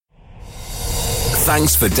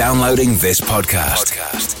Thanks for downloading this podcast.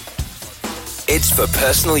 It's for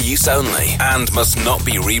personal use only and must not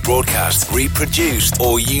be rebroadcast, reproduced,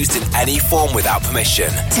 or used in any form without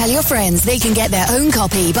permission. Tell your friends they can get their own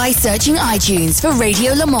copy by searching iTunes for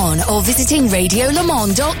Radio Le Mans or visiting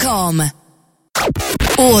radiolemans.com.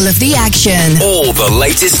 All of the action. All the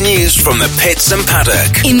latest news from the pits and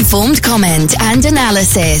paddock. Informed comment and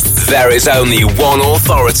analysis. There is only one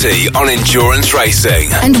authority on endurance racing.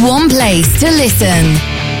 And one place to listen.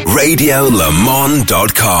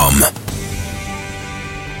 radiolemans.com.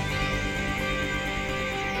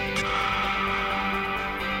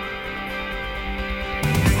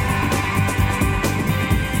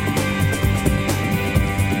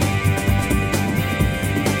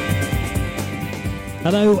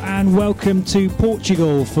 Hello and welcome to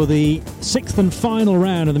Portugal for the sixth and final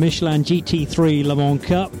round of the Michelin GT3 Le Mans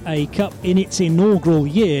Cup, a cup in its inaugural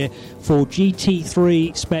year for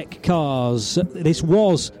GT3 spec cars. This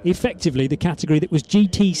was effectively the category that was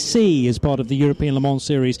GTC as part of the European Le Mans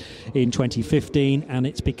Series in 2015, and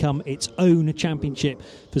it's become its own championship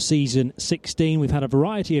for season 16. We've had a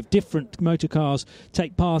variety of different motor cars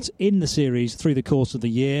take part in the series through the course of the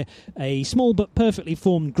year. A small but perfectly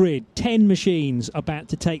formed grid, 10 machines about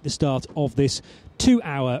to take the start of this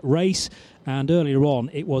 2-hour race. And earlier on,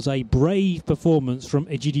 it was a brave performance from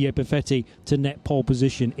Egidio Perfetti to net pole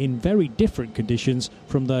position in very different conditions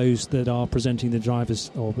from those that are presenting the drivers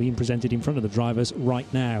or being presented in front of the drivers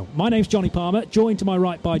right now. My name's Johnny Palmer, joined to my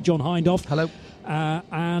right by John Hindhoff. Hello.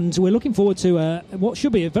 And we're looking forward to what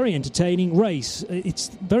should be a very entertaining race. It's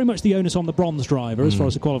very much the onus on the bronze driver as far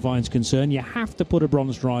as the qualifying is concerned. You have to put a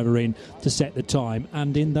bronze driver in to set the time,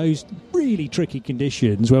 and in those really tricky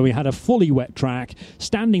conditions where we had a fully wet track,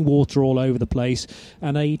 standing water all over the place,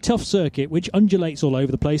 and a tough circuit which undulates all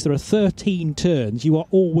over the place. There are 13 turns. You are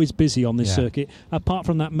always busy on this circuit, apart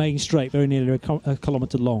from that main straight, very nearly a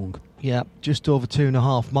kilometre long. Yeah, just over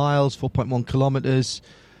 2.5 miles, 4.1 kilometres.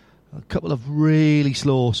 A couple of really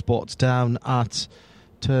slow spots down at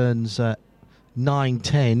turns 9,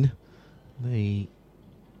 10, the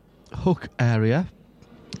hook area.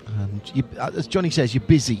 And as Johnny says, you're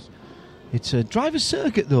busy. It's a driver's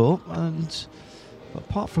circuit though, and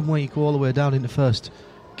apart from where you go all the way down into first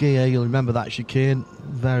gear, you'll remember that chicane,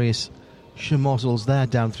 various schmozzles there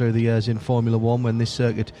down through the years in Formula 1 when this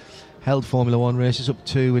circuit held Formula 1 races up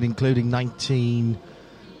to and including 19...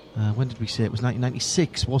 when did we say it was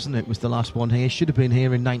 1996, wasn't it? Was the last one here. Should have been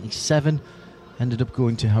here in 97. Ended up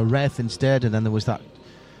going to Jerez instead, and then there was that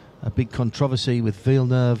a big controversy with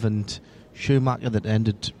Villeneuve and Schumacher that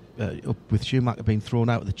ended up with Schumacher being thrown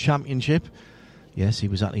out of the championship. Yes, he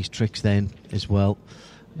was at his tricks then as well,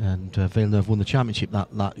 and Villeneuve won the championship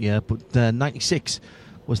that year. But 96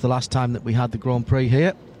 was the last time that we had the Grand Prix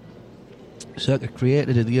here. Circuit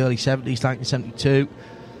created in the early 70s, 1972.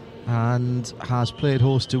 And has played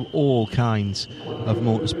host to all kinds of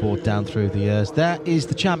motorsport down through the years. There is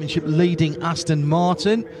the championship leading Aston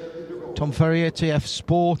Martin. Tom Ferrier, TF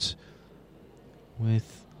Sport,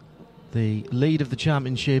 with the lead of the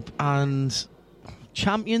championship and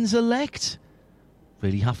champions-elect.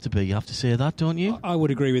 Really have to be, you have to say that, don't you? I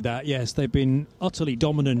would agree with that, yes. They've been utterly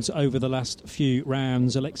dominant over the last few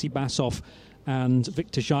rounds. Alexei Basov and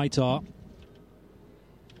Victor Zhaitar.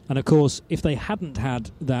 And of course, if they hadn't had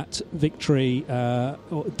that victory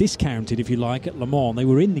or discounted, if you like, at Le Mans, they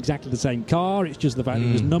were in exactly the same car. It's just the fact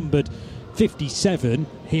it was numbered 57.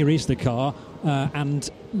 Here is the car, and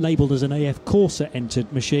labelled as an AF Corsa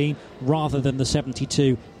entered machine rather than the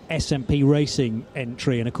 72 SMP Racing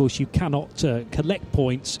entry. And of course, you cannot collect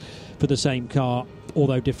points for the same car,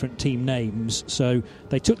 although different team names. So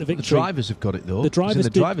they took the victory. The drivers have got it though. The drivers in the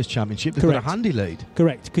drivers' championship, they've got a handy lead.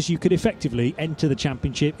 Correct, because you could effectively enter the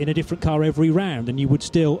championship in a different car every round, and you would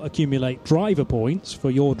still accumulate driver points for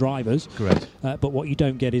your drivers. Correct. But what you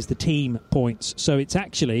don't get is the team points. So it's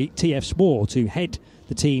actually TF Sport who head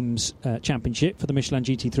the team's championship for the Michelin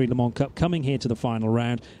GT3 Le Mans Cup, coming here to the final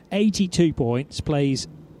round. 82 points, plays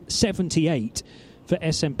 78 for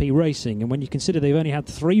SMP Racing, and when you consider they've only had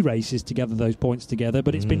 3 races to gather those points together,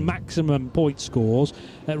 but it's been maximum point scores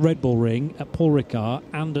at Red Bull Ring, at Paul Ricard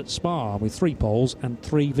and at Spa, with 3 poles and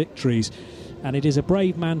 3 victories. And it is a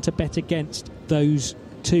brave man to bet against those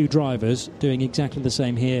 2 drivers doing exactly the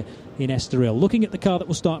same here in Estoril. Looking at the car that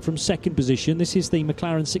will start from second position, this is the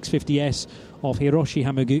McLaren 650S of Hiroshi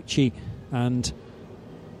Hamaguchi and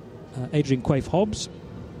Adrian Quaife-Hobbs.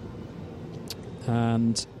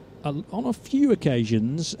 And on a few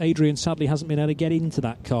occasions, Adrian sadly hasn't been able to get into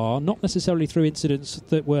that car, not necessarily through incidents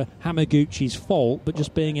that were Hamaguchi's fault, but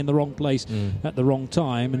just being in the wrong place at the wrong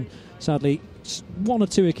time. And sadly, one or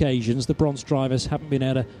two occasions the bronze drivers haven't been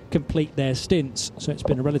able to complete their stints, so it's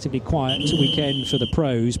been a relatively quiet weekend for the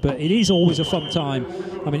pros, but it is always a fun time.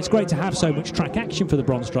 I mean, it's great to have so much track action for the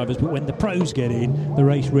bronze drivers, but when the pros get in, the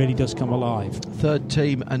race really does come alive. Third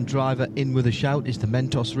team and driver in with a shout is the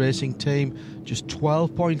Mentos Racing team, just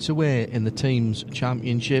 12 points away in the team's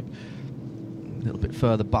championship. A little bit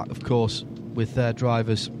further back, of course, with their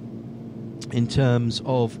drivers in terms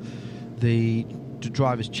of the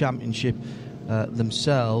drivers' championship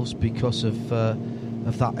themselves, because of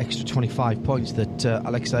that extra 25 points that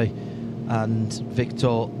Alexei and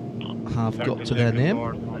Victor have got to their name.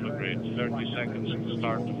 On the grid, 30 seconds to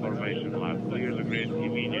start the formation lap. Clear the grid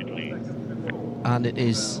immediately. And it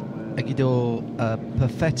is Egidio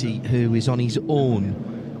Perfetti who is on his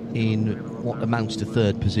own in what amounts to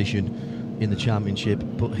third position in the championship,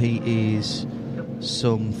 but he is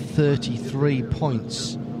some 33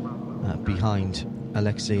 points behind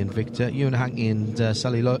Alexei and Victor. Ewan Hankey and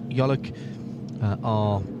Sally Yolik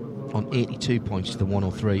are on 82 points to the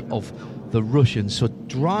 103 of the Russians. So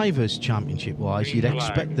drivers' championship wise, you'd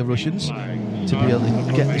expect the Russians to be able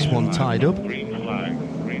to get this one tied up. Green flag.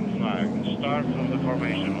 Start from the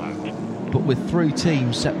formation lap. But with three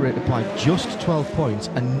teams separated by just 12 points,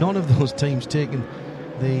 and none of those teams taking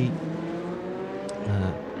the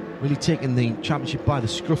really taking the championship by the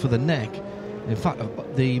scruff of the neck. In fact,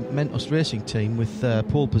 the Mentos Racing team with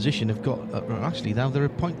pole position have got actually now they're a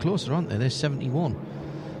point closer, aren't they? They're 71,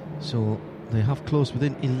 so they have closed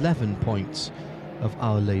within 11 points of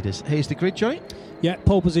our leaders. Here's the grid, Joey. Yeah,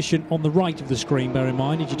 pole position on the right of the screen, bear in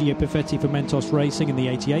mind. Egidio Perfetti for Mentos Racing in the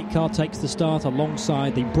 88 car takes the start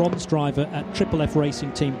alongside the bronze driver at Triple F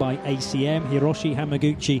Racing Team by ACM, Hiroshi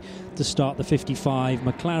Hamaguchi, to start the 55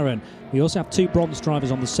 McLaren. We also have two bronze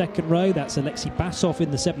drivers on the second row. That's Alexei Basov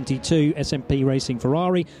in the 72 SMP Racing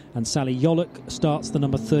Ferrari, and Sally Yolik starts the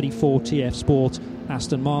number 34 TF Sport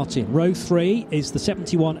Aston Martin. Row 3 is the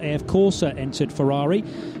 71 AF Corsa entered Ferrari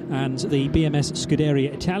and the BMS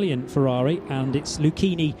Scuderia Italian Ferrari, and it's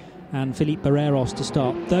Lucchini and Felipe Barreros to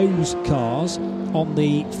start those cars. On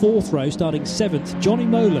the fourth row, starting 7th, Johnny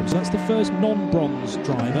Molam. So that's the first non-bronze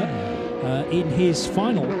driver in his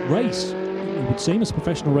final race. It would seem as a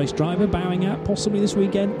professional race driver, bowing out possibly this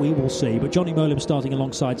weekend. We will see. But Johnny Molam starting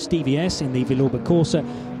alongside Stevie S in the Villoba Corsa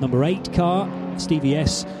number 8 car. Stevie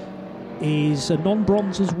S is a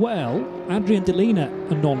non-bronze as well. Adrian Delina,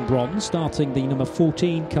 a non-bronze, starting the number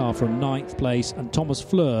 14 car from 9th place, and Thomas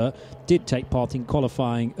Fleur did take part in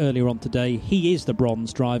qualifying earlier on today. He is the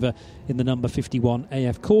bronze driver in the number 51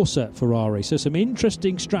 AF Corsa Ferrari. So some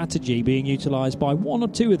interesting strategy being utilised by one or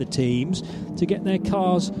two of the teams to get their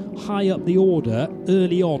cars high up the order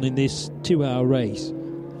early on in this 2-hour race.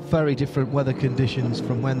 Very different weather conditions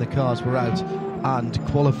from when the cars were out and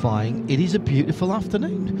qualifying. It is a beautiful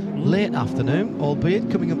afternoon, late afternoon, albeit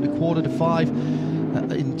coming up to 4:45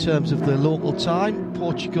 in terms of the local time.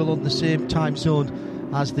 Portugal on the same time zone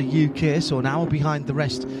as the UK, so an hour behind the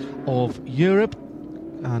rest of Europe,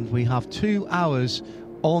 and we have 2 hours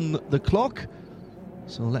on the clock.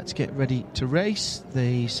 So let's get ready to race.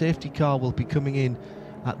 The safety car will be coming in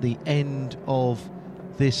at the end of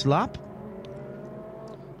this lap.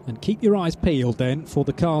 And keep your eyes peeled then for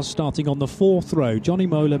the cars starting on the fourth row. Johnny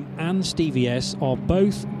Molam and Stevie S are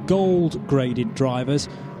both gold-graded drivers.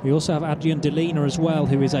 We also have Adrian Delina as well,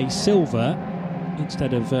 who is a silver,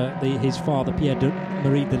 instead of his father,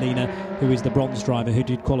 Pierre-Marie Delina, who is the bronze driver who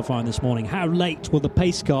did qualifying this morning. How late will the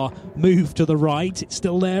pace car move to the right? It's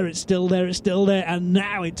still there, it's still there, it's still there, and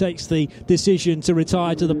now it takes the decision to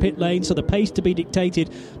retire to the pit lane, so the pace to be dictated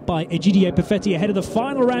by Egidio Perfetti ahead of the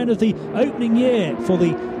final round of the opening year for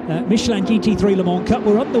the Michelin GT3 Le Mans Cup.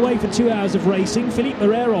 We're underway for 2 hours of racing. Felipe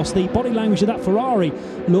Barreros, the body language of that Ferrari,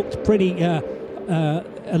 looked pretty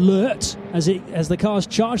alert as the cars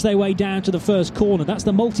charge their way down to the first corner. That's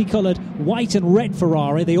the multicoloured white and red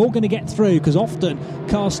Ferrari. They're all going to get through because often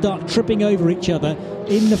cars start tripping over each other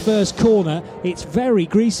in the first corner. It's very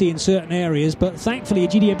greasy in certain areas, but thankfully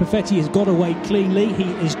Egidio Perfetti has got away cleanly. He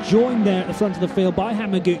is joined there at the front of the field by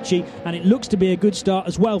Hamaguchi, and it looks to be a good start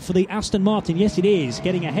as well for the Aston Martin. Yes, it is,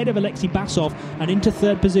 getting ahead of Alexei Basov and into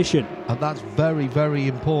third position. And that's very, very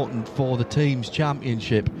important for the team's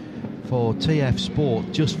championship. For TF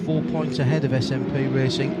Sport, just 4 points ahead of SMP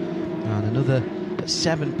Racing and another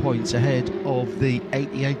 7 points ahead of the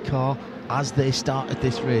 88 car as they started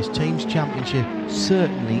this race. Team's championship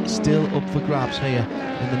certainly still up for grabs here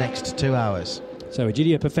in the next 2 hours. So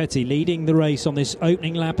Egidio Perfetti leading the race on this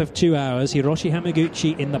opening lap of 2 hours. Hiroshi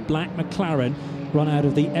Hamaguchi in the black McLaren, run out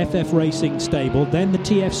of the FF Racing stable. Then the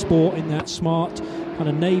TF Sport in that smart kind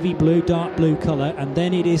of navy blue, dark blue colour, and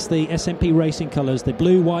then it is the SMP Racing colours, the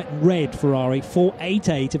blue, white and red Ferrari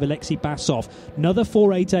 488 of Alexei Basov. Another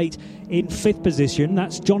 488 in 5th position.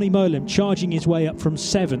 That's Johnny Molim charging his way up from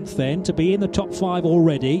 7th then to be in the top 5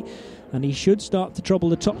 already. And he should start to trouble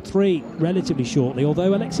the top 3 relatively shortly,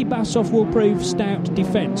 although Alexei Basov will prove stout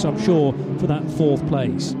defence, I'm sure, for that 4th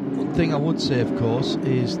place. One thing I would say, of course,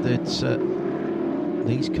 is that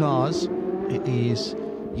these cars,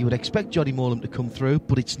 you would expect Johnny Molim to come through,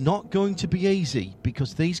 but it's not going to be easy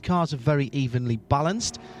because these cars are very evenly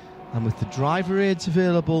balanced, and with the driver aids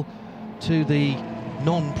available to the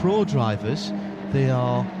non-pro drivers, they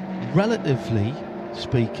are relatively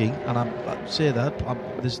speaking, and I say that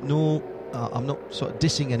I'm not sort of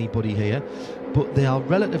dissing anybody here, but they are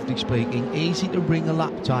relatively speaking easy to bring a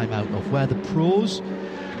lap time out of. Where the pros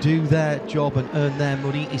do their job and earn their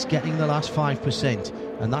money is getting the last 5%,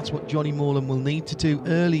 and that's what Johnny Molim will need to do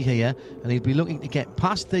early here, and he'll be looking to get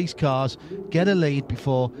past these cars, get a lead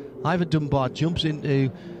before Ivor Dunbar jumps into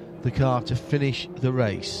the car to finish the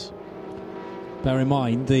race. Bear in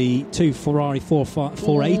mind, the 2 Ferrari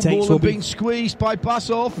 488s will be being squeezed by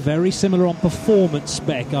Basov. Very similar on performance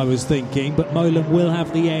spec, I was thinking, but Molim will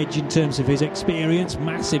have the edge in terms of his experience.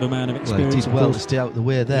 Massive amount of experience. Well, he did well to stay out of the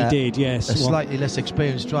way there. He did, yes. A slightly less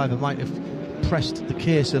experienced driver might have pressed the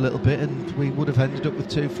case a little bit, and we would have ended up with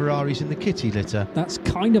 2 Ferraris in the kitty litter. That's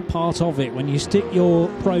kind of part of it. When you stick your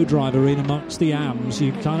pro driver in amongst the AMs,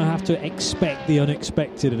 you kind of have to expect the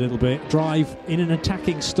unexpected a little bit. Drive in an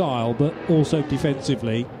attacking style, but also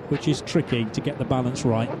defensively, which is tricky to get the balance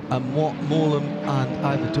right. And what Molim and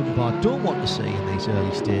Ivor Dunbar don't want to see in these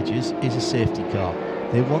early stages is a safety car.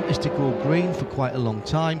 They want this to go green for quite a long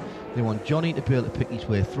time. They want Johnny to be able to pick his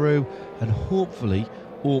way through and hopefully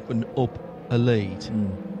open up a lead.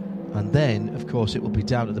 And then, of course, it will be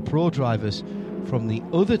down to the pro drivers from the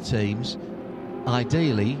other teams.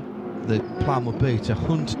 Ideally, the plan would be to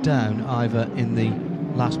hunt down Ivor in the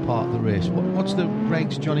last part of the race. What's the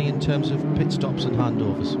regs, Johnny, in terms of pit stops and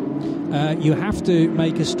handovers? You have to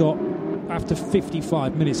make a stop after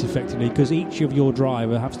 55 minutes, effectively, because each of your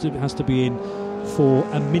driver has to be in for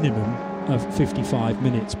a minimum of 55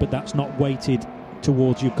 minutes, but that's not weighted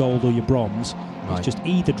towards your gold or your bronze. Right. It's just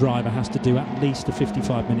either driver has to do at least a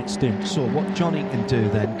 55-minute stint. So what Johnny can do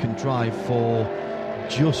then, can drive for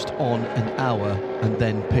just on an hour and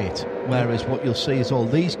then pit, whereas what you'll see is all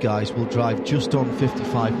these guys will drive just on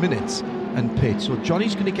 55 minutes and pit. So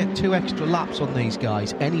Johnny's going to get 2 extra laps on these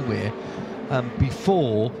guys anyway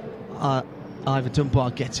before Ivor Dunbar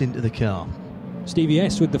gets into the car. Stevie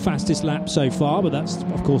S with the fastest lap so far, but that's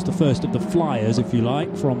of course the first of the flyers, if you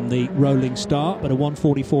like, from the rolling start, but a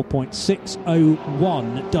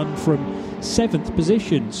 1:44.601 done from 7th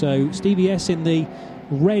position. So Stevie S in the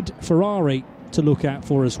red Ferrari to look out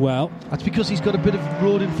for as well. That's because he's got a bit of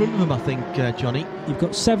road in front of him, I think, Johnny. You've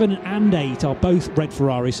got 7 and 8 are both red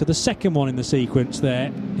Ferraris, so the second one in the sequence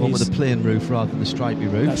there. One with a plain roof rather than the stripy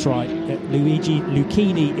roof. That's right. Luigi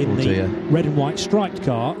Lucchini in the red and white striped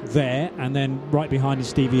car there, and then right behind is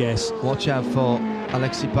Stevie S. Watch out for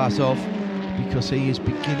Alexei Basov, because he is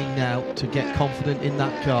beginning now to get confident in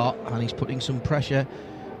that car, and he's putting some pressure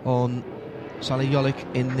on Sally Jolik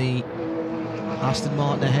in the Aston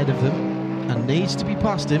Martin ahead of them, and needs to be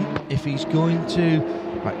past him if he's going to...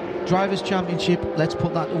 Right, Drivers' Championship, let's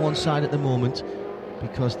put that to one side at the moment,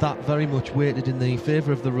 because that very much weighted in the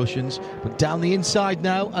favour of the Russians. But down the inside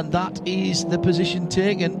now, and that is the position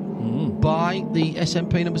taken by the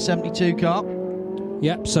SMP number 72 car.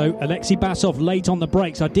 Yep, so Alexei Basov late on the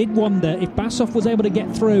brakes. I did wonder if Basov was able to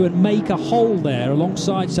get through and make a hole there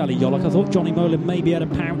alongside Sally Jolik. I thought Johnny Molim may be able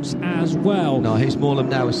to pounce as well. No, here's Molim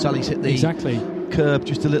now as Sally's hit the curb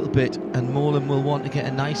just a little bit, and Molim will want to get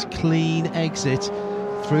a nice clean exit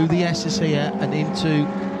through the S's here and into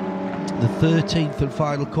the 13th and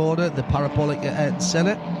final corner, the Parabolica at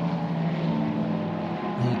Senna.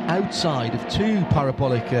 The outside of 2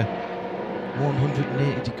 Parabolica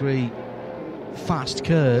 180 degree fast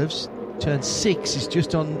curves. Turn 6 is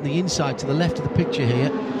just on the inside to the left of the picture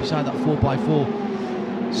here, beside that 4x4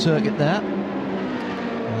 circuit there.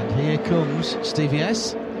 And here comes Stevie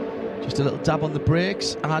S. Just a little dab on the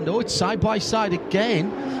brakes, and it's side by side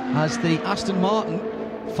again as the Aston Martin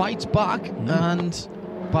fights back, and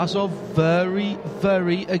Basov very,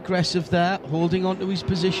 very aggressive there, holding on to his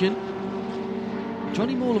position.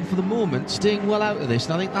 Johnny Molim for the moment staying well out of this,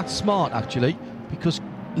 and I think that's smart actually, because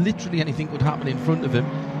literally anything could happen in front of him.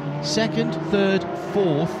 2nd, 3rd,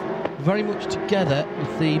 4th, very much together,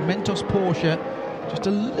 with the Mentos Porsche just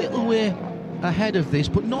a little way ahead of this,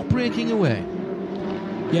 but not breaking away.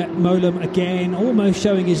 Yeah, Mollem again, almost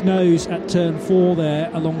showing his nose at turn 4 there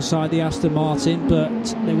alongside the Aston Martin,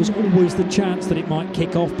 but there was always the chance that it might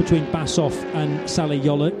kick off between Basov and Sally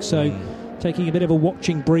Yoluk, so taking a bit of a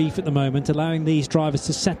watching brief at the moment, allowing these drivers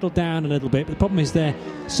to settle down a little bit. But the problem is they're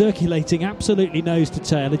circulating absolutely nose to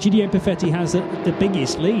tail. Egidio Perfetti has the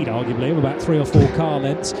biggest lead, arguably, of about 3 or 4 car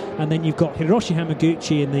lengths. And then you've got Hiroshi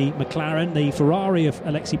Hamaguchi in the McLaren, the Ferrari of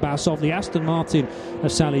Alexei Basov, the Aston Martin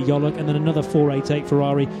of Sally Yoluk, and then another 488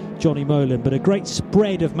 Ferrari, Johnny Mollem. But a great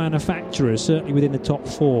spread of manufacturers, certainly within the top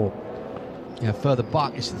 4. Yeah, further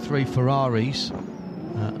back is the 3 Ferraris,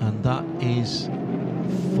 and that is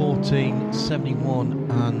 14, 71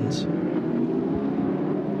 and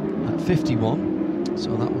 51.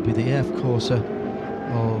 So that would be the AF Corsa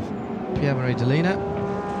of Pierre-Marie Delina.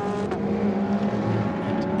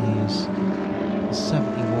 It is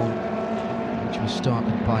 71, which was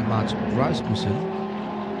started by Mads Rasmussen.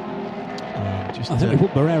 I think we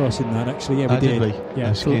put Barreros in that, actually. Yeah, we did. Yeah,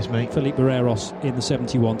 excuse me. Philippe Barreros in the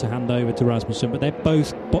 71 to hand over to Rasmussen, but they're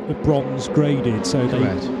both bronze graded, so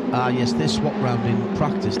correct. Yes, they swapped round in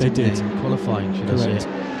practice, didn't they? In qualifying, should I say,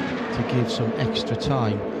 to give some extra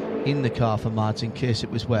time in the car for Mads in case it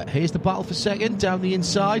was wet. Here's the battle for second down the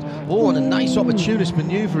inside. Oh, and a nice opportunist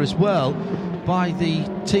manoeuvre as well by the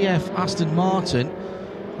TF Aston Martin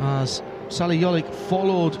as Sally Yoluk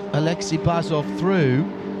followed Alexei Basov through.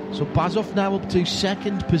 So Basov now up to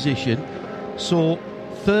second position. So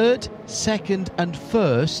third, second and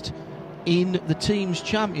first in the team's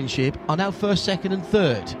championship are now first, second and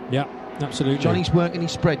third. Yeah, absolutely. Johnny's working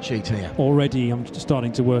his spreadsheet here. Already I'm just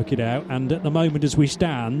starting to work it out. And at the moment as we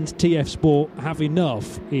stand, TF Sport have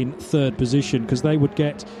enough in third position because they would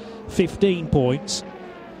get 15 points,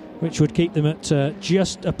 which would keep them at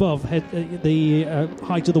just above the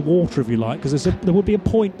height of the water, if you like, because there would be a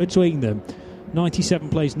point between them. 97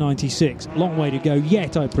 plays 96. Long way to go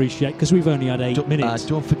yet, I appreciate, because we've only had 8 minutes.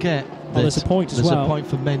 Don't forget there's a point as well. There's a point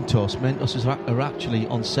for Mentos. Mentos are actually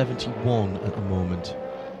on 71 at the moment.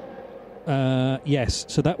 Yes,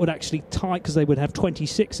 so that would actually tie, because they would have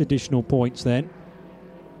 26 additional points then.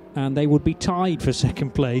 And they would be tied for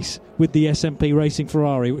second place with the SMP Racing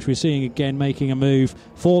Ferrari, which we're seeing again making a move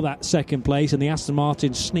for that second place, and the Aston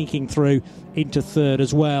Martin sneaking through into third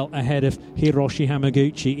as well, ahead of Hiroshi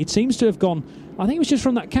Hamaguchi. It seems to have gone, I think it was just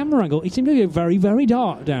from that camera angle, it seemed to go very, very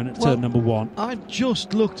dark down at turn number 1. I've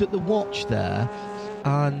just looked at the watch there,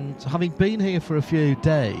 and having been here for a few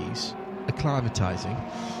days, acclimatising,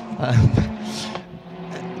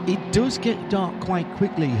 it does get dark quite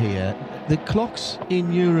quickly here. The clocks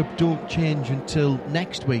in Europe don't change until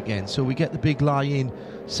next weekend, so we get the big lie-in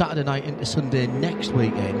Saturday night into Sunday next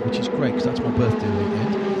weekend, which is great because that's my birthday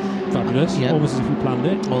weekend. Fabulous. Yeah. Almost as if we planned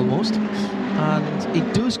it. Almost. And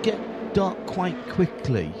it does get dark quite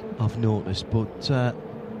quickly, I've noticed, but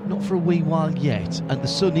not for a wee while yet. And the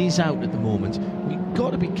sun is out at the moment. You've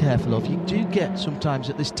got to be careful of. You do get sometimes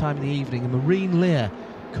at this time of the evening a marine layer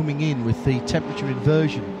coming in with the temperature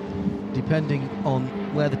inversion, depending on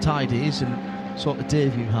where the tide is and sort of day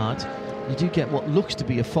you've had. You do get what looks to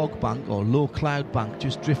be a fog bank or low cloud bank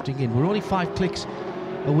just drifting in. We're only 5 clicks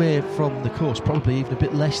away from the coast, probably even a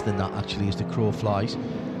bit less than that actually as the crow flies.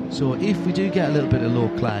 So if we do get a little bit of low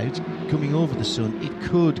clouds coming over the sun, it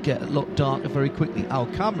could get a lot darker very quickly. Our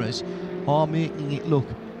cameras are making it look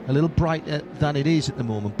a little brighter than it is at the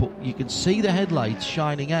moment, but you can see the headlights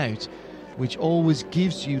shining out, which always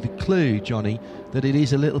gives you the clue, Johnny, that it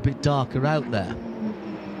is a little bit darker out there.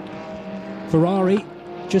 Ferrari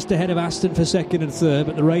just ahead of Aston for second and third,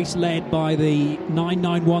 but the race led by the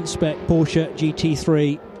 991 spec Porsche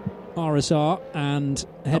GT3 RSR, and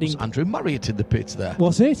heading... That was Andrew Marriott in the pits there.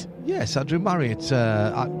 Was it? Yes, Andrew Marriott,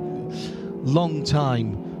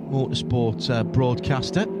 long-time motorsport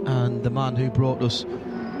broadcaster, and the man who brought us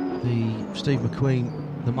the Steve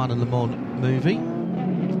McQueen The Man in Le Mans movie.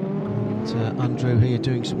 And Andrew here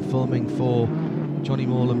doing some filming for Johnny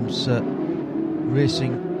Mollem's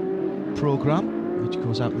racing programme, which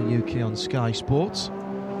goes out in the UK on Sky Sports.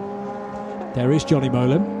 There is Johnny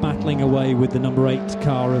Mollem battling away with the number 8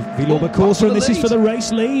 car of Villoba Corsa, and this is for the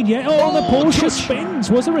race lead. Yeah. Oh, the Porsche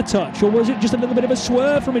spins. Was there a touch, or was it just a little bit of a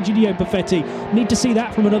swerve from Egidio Perfetti? Need to see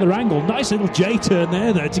that from another angle. Nice little J-turn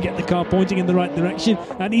there, though, to get the car pointing in the right direction,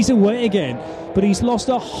 and he's away again. But he's lost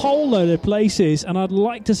a whole load of places, and I'd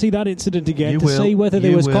like to see that incident again see whether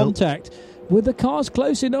there was contact. Were the cars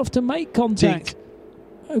close enough to make contact?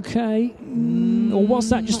 Okay. Or was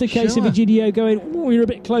that just a case of Egidio going, oh, you're a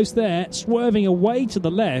bit close there, swerving away to the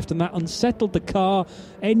left, and that unsettled the car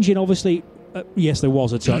engine? Obviously, yes, there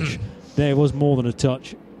was a touch. There was more than a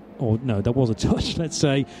touch or no, there was a touch, let's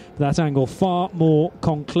say, that angle far more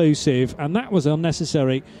conclusive, and that was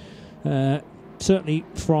unnecessary, certainly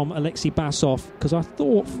from Alexei Basov, because I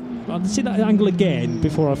thought, I'd see that angle again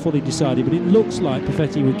before I fully decided, but it looks like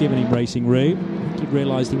Perfetti were giving him racing room. I think he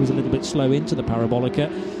realised he was a little bit slow into the Parabolica,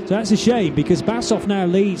 so that's a shame, because Basov now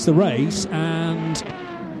leads the race, and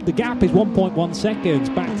the gap is 1.1 seconds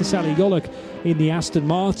back to Sally Yolok in the Aston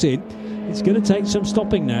Martin. It's going to take some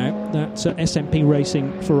stopping now, that SMP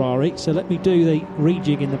Racing Ferrari. So let me do the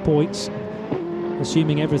rejig in the points,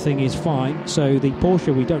 assuming everything is fine. So the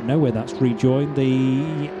Porsche, we don't know where that's rejoined.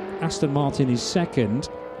 The Aston Martin is second,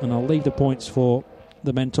 and I'll leave the points for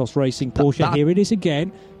the Mentos Racing Porsche. Here it is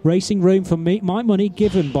again. Racing room for me. My money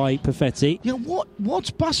given by Perfetti. Yeah, what's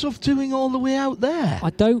Basov doing all the way out there?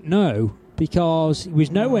 I don't know, because he was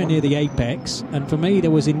nowhere near the apex, and for me there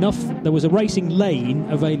was a racing lane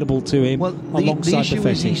available to him alongside the issue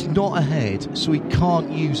Perfetti. is he's not ahead, so he can't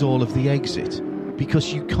use all of the exit,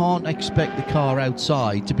 because you can't expect the car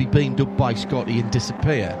outside to be beamed up by Scotty and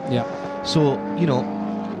disappear. Yeah. So,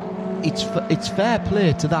 it's fair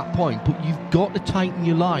play to that point, but you've got to tighten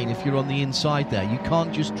your line if you're on the inside there. You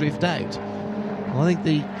can't just drift out. Well, I think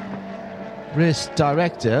the race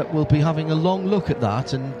director will be having a long look at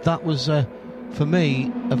that, and that was, for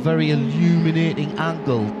me, a very illuminating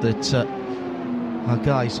angle that our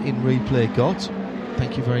guys in replay got.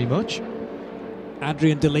 Thank you very much.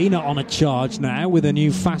 Adrian Delina on a charge now with a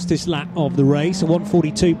new fastest lap of the race, a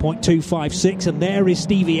 142.256, and there is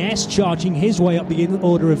Stevie S charging his way up the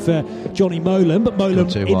order of Johnny Molan, but Molan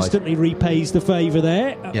instantly repays the favour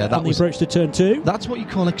there on the approach to turn 2. That's what you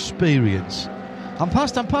call experience. I'm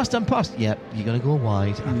past. Yeah, you're going to go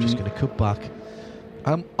wide. I'm just going to cut back.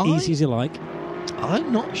 Easy as you like.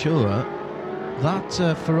 I'm not sure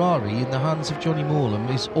that Ferrari in the hands of Johnny Molan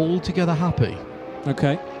is altogether happy.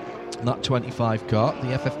 Okay. That 25 car,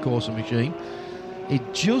 the FF Corsa machine, it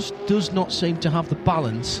just does not seem to have the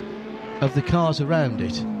balance of the cars around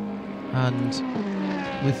it.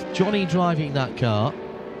 And with Johnny driving that car,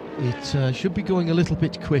 it should be going a little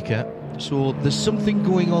bit quicker. So there's something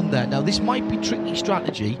going on there. Now, this might be tricky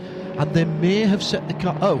strategy, and they may have set the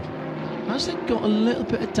car... Oh, has it got a little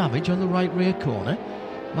bit of damage on the right rear corner?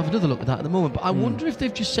 I'll have another look at that in a moment. But I wonder if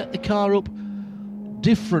they've just set the car up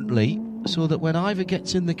differently, so that when Ivor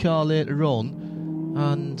gets in the car later on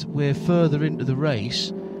and we're further into the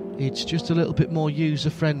race, it's just a little bit more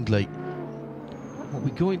user-friendly. What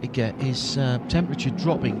we're going to get is temperature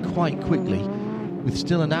dropping quite quickly, with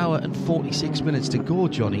still an hour and 46 minutes to go,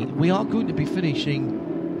 Johnny. We are going to be finishing...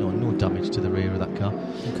 No damage to the rear of that car.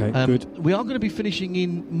 Okay, good. We are going to be finishing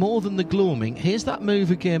in more than the gloaming. Here's that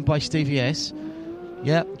move again by Stevie S.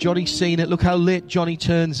 Yeah, Johnny's seen it. Look how late Johnny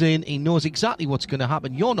turns in. He knows exactly what's going to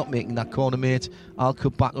happen. You're not making that corner, mate. I'll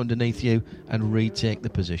cut back underneath you and retake the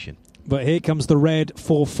position. But here comes the red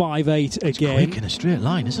 458 again. It's quick in a straight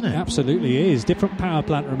line, isn't it? Absolutely is. Different power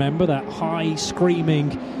plant, remember, that high screaming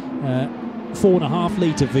 4.5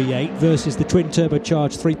 litre V8 versus the twin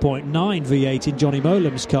turbocharged 3.9 V8 in Johnny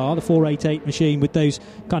Molam's car, the 488 machine with those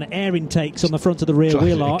kind of air intakes on the front of the rear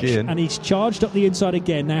wheel arch, and he's charged up the inside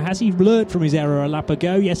again. Now, has he learnt from his error a lap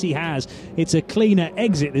ago? Yes, he has. It's a cleaner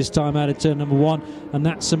exit this time out of turn number 1, and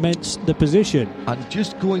that cements the position. And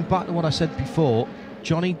just going back to what I said before,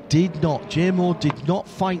 Johnny did not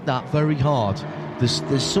fight that very hard.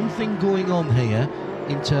 There's something going on here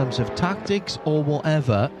in terms of tactics or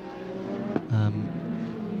whatever.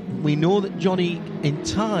 We know that Johnny, in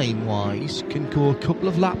time-wise, can go a couple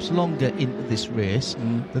of laps longer into this race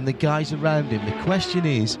than the guys around him. The question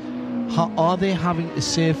is, are they having to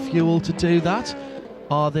save fuel to do that?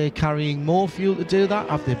 Are they carrying more fuel to do that?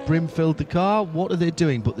 Have they brim-filled the car? What are they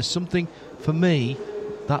doing? But there's something, for me,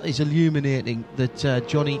 that is illuminating, that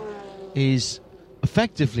Johnny is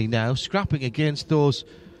effectively now scrapping against those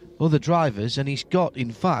other drivers, and he's got,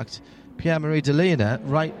 in fact, Pierre-Marie Delena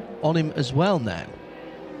right on him as well now.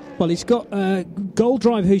 Well, he's got Gold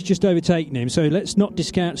Drive, who's just overtaken him, so let's not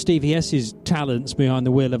discount Stevie S's talents behind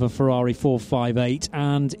the wheel of a Ferrari 458,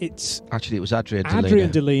 and it's... Actually, it was Adrian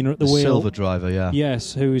Delena at the wheel. Silver driver, yeah.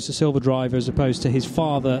 Yes, who is a silver driver as opposed to his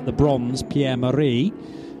father, the bronze, Pierre-Marie.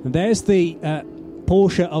 And there's the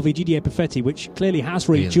Porsche of Didier Perfetti, which clearly has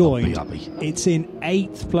rejoined. It's in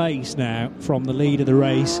 8th place now from the lead of the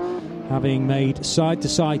race, having made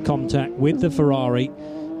side-to-side contact with the Ferrari,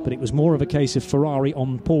 but it was more of a case of Ferrari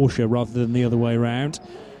on Porsche rather than the other way around.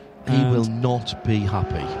 He will not be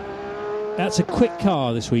happy. That's a quick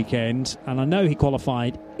car this weekend, and I know he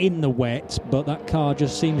qualified in the wet, but that car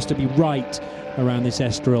just seems to be right around this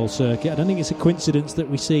Estoril circuit. I don't think it's a coincidence that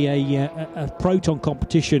we see a Proton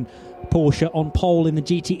competition Porsche on pole in the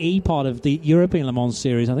GTE part of the European Le Mans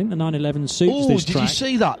series. I think the 911 suits this track. Did you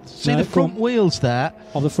see that? See the front wheels there?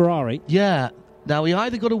 Of the Ferrari? Yeah. Now, he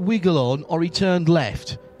either got a wiggle on or he turned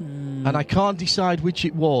left. And I can't decide which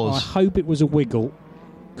it was. I hope it was a wiggle,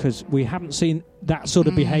 because we haven't seen that sort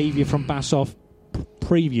of behaviour from Basov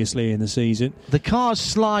previously in the season. The car's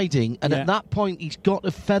sliding, and at that point he's got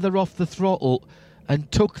to feather off the throttle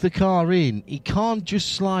and tuck the car in. He can't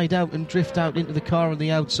just slide out and drift out into the car on the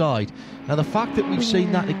outside. Now, the fact that we've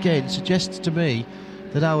seen that again suggests to me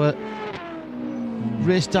that our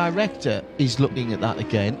race director is looking at that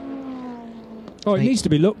again. Oh, it needs to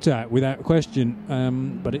be looked at without question,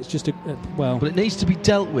 but it's just But it needs to be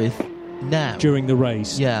dealt with now. During the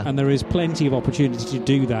race. Yeah. And there is plenty of opportunity to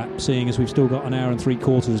do that, seeing as we've still got an hour and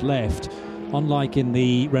 3/4 left. Unlike in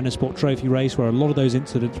the Renault Sport Trophy race, where a lot of those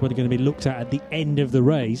incidents were going to be looked at the end of the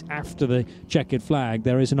race, after the checkered flag,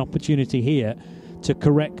 there is an opportunity here to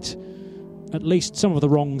correct at least some of the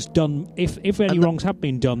wrongs done. If any wrongs have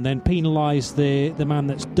been done, then penalise the man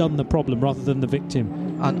that's done the problem rather than the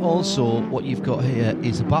victim. And also, what you've got here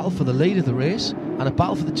is a battle for the lead of the race and a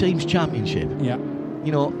battle for the team's championship. Yeah.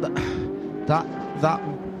 You know, that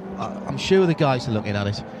I'm sure the guys are looking at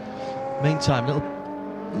it. Meantime,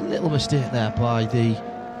 little mistake there by the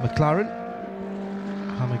McLaren.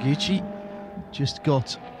 Hamaguchi just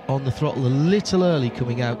got on the throttle a little early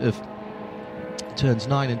coming out of turns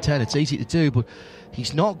 9 and 10. It's easy to do, but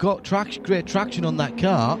he's not got great traction on that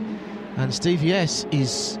car, and Stevie S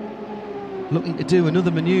is looking to do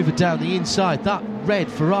another manoeuvre down the inside. That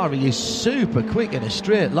red Ferrari is super quick in a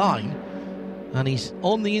straight line, and he's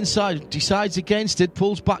on the inside, decides against it,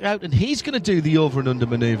 pulls back out, and he's going to do the over and under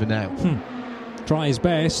manoeuvre now. Try his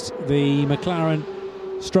best. The McLaren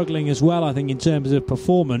struggling as well, I think, in terms of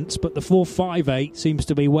performance, but the 458 seems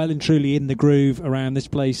to be well and truly in the groove around this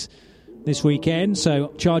place this weekend.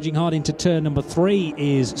 So charging hard into turn number 3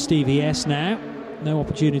 is Stevie S now. No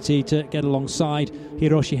opportunity to get alongside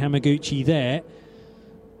Hiroshi Hamaguchi there.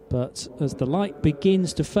 But as the light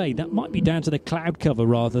begins to fade, that might be down to the cloud cover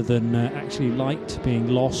rather than actually light being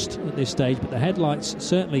lost at this stage. But the headlights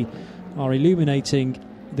certainly are illuminating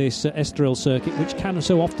this Estoril circuit, which can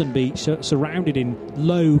so often be surrounded in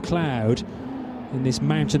low cloud in this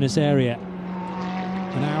mountainous area.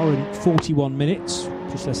 An hour and 41 minutes,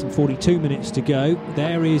 just less than 42 minutes to go.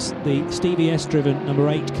 There is the Stevie S driven number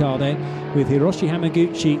 8 car then, with Hiroshi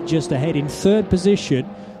Hamaguchi just ahead in third position.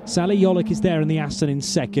 Sally Yolik is there in the Aston in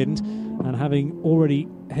second, and having already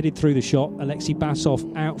headed through the shot, Alexei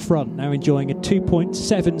Basov out front, now enjoying a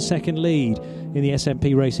 2.7 second lead in the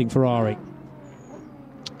SMP Racing Ferrari.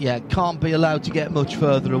 Yeah, can't be allowed to get much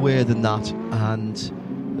further away than that, and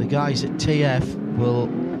the guys at TF will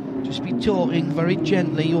just be talking very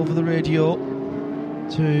gently over the radio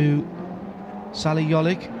to Sally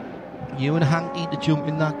Yolik. You and Hank need to jump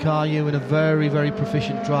in that car. You and a very, very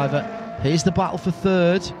proficient driver. Here's the battle for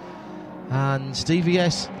third, and Stevie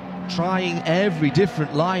S trying every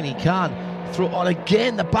different line he can. Throw on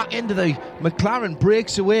again, the back end of the McLaren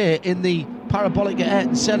breaks away in the parabolic at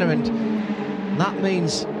Ayrton Senna, and that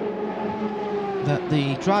means that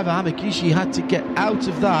the driver Hamaguchi had to get out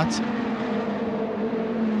of that,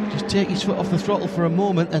 just take his foot off the throttle for a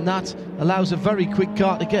moment, and that allows a very quick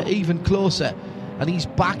car to get even closer. And he's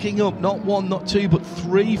backing up, not one, not two, but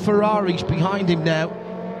 3 Ferraris behind him now.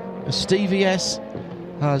 Stevie S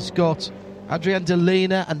has got Adrian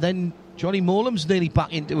Delena, and then Johnny Molam's nearly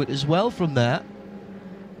back into it as well from there.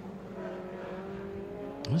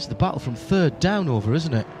 This is the battle from third down over,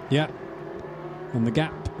 isn't it? Yeah. And the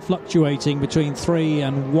gap fluctuating between 3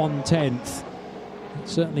 and 1/10.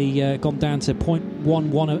 It's certainly gone down to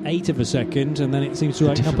 0.118 of a second, and then it seems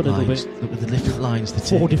to open up a little bit. Look at the different lines.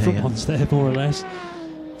 4 different ones there, more or less.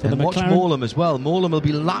 And watch Molam as well. Molam will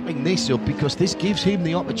be lapping this up, because this gives him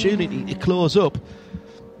the opportunity to close up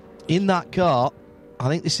in that car. I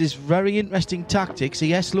think this is very interesting tactics.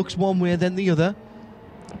 ES looks one way, then the other.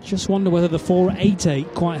 Just wonder whether the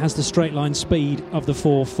 488 quite has the straight line speed of the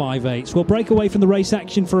 458s. We'll break away from the race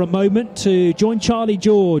action for a moment to join Charlie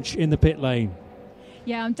George in the pit lane.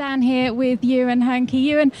 Yeah, I'm down here with Ewan Hankey.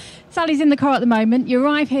 Ewan, Sally's in the car at the moment. You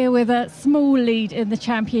arrive here with a small lead in the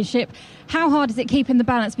championship. How hard is it keeping the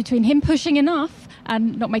balance between him pushing enough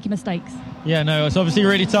and not making mistakes? Yeah, no, it's obviously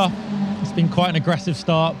really tough. It's been quite an aggressive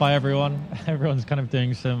start by everyone. Everyone's kind of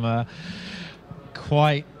doing some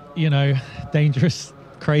quite, dangerous,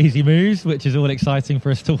 crazy moves, which is all exciting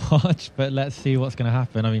for us to watch, but let's see what's going to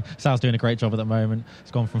happen. I mean, Sal's doing a great job at the moment.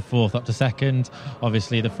 It's gone from 4th up to 2nd.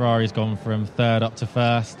 Obviously, the Ferrari's gone from 3rd up to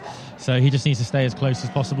 1st. So he just needs to stay as close as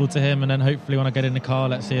possible to him, and then hopefully when I get in the car,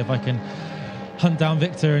 let's see if I can hunt down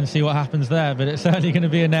Victor and see what happens there. But it's certainly going to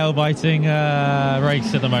be a nail-biting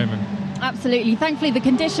race at the moment. Absolutely. Thankfully, the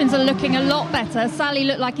conditions are looking a lot better. Sally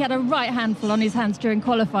looked like he had a right handful on his hands during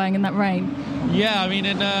qualifying in that rain. Yeah, I mean,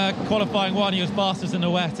 in qualifying one, he was fastest in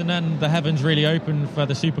the wet, and then the heavens really opened for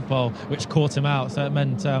the Super Pole, which caught him out. So it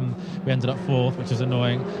meant we ended up fourth, which is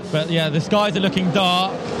annoying. But yeah, the skies are looking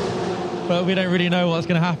dark, but we don't really know what's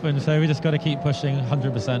going to happen. So we just got to keep pushing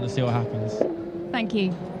 100% and see what happens. Thank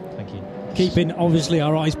you. Thank you. Keeping, obviously,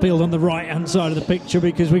 our eyes peeled on the right-hand side of the picture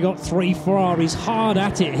because we got 3 Ferraris hard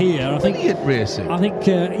at it here. I think racing. I think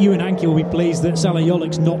you and Anki will be pleased that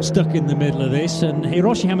Saliholic's not stuck in the middle of this, and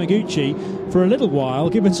Hiroshi Hamaguchi, for a little while,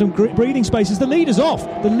 given some breathing spaces. The leader's off.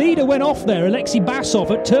 The leader went off there, Alexei Basov,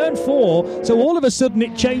 at turn 4, so all of a sudden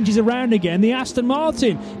it changes around again. The Aston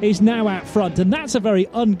Martin is now out front, and that's a very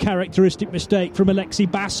uncharacteristic mistake from Alexei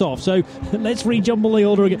Basov. So let's rejumble the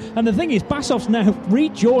order again. And the thing is, Basov's now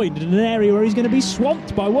rejoined in an area where he's going to be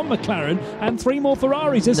swamped by 1 McLaren and 3 more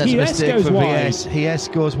Ferraris as Hies goes wide. Hies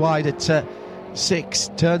goes wide at turn 6,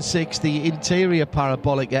 the interior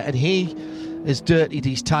parabolic, and he has dirtied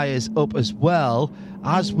his tyres up as well,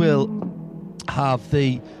 as will have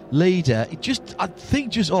the leader.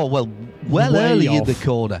 Well early off. in the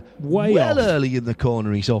corner. Well early in the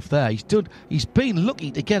corner he's off there. He's been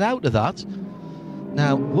lucky to get out of that.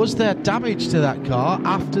 Now, was there damage to that car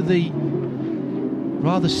after the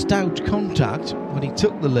rather stout contact when he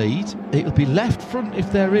took the lead? It'll be left front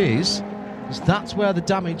if there is, because that's where the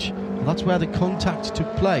damage, that's where the contact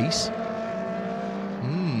took place.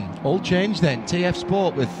 All changed then. TF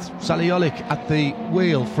Sport with Saliholik at the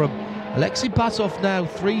wheel from Alexei Basov now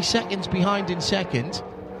 3 seconds behind in second.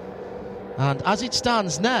 And as it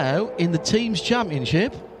stands now in the team's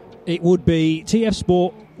championship, it would be TF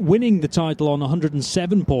Sport winning the title on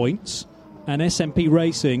 107 points and SMP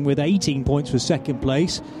Racing with 18 points for second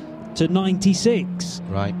place to 96.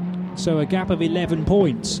 Right. So a gap of 11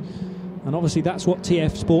 points. And obviously that's what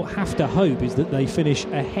TF Sport have to hope, is that they finish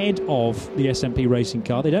ahead of the SMP Racing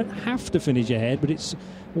car. They don't have to finish ahead, but it's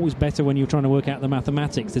always better when you're trying to work out the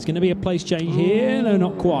mathematics. There's going to be a place change here. No,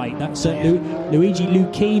 not quite. That's Luigi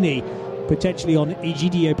Lucchini potentially on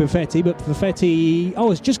Egidio Perfetti, but Perfetti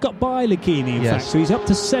has just got by Lucchini in fact, so he's up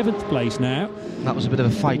to 7th place now. That was a bit of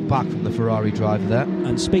a fight back from the Ferrari driver there.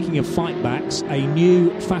 And speaking of fight backs, a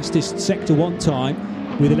new fastest Sector 1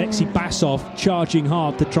 time with Alexei Basov charging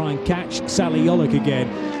hard to try and catch Saliholik again.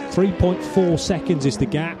 3.4 seconds is the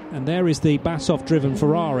gap, and there is the Basov-driven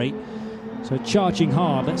Ferrari. So charging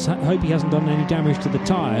hard. Let's hope he hasn't done any damage to the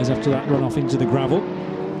tyres after that run off into the gravel.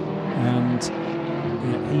 And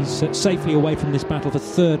he's safely away from this battle for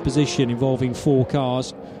 3rd position involving 4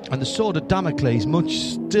 cars. And the sword of Damocles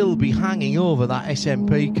must still be hanging over that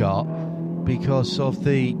SMP car because of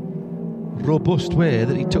the robust way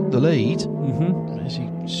that he took the lead. As he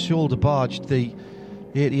shoulder barged the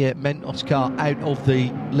 88 Mentos car out of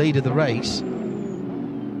the lead of the race.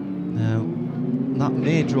 Now, that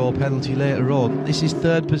may draw a penalty later on. This is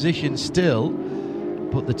 3rd position still,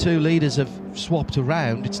 but the 2 leaders have swapped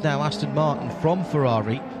around. It's now Aston Martin from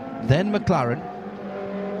Ferrari, then McLaren.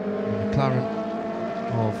 McLaren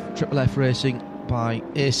of Triple F Racing by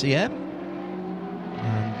ACM.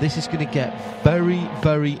 And this is going to get very,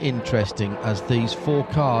 very interesting as these 4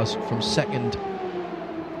 cars from 2nd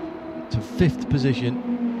to 5th position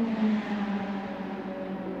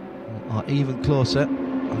are even closer.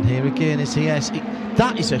 And here again is Hies.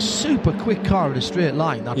 That is a super quick car in a straight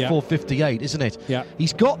line, that 458, isn't it? Yeah.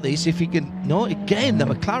 He's got this if he can. No, again, the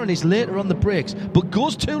McLaren is later on the brakes, but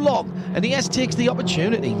goes too long, and Hies takes the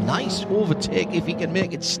opportunity. Nice overtake if he can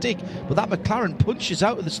make it stick, but that McLaren punches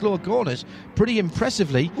out of the slower corners pretty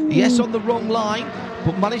impressively. Hies on the wrong line,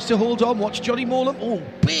 but managed to hold on. Watch Johnny Molam. Oh,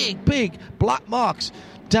 big black marks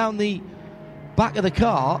down the back of the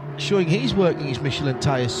car, showing he's working his Michelin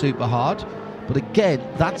tyres super hard. But again,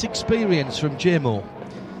 that's experience from JMO.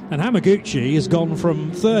 And Hamaguchi has gone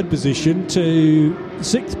from 3rd position to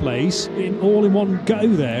 6th place all in one go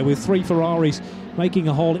there, with 3 Ferraris making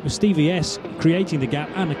a hole. It was Stevie S creating the gap,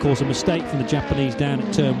 and of course a mistake from the Japanese down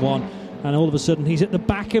at turn 1. And all of a sudden he's at the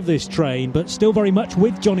back of this train, but still very much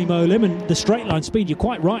with Johnny Molim. And the straight line speed, you're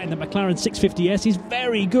quite right, in the McLaren 650S is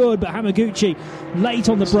very good, but Hamaguchi late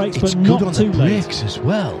on the brakes, but not too late. It's good on the brakes as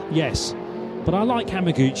well. Yes. But I like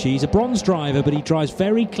Hamaguchi. He's a bronze driver, but he drives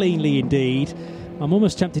very cleanly indeed. I'm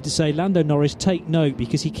almost tempted to say, Lando Norris, take note,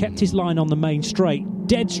 because he kept his line on the main straight,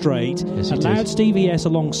 dead straight, allowed Stevie S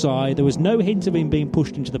alongside. There was no hint of him being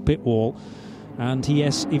pushed into the pit wall, and he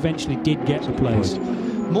eventually did get replaced.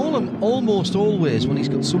 Molam almost always, when he's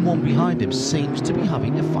got someone behind him, seems to be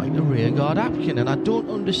having to fight a rearguard action, and I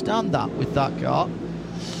don't understand that with that car.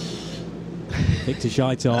 Victor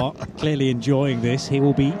Scheitar clearly enjoying this. He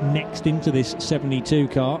will be next into this 72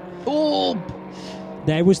 car. Oh!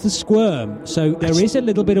 There was the squirm, so there is a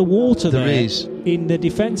little bit of water there. There is. In the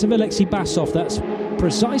defence of Alexei Basov. That's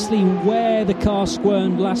precisely where the car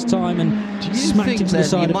squirmed last time and smacked into the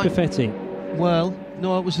side of Perfetti. Well,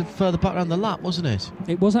 no, it was further back around the lap, wasn't it?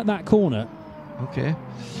 It was at that corner. Okay.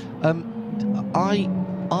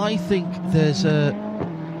 I think there's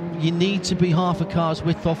you need to be half a car's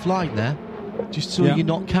width offline there, just so you're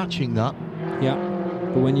not catching that. Yeah,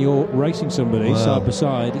 but when you're racing somebody side by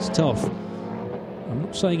side, it's tough. I'm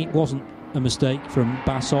not saying it wasn't a mistake from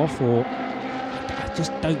Basov, or I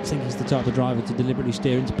just don't think he's the type of driver to deliberately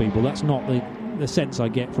steer into people. That's not the sense I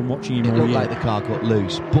get from watching him. It looked like the car got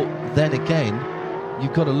loose, but then again,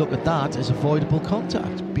 you've got to look at that as avoidable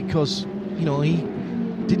contact, because he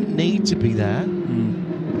didn't need to be there.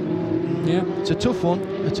 Yeah, it's a tough one.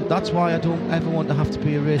 That's why I don't ever want to have to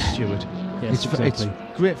be a race steward. Yes, exactly.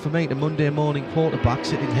 It's great for me, the Monday morning quarterback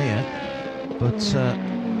sitting here, but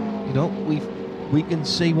we can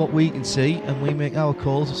see what we can see, and we make our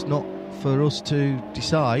calls. It's not for us to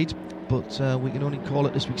decide, but we can only call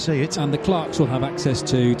it as we see it. And the Clarks will have access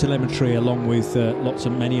to telemetry along with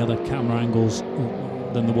many other camera angles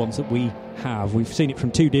than the ones that we have. We've seen it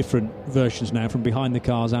from two different versions now, from behind the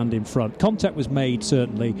cars and in front. Contact was made,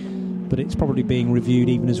 certainly, but it's probably being reviewed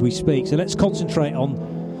even as we speak. So let's concentrate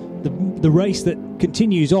on the race that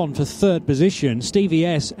continues on for third position. Stevie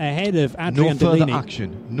S ahead of Adrian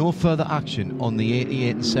Delini. No further action on the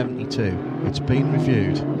 88 and 72. It's been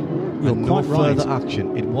reviewed. You're and quite no further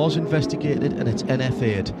action. It was investigated and it's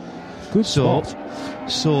NFA'd. Good spot.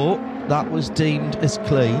 So that was deemed as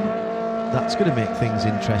clean. That's going to make things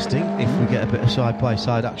interesting if we get a bit of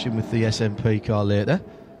side-by-side action with the SMP car later.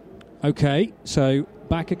 OK, so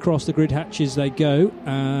back across the grid hatches they go,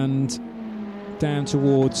 and down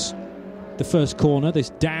towards the first corner, this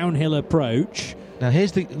downhill approach. Now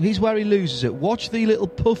here's where he loses it. Watch the little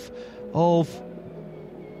puff of...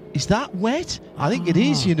 Is that wet? I think it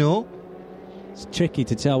is, It's tricky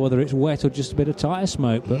to tell whether it's wet or just a bit of tyre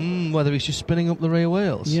smoke. But whether he's just spinning up the rear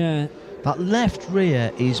wheels. Yeah. That left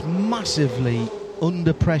rear is massively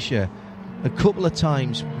under pressure a couple of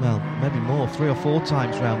times, well, maybe more, 3 or 4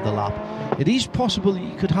 times round the lap. It is possible that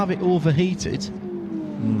you could have it overheated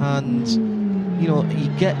and, you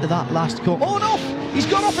get to that last corner. Oh, no! He's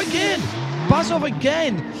gone off again! Basov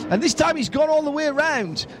again! And this time he's gone all the way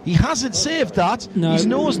around. He hasn't saved that. No. He's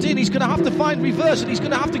nosed in. He's going to have to find reverse, and he's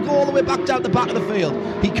going to have to go all the way back down the back of the field.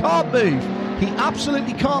 He can't move. He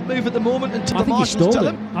absolutely can't move at the moment until the marshals tell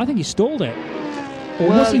him. I think he stalled it. Or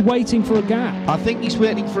was he waiting for a gap? I think he's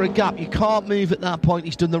waiting for a gap. You can't move at that point.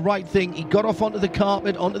 He's done the right thing. He got off onto the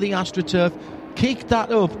carpet, onto the AstroTurf, kicked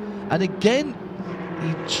that up, and again,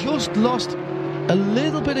 he just lost a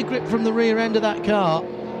little bit of grip from the rear end of that car.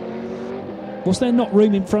 Was there not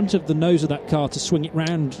room in front of the nose of that car to swing it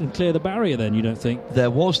round and clear the barrier then, you don't think?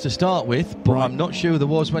 There was to start with, but I'm not sure there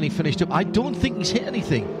was when he finished up. I don't think he's hit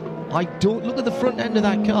anything. I don't look at the front end of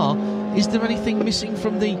that car. Is there anything missing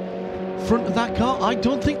from the front of that car? I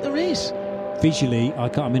don't think there is. Visually,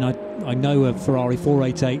 I know a Ferrari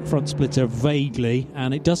 488 front splitter vaguely,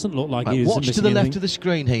 and it doesn't look like it is. Watch to the left of the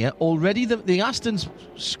screen here. Already the Aston's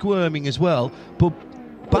squirming as well, but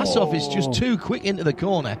Basov is just too quick into the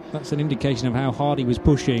corner. That's an indication of how hard he was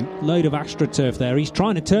pushing. Load of AstroTurf there. He's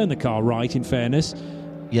trying to turn the car right, in fairness.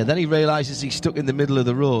 Yeah, then he realises he's stuck in the middle of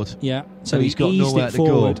the road. Yeah, so he's got nowhere to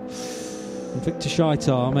go. And Victor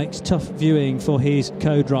Scheitar makes tough viewing for his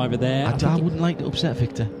co-driver there. I wouldn't like to upset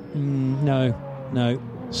Victor. No.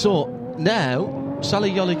 So now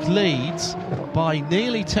Saliholic leads by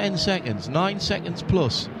nearly 10 seconds, 9 seconds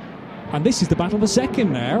plus. And this is the battle for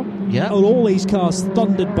second now. Yeah. All these cars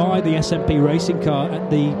thundered by the SMP racing car at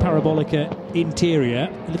the Parabolica interior.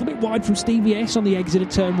 A little bit wide from Stevie S on the exit of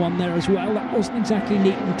turn 1 there as well. That wasn't exactly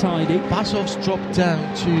neat and tidy. Basov's dropped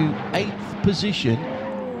down to 8th position,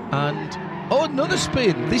 and another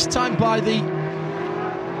spin, this time by the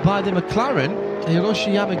McLaren.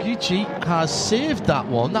 Hiroshi Yamaguchi has saved that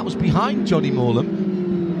one. That was behind Johnny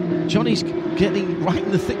Molam. Johnny's getting right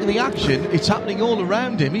in the thick of the action. It's happening all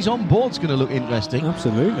around him. His on-board's going to look interesting.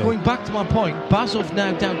 Absolutely. Going back to my point, Basov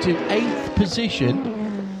now down to 8th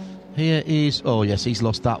position. Here is... Oh, yes, he's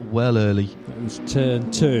lost that well early. That was turn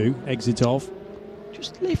 2, exit off.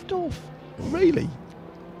 Just lift off. Really?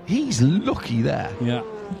 He's lucky there. Yeah.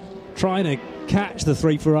 Trying to catch the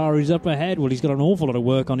 3 Ferraris up ahead. Well, he's got an awful lot of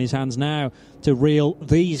work on his hands now to reel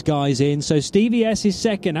these guys in. So Stevie S is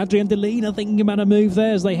second. Adrian Delina thinking about a move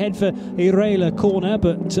there as they head for Irela corner,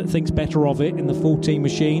 but thinks better of it in the 14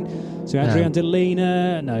 machine. So Adrian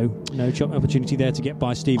Delina, no opportunity there to get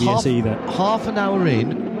by Stevie S either. Half an hour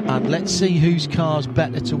in, and let's see whose car's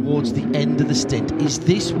better towards the end of the stint. Is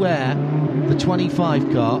this where the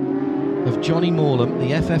 25 car of Johnny Morlam,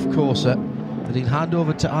 the FF Corsa, that he'll hand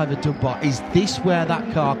over to Ivor Dunbar, is this where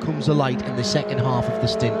that car comes alight in the second half of the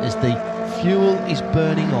stint as the fuel is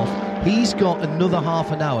burning off? He's got another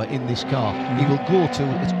half an hour in this car. He will go to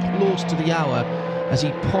as close to the hour as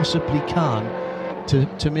he possibly can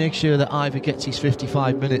to make sure that Ivor gets his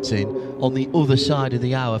 55 minutes in on the other side of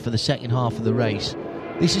the hour for the second half of the race.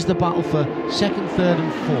 This is the battle for second, third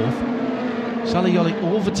and fourth. Sally Yolick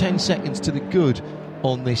over 10 seconds to the good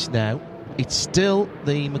on this now. It's still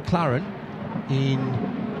the McLaren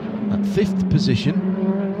in fifth position.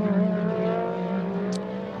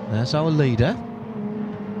 There's our leader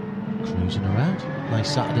cruising around.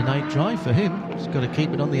 Nice Saturday night drive for him. He's got to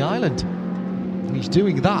keep it on the island. And he's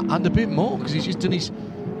doing that and a bit more because he's just done his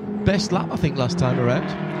best lap, I think, last time around.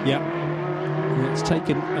 Yeah. It's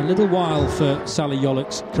taken a little while for Sally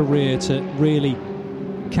Yolick's career to really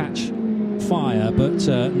catch fire, but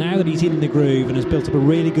now that he's in the groove and has built up a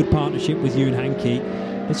really good partnership with Ewan Hankey,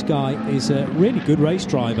 this guy is a really good race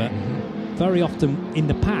driver. Very often in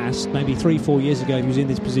the past, maybe 3-4 years ago, if he was in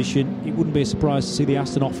this position, it wouldn't be a surprise to see the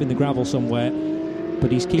Aston off in the gravel somewhere,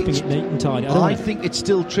 but he's keeping it neat and tidy. I think it's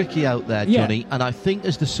still tricky out there, Johnny, and I think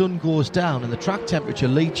as the sun goes down and the track temperature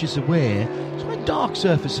leaches away, it's quite a dark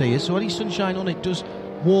surface here, so any sunshine on it does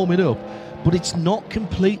warm it up, but it's not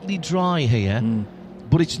completely dry here,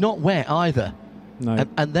 but it's not wet either. No.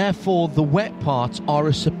 And therefore the wet parts are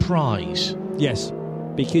a surprise. Yes,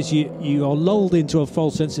 because you are lulled into a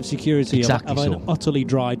false sense of security of an utterly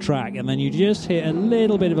dry track, and then you just hit a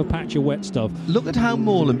little bit of a patch of wet stuff. Look at how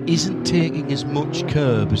Morlam isn't taking as much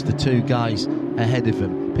curb as the two guys ahead of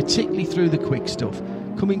him, particularly through the quick stuff.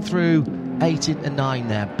 Coming through 8 into 9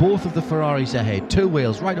 there, both of the Ferraris ahead, two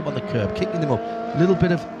wheels right up on the curb, kicking them up. A little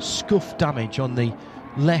bit of scuff damage on the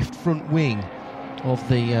left front wing of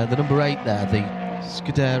the number 8 there, the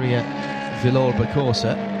Scuderia Villorba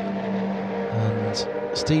Corsa. And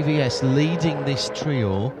Stevie S leading this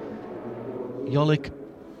trio. Yolick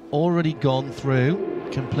already gone through,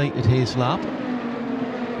 completed his lap,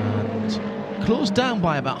 and closed down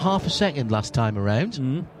by about half a second last time around.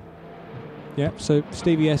 Yep, so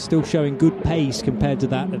Stevie S still showing good pace compared to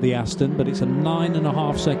that of the Aston, but it's a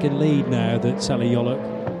 9.5 second lead now that Sally Yolick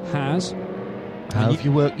has. How have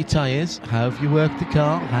you worked your tyres? How have you worked the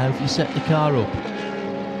car? How have you set the car up?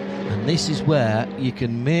 And this is where you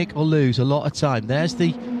can make or lose a lot of time. There's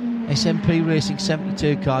the SMP Racing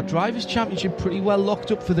 72 car. Drivers' Championship pretty well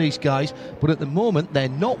locked up for these guys, but at the moment they're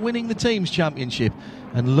not winning the Teams' Championship.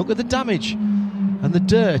 And look at the damage and the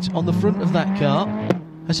dirt on the front of that car.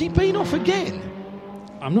 Has he been off again?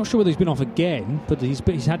 I'm not sure whether he's been off again, but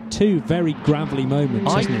he's had two very gravelly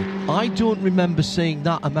moments, hasn't he? I don't remember seeing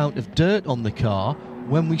that amount of dirt on the car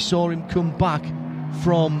when we saw him come back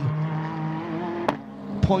from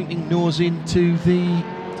pointing nose into the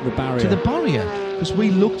barrier. Because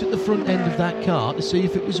we looked at the front end of that car to see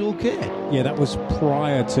if it was okay. Yeah, that was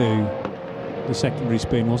prior to the secondary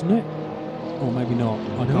spin, wasn't it? Or maybe not.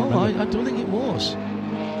 I don't think it was.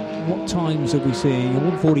 What times are we seeing?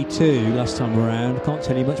 1:42 last time around. I can't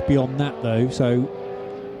tell you much beyond that, though. So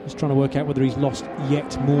just trying to work out whether he's lost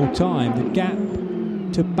yet more time. The gap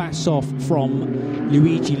to Bassoff from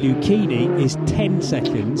Luigi Lucchini is 10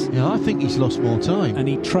 seconds. Yeah, I think he's lost more time. And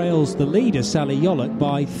he trails the leader, Sally Yolick,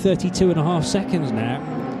 by 32.5 seconds now.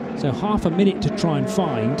 So half a minute to try and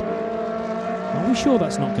find. Are we sure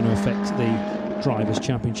that's not going to affect the Drivers'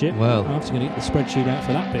 Championship? Well, I'm going to get the spreadsheet out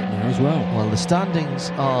for that bit now as well. Well, the standings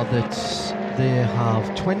are that they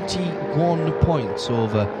have 21 points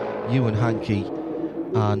over Ewan Hankey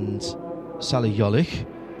and Sally Yolick.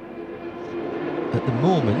 At the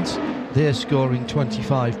moment, they're scoring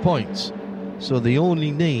 25 points. So they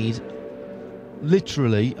only need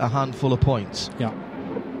literally a handful of points. Yeah.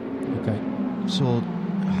 Okay. So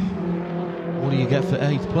what do you get for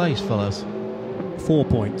 8th place, fellas? 4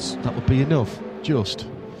 points. That would be enough, just.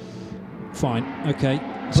 Fine, okay.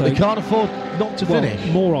 But they can't afford not to finish.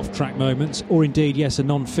 More off-track moments, or indeed, yes, a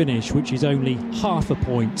non-finish, which is only half a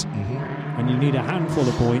point. And you need a handful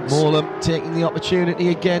of points. Morlam taking the opportunity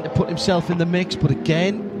again to put himself in the mix, but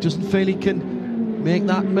again, doesn't feel he can make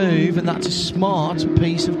that move, and that's a smart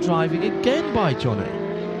piece of driving again by Johnny.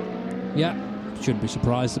 Yeah, shouldn't be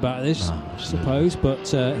surprised about this, I suppose, but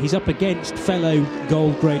he's up against fellow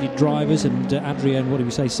gold-graded drivers, and Adrian, what do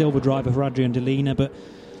we say, silver driver for Adrian Delina, but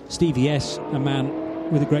Stevie S, a man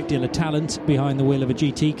with a great deal of talent behind the wheel of a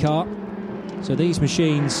GT car. So these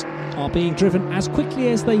machines are being driven as quickly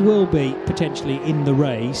as they will be potentially in the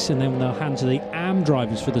race, and then they'll hand to the AM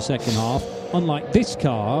drivers for the second half, unlike this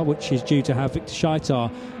car, which is due to have Victor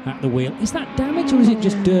Scheitar at the wheel. Is that damage or is it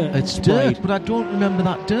just dirt? It's dirt, but I don't remember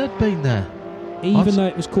that dirt being there. Even though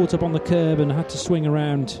it was caught up on the curb and had to swing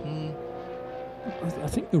around. I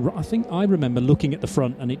think I remember looking at the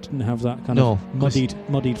front and it didn't have that kind of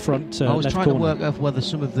muddied front. I was left trying corner. to work out whether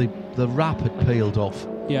some of the wrap had peeled off.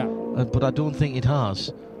 Yeah, but I don't think it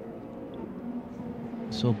has.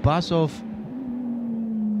 So Basov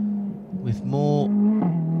with more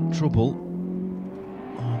trouble,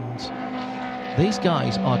 and these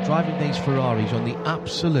guys are driving these Ferraris on the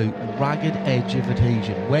absolute ragged edge of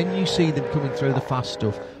adhesion. When you see them coming through the fast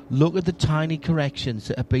stuff, look at the tiny corrections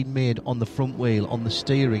that have been made on the front wheel, on the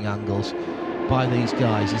steering angles by these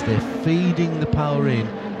guys as they're feeding the power in,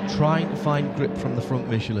 trying to find grip from the front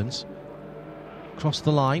Michelins. Across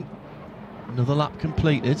the line, another lap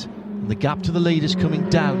completed, and the gap to the leaders coming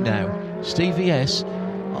down now. Stevie S,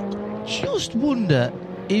 I just wonder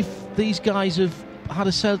if these guys have had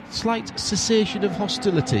a slight cessation of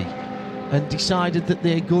hostility and decided that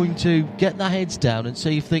they're going to get their heads down and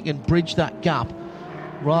see if they can bridge that gap,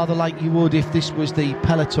 rather like you would if this was the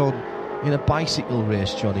peloton in a bicycle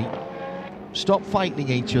race, Johnny. Stop fighting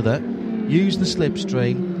each other, use the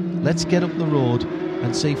slipstream, let's get up the road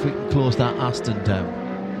and see if we can close that Aston down.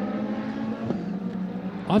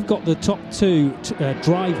 I've got the top two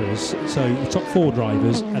drivers, so the top four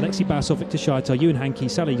drivers, Alexei Basov, Victor Scheitar, Ewan Hankey,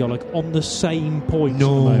 Sally Yolok, on the same point.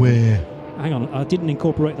 Nowhere. Hang on, I didn't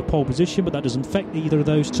incorporate the pole position, but that doesn't affect either of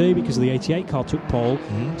those two because the 88 car took pole.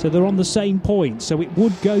 So they're on the same point. So it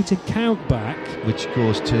would go to count back. Which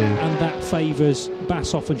goes to... And that favours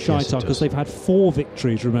Basov and Scheitar because they've had 4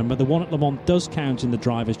 victories, remember. The one at Le Mans does count in the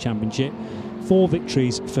Drivers' Championship. 4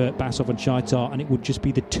 victories for Basov and Scheitar, and it would just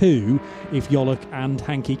be the 2 if Yolok and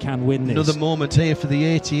Hankey can win this. Another moment here for the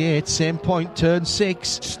 88, same point, turn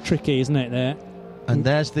 6. It's tricky, isn't it, there? And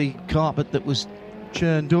there's the carpet that was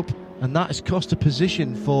churned up, and that has cost a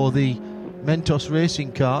position for the Mentos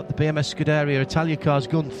racing car. The BMS Scuderia Italia car's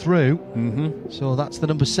gone through, so that's the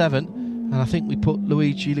number 7, and I think we put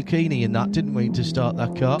Luigi Lucchini in that, didn't we, to start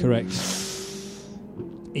that car? Correct.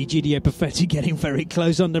 Egidio Perfetti getting very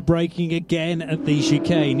close under braking again at the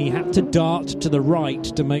chicane. He had to dart to the right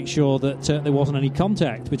to make sure that there wasn't any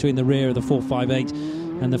contact between the rear of the 458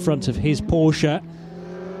 and the front of his Porsche.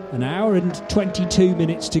 An hour and 22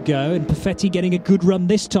 minutes to go, and Perfetti getting a good run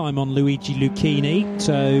this time on Luigi Lucchini.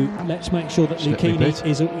 So let's make sure that Lucchini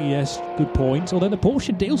is yes, good point. Although the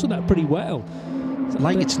Porsche deals with that pretty well.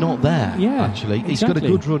 It's not there, actually. Exactly. He's got a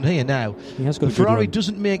good run here now. He has got the Ferrari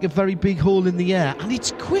doesn't make a very big hole in the air, and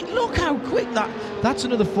it's quick. Look how quick that's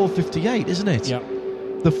another 458, isn't it? Yeah.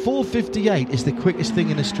 The 458 is the quickest thing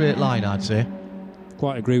in a straight line, I'd say.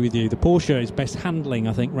 Quite agree with you. The Porsche is best handling,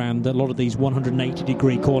 I think, round a lot of these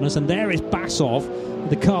 180-degree corners. And there is Basov,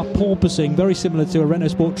 the car porpoising, very similar to a Renault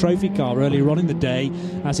Sport Trophy car earlier on in the day,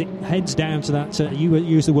 as it heads down to that, you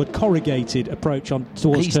use the word corrugated approach on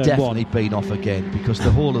towards He's turn 1. He's definitely been off again, because the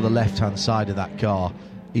whole of the left-hand side of that car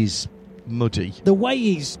is muddy. The way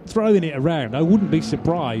he's throwing it around, I wouldn't be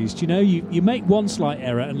surprised. You know, you make one slight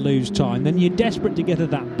error and lose time, then you're desperate to get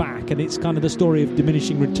that back, and it's kind of the story of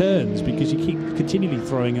diminishing returns because you keep continually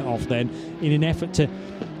throwing it off then in an effort to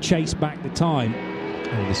chase back the time.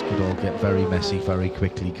 Oh, this could all get very messy very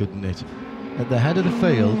quickly, couldn't it? At the head of the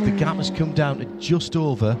field, the gap has come down to just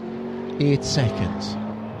over 8 seconds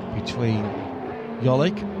between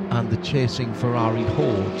Yolok and the chasing Ferrari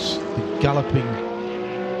hordes, the galloping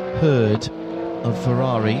herd of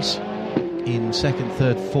Ferraris in 2nd,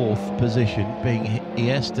 3rd, 4th position, being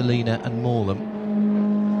Estolina and Morlam.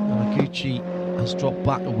 Yamaguchi has dropped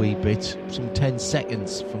back a wee bit, some 10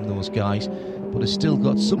 seconds from those guys, but has still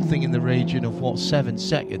got something in the region of 7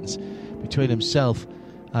 seconds between himself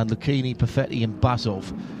and Lucchini, Perfetti and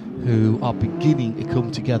Basov, who are beginning to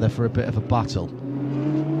come together for a bit of a battle.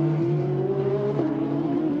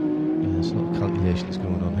 There's a lot of calculations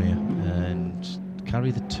going on here.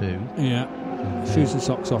 Carry the 2. Yeah. Shoes and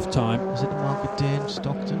socks off time. Is it the Market Dane,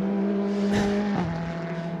 Stockton?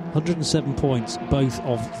 107 points, both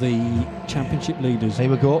of the championship leaders. Here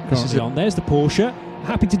we go. There's the Porsche.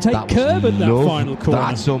 Happy to take curb at that final corner.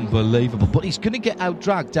 That's unbelievable. But he's going to get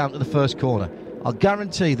out-dragged down to the first corner. I'll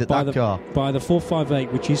guarantee that car. By the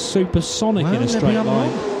 458, which is supersonic in a straight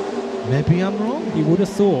line. Maybe I'm wrong. You would have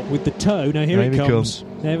thought with the toe. Now here it comes.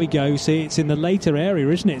 There we go. See, it's in the later area,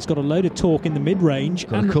 isn't it? It's got a load of torque in the mid-range.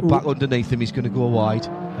 Got to cut back underneath him. He's going to go wide,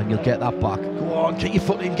 and you'll get that back. Go on, get your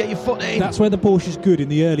foot in. That's where the Porsche's good in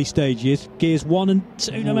the early stages. Gears 1 and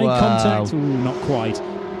 2 to make contact. Ooh, not quite.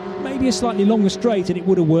 maybe a slightly longer straight, and it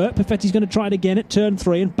would have worked. Perfetti's going to try it again at turn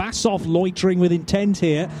 3, and Basov loitering with intent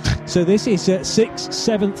here. So this is 6th,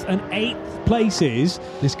 7th and 8th places.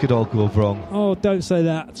 This could all go wrong. Oh, don't say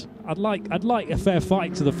that. I'd like a fair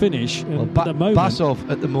fight to the finish. Well, at the moment, Basov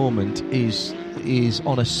at the moment is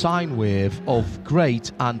on a sine wave of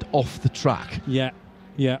great and off the track. Yeah.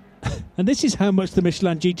 And this is how much the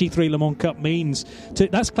Michelin GT3 Le Mans Cup means.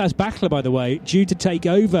 That's Klaus Bachler, by the way, due to take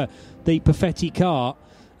over the Perfetti car.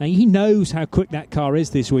 And he knows how quick that car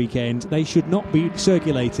is this weekend. They should not be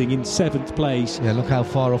circulating in 7th place. Yeah, look how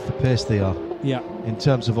far off the pace they are. Yeah. In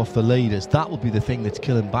terms of off the leaders, that will be the thing that's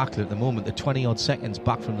killing Bachler at the moment. The 20-odd seconds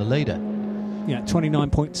back from the leader. Yeah,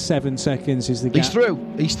 29.7 seconds is the gap.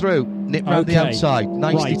 He's through. Nip round the outside.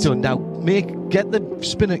 Nicely done. Now, get the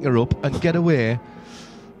spinnaker up and get away.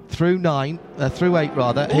 Through 8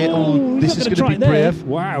 rather. This is going to be brave.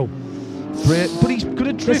 Wow. Brave, but he's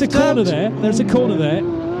going to drift out. There's a corner there.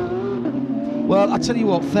 Well, I tell you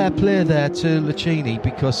what, fair play there to Lucchini,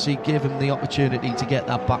 because he gave him the opportunity to get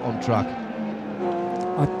that back on track.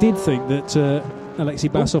 I did think that Alexei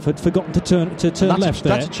Basov had forgotten to turn left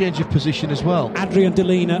there. That's a change of position as well. Adrian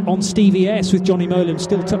Delina on Stevie S with Johnny Molam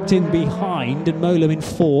still tucked in behind, and Molam in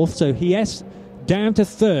 4th. So Hies down to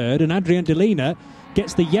 3rd, and Adrian Delina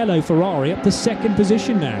gets the yellow Ferrari up to 2nd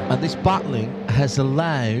position now. And this battling has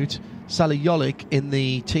allowed Sally Jolik in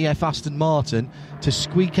the TF Aston Martin to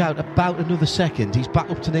squeak out about another second. He's back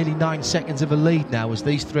up to nearly 9 seconds of a lead now as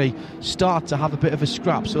these three start to have a bit of a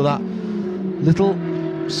scrap. So that little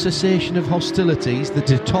cessation of hostilities, the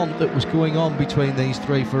detente that was going on between these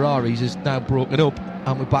three Ferraris, is now broken up,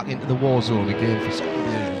 and we're back into the war zone again for second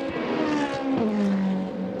position.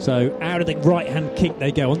 So out of the right-hand kick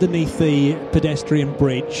they go underneath the pedestrian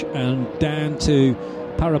bridge and down to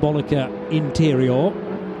Parabolica Interior.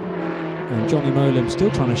 And Johnny Molam still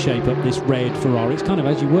trying to shape up this red Ferrari. It's kind of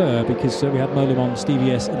as you were, because we had Molam on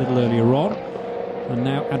Stevie S a little earlier on. And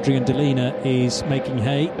now Adrian Delina is making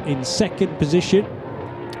hay in 2nd position.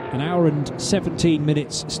 An hour and 17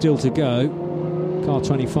 minutes still to go. Car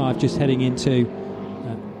 25 just heading into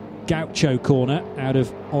Gaucho corner out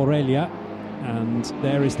of Aurelia. And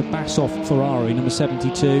there is the Basov Ferrari, number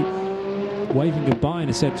 72, waving goodbye in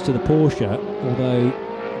a sense to the Porsche, although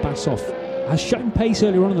Basov has shown pace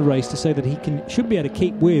earlier on in the race to say that he should be able to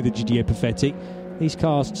keep with the Didier Perfetti. These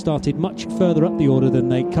cars started much further up the order than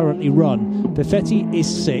they currently run. Perfetti is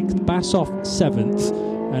 6th, Basov 7th,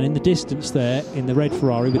 and in the distance there, in the red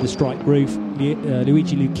Ferrari with the striped roof,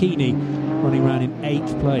 Luigi Lucchini running around in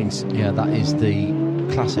 8th place. Yeah, that is the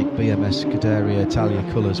classic BMS Scuderia Italia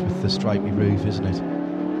colours with the stripy roof, isn't it?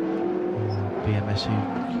 BMS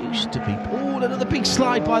who used to be... Oh, another big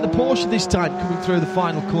slide by the Porsche this time, coming through the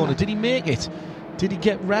final corner. Did he make it? Did he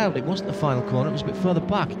get round? It wasn't the final corner, it was a bit further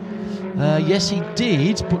back. Yes, he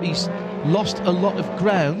did, but he's lost a lot of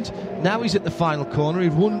ground. Now he's at the final corner. He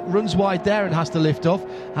runs wide there and has to lift off.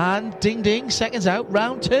 And ding ding, seconds out,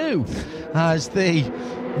 round 2, as the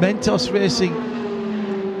Mentos Racing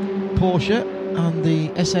Porsche and the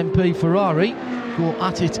SMP Ferrari go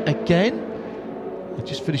at it again. I'll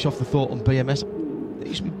just finish off the thought on BMS. They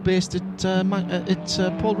used to be based at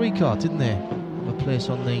Paul Ricard, didn't they? A place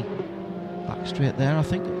on the back straight there, I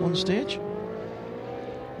think, at one stage.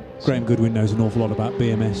 Graham Goodwin knows an awful lot about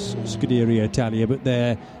BMS Scuderia Italia, but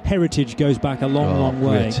their heritage goes back a long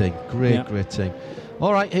way. Great team, great team.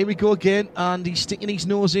 All right, here we go again, and he's sticking his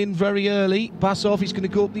nose in very early. Basov, he's going to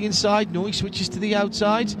go up the inside. No, he switches to the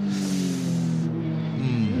outside.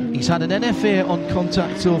 He's had an NFA on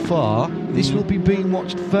contact so far. This will be being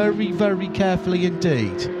watched very, very carefully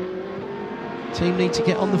indeed. Team need to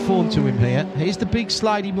get on the phone to him here. Here's the big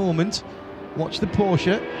slidey moment. Watch the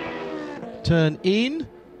Porsche turn in.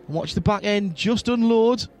 Watch the back end just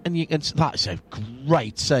unload, and you can. That's a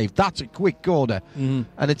great save. That's a quick corner, and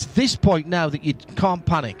it's this point now that you can't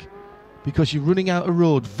panic because you're running out of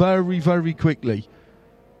road very, very quickly.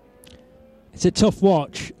 It's a tough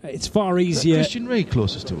watch. It's far easier. Christian Reed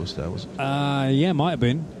closest to us, there, wasn't it? Yeah, might have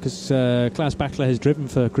been, because Klaus Bachler has driven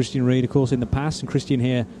for Christian Reed, of course, in the past, and Christian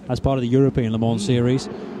here as part of the European Le Mans series.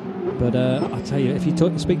 But I tell you, if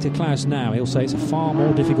you speak to Klaus now, he'll say it's a far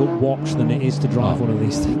more difficult watch than it is to drive one of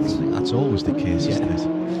these things. I think that's always the case, isn't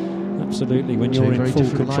it? Absolutely, when you're in full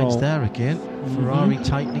control. Lines there again. Ferrari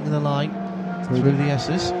tightening the line through the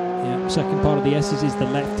S's. Yeah, second part of the S's is the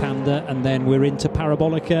left-hander, and then we're into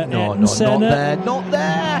Parabolica. No, not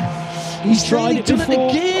there. He's tried it before.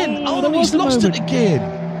 Again. He's lost it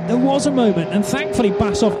again. There was a moment, and thankfully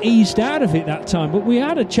Basov eased out of it that time, but we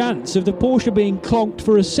had a chance of the Porsche being clonked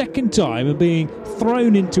for a second time and being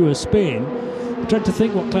thrown into a spin. I tried to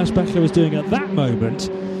think what Klaus Bachler was doing at that moment,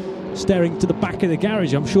 staring to the back of the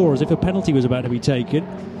garage, I'm sure, as if a penalty was about to be taken.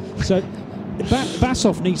 So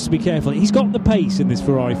Basov needs to be careful. He's got the pace in this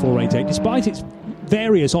Ferrari 488. Despite its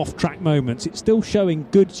various off-track moments, it's still showing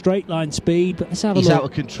good straight-line speed. But let's have a look. He's out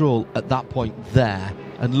of control at that point there.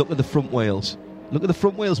 And look at the front wheels. Look at the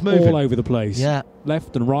front wheels moving. All over the place. Yeah.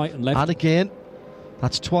 Left and right and left. And again,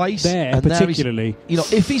 that's twice. There, and particularly. There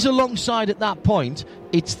if he's alongside at that point,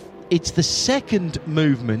 it's the second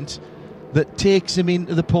movement that takes him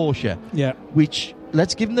into the Porsche. Yeah. Which,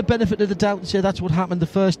 let's give him the benefit of the doubt and say that's what happened the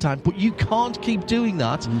first time. But you can't keep doing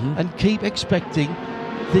that and keep expecting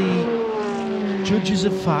the judges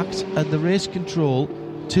of fact and the race control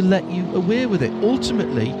to let you away with it.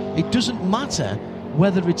 Ultimately, it doesn't matter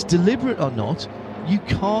whether it's deliberate or not. You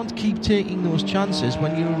can't keep taking those chances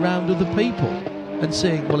when you're around other people and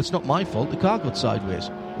saying, well, it's not my fault, the car got sideways.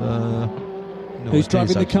 Who's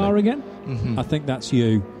driving the car again? I think that's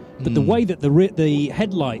you. But the way that the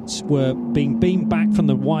headlights were being beamed back from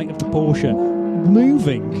the white of the Porsche,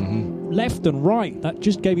 moving left and right, that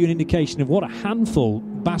just gave you an indication of what a handful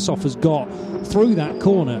Basov has got through that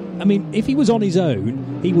corner. I mean, if he was on his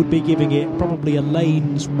own, he would be giving it probably a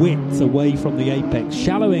lane's width away from the apex,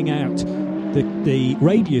 shallowing out the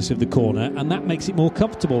radius of the corner, and that makes it more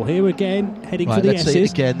comfortable. Here again, heading for the let's S's. say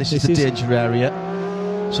it again. This is the danger area.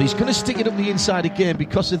 So he's going to stick it up the inside again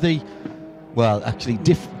because of the, well, actually,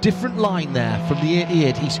 different line there from the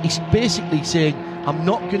 88. He's basically saying, I'm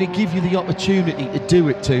not going to give you the opportunity to do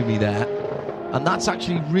it to me there. And that's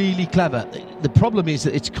actually really clever. The problem is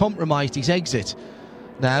that it's compromised his exit.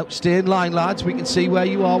 Now, stay in line, lads. We can see where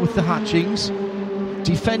you are with the hatchings.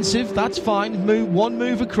 Defensive, that's fine. One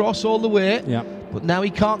move across all the way. Yeah. But now he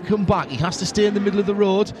can't come back. He has to stay in the middle of the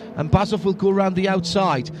road, and Basov will go around the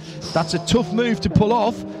outside. That's a tough move to pull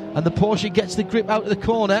off, and the Porsche gets the grip out of the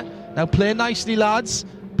corner. Now play nicely, lads.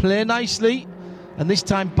 Play nicely. And this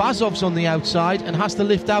time Basov's on the outside and has to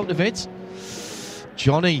lift out of it.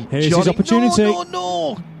 Johnny. Here's his opportunity.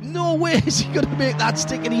 No way is he going to make that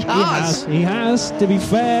stick, and he has. He has, to be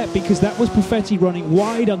fair, because that was Perfetti running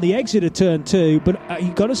wide on the exit of turn 2, but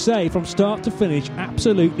you've got to say, from start to finish,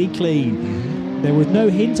 absolutely clean. There was no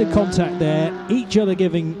hint of contact there, each other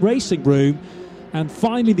giving racing room, and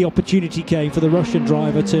finally the opportunity came for the Russian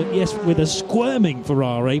driver to, yes, with a squirming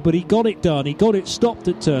Ferrari, but he got it done. He got it stopped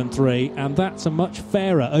at turn 3, and that's a much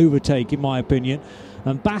fairer overtake, in my opinion.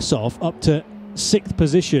 And Basov up to 6th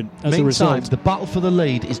position as a result. Meantime, the battle for the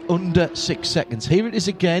lead is under 6 seconds. Here it is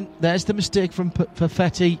again. There's the mistake from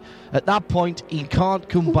Perfetti. At that point, he can't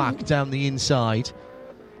come back down the inside.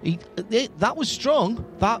 That was strong.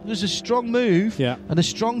 That was a strong move and a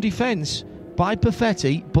strong defence by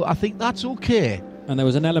Perfetti, but I think that's okay. And there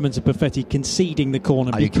was an element of Perfetti conceding the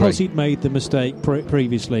corner because he'd made the mistake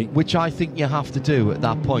previously. Which I think you have to do at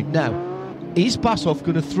that point. Now, is Basov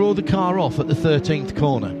going to throw the car off at the 13th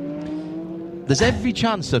corner? There's every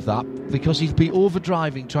chance of that because he'd be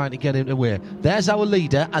overdriving trying to get him away. There's our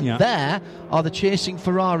leader, and there are the chasing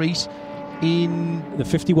Ferraris in... The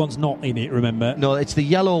 51's not in it, remember? No, it's the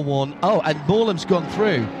yellow one. Oh, and Molem's gone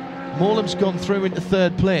through. Molem's gone through into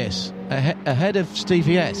 3rd place, ahead of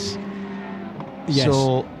Stevie S. Yes.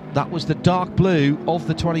 So that was the dark blue of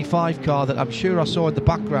the 25 car that I'm sure I saw in the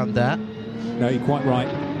background there. No, you're quite right.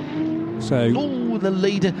 So... Oh, the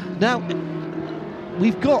leader. Now...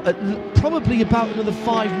 We've got probably about another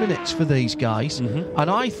 5 minutes for these guys, and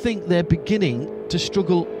I think they're beginning to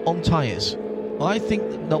struggle on tyres. I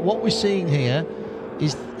think that what we're seeing here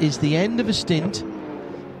is the end of a stint.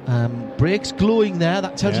 Brakes glowing there,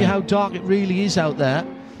 that tells you how dark it really is out there.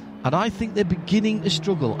 And I think they're beginning to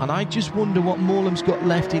struggle, and I just wonder what Molem's got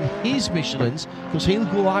left in his Michelins, because he'll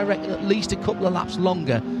go, I reckon, at least a couple of laps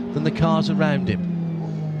longer than the cars around him.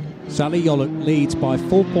 Sally Yolok leads by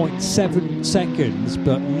 4.7 seconds,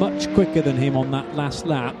 but much quicker than him on that last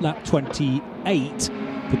lap. Lap 28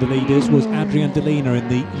 for the leaders was Adrian Delina in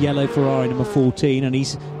the yellow Ferrari number 14, and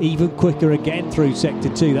he's even quicker again through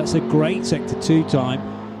Sector 2. That's a great Sector 2 time.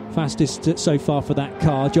 Fastest so far for that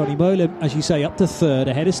car. Johnny Molem, as you say, up to 3rd,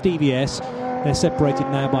 ahead of Stevie S. They're separated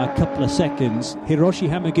now by a couple of seconds. Hiroshi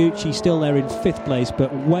Hamaguchi still there in 5th place,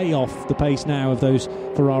 but way off the pace now of those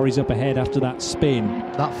Ferraris up ahead after that spin.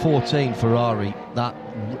 That 14 Ferrari, the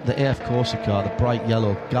AF Corsa car, the bright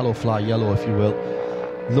yellow, Gallowfly yellow if you will,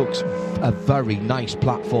 looks a very nice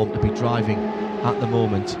platform to be driving at the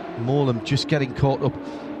moment. Molem just getting caught up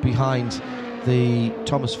behind the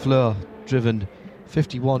Thomas Fleur driven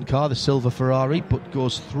 51 car, the silver Ferrari, but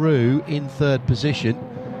goes through in 3rd position.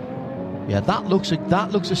 Yeah, that looks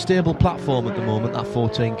a stable platform at the moment, that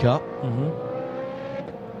 14 car.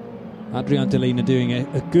 Adrian Delina doing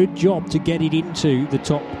a good job to get it into the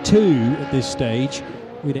top 2 at this stage.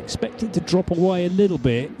 We'd expect it to drop away a little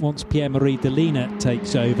bit once Pierre-Marie Delina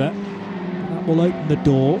takes over. That will open the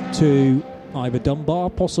door to Ivor Dunbar,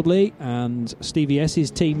 possibly, and Stevie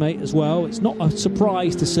S's teammate as well. It's not a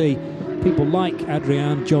surprise to see people like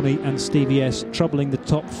Adrian, Johnny and Stevie S troubling the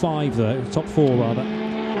top four rather.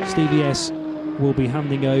 Stevie S will be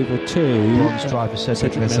handing over to bronze driver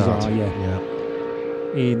Cedric Mézard.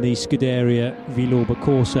 In the Scuderia Villorba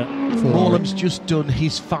Corsa. Morlem's just done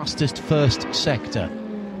his fastest first sector,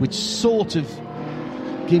 which sort of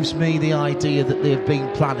gives me the idea that they've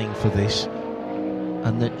been planning for this,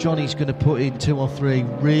 and that Johnny's going to put in 2 or 3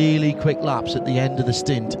 really quick laps at the end of the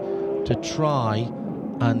stint to try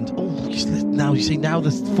and now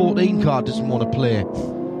the 14 car doesn't want to play.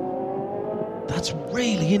 That's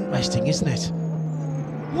really interesting, isn't it?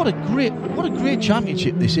 What a great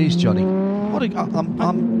championship this is, Johnny.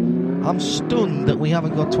 I'm stunned that we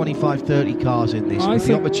haven't got 25-30 cars in this. With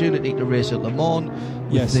the opportunity to race at Le Mans,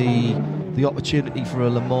 with the opportunity for a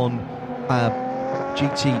Le Mans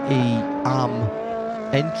GTE AM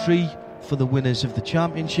entry for the winners of the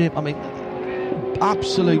championship. I mean,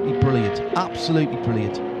 absolutely brilliant.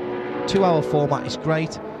 2-hour format is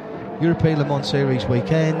great. European Le Mans Series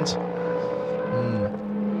weekend.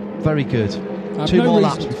 Very good. 2 more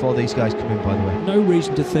laps before these guys come in, by the way. No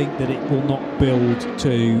reason to think that it will not build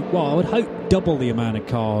to, well, I would hope double the amount of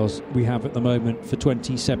cars we have at the moment for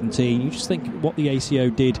 2017. You just think what the ACO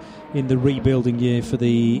did in the rebuilding year for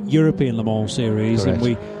the European Le Mans Series. Correct. And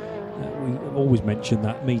we always mention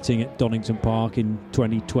that meeting at Donington Park in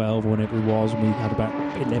 2012 or whenever it was, and we had about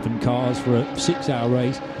 11 cars for a 6-hour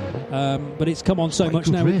race. But it's come on so Quite much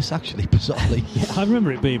a good now. race, actually, bizarrely. Yeah, I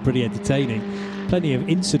remember it being pretty entertaining. Plenty of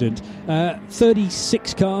incident.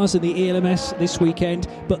 36 cars in the ELMS this weekend,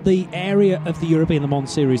 but the area of the European Le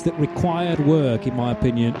Mans Series that required work, in my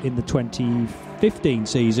opinion, in the 2015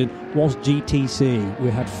 season was GTC. We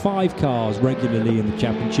had 5 cars regularly in the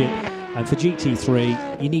championship, and for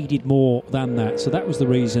GT3 you needed more than that. So that was the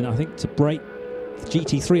reason, I think, to break the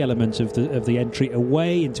GT3 element of the entry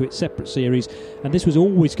away into its separate series. And this was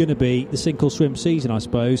always going to be the sink or swim season, I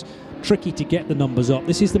suppose. Tricky to get the numbers up.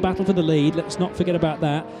 This is the battle for the lead. Let's not forget about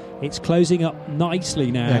that. It's closing up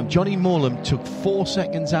nicely now. Yeah, Johnny Morlem took 4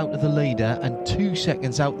 seconds out of the leader and 2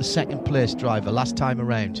 seconds out the second place driver last time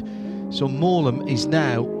around. So Morlem is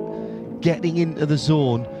now getting into the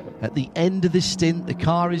zone at the end of this stint. The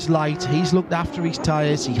car is light. He's looked after his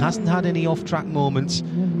tyres. He hasn't had any off-track moments.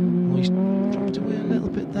 Oh, he's dropped away a little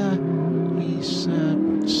bit there. He's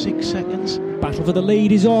 6 seconds. Battle for the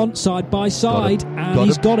lead is on, side by side, and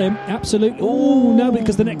he's got him, absolutely. Oh, no,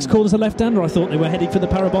 because the next corner's a left-hander. I thought they were heading for the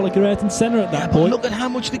parabolic Ayrton Senna at that point. Look at how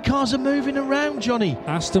much the cars are moving around, Johnny.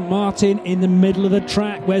 Aston Martin in the middle of the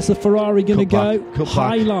track. Where's the Ferrari going to go?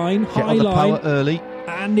 High line, Get on the power early.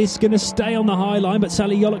 And it's going to stay on the high line, but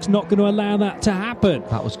Sally Yolok's not going to allow that to happen.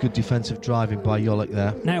 That was good defensive driving by Yolok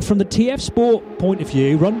there. Now, from the TF Sport point of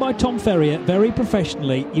view, run by Tom Ferrier very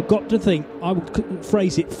professionally, you've got to think, I would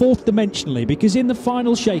phrase it fourth dimensionally, because in the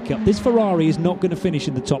final shake-up, this Ferrari is not going to finish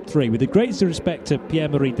in the top 3. With the greatest respect to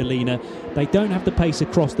Pierre-Marie Delina, they don't have the pace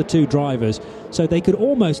across the 2 drivers, so they could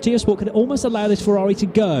almost, TF Sport could almost allow this Ferrari to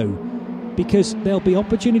go, because there'll be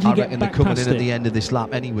opportunity to get back past it. I reckon they're coming in at the end of this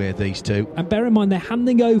lap anyway, these two. And bear in mind, they're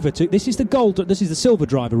handing over to, this is the silver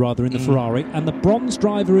driver rather in the Ferrari, and the bronze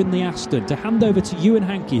driver in the Aston, to hand over to Ewan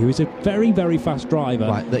Hankey, who is a very, very fast driver.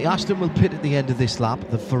 Right, the Aston will pit at the end of this lap.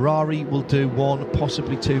 The Ferrari will do 1,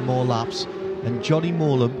 possibly 2 more laps. And Johnny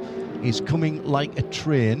Morlem is coming like a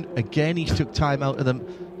train. Again, he's took time out of them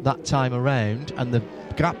that time around, and the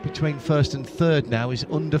gap between first and third now is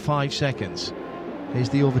under 5 seconds. Here's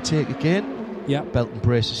the overtake again. Yeah. Belt and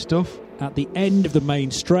braces stuff. At the end of the main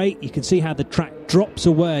straight, you can see how the track drops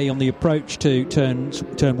away on the approach to turn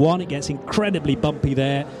 1. It gets incredibly bumpy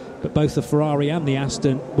there, but both the Ferrari and the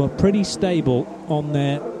Aston were pretty stable on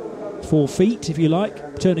their 4 feet, if you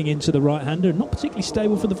like, turning into the right-hander. Not particularly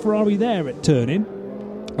stable for the Ferrari there at turn-in,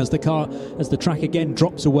 as the track again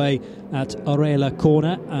drops away at Orella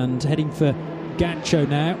corner and heading for Gancho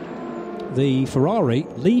now. The Ferrari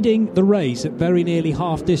leading the race at very nearly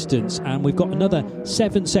half distance, and we've got another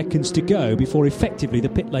 7 seconds to go before effectively the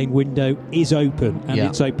pit lane window is open, and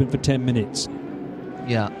it's open for 10 minutes.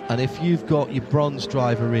 Yeah, and if you've got your bronze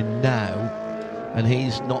driver in now and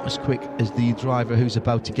he's not as quick as the driver who's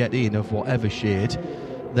about to get in of whatever shade,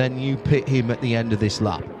 then you pit him at the end of this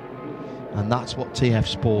lap, and that's what TF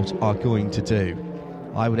Sport are going to do.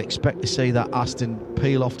 I would expect to see that Aston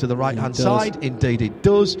peel off to the right-hand side. Indeed it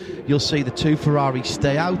does. You'll see the 2 Ferraris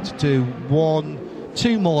stay out, do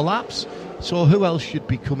 2 more laps. So who else should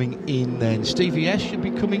be coming in then? Stevie S should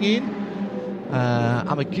be coming in.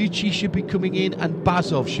 Amaguchi should be coming in, and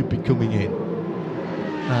Bazov should be coming in.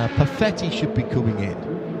 Perfetti should be coming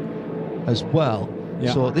in as well.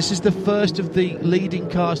 Yeah. So this is the first of the leading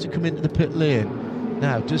cars to come into the pit lane.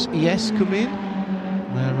 Now, does ES come in?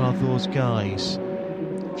 Where are those guys?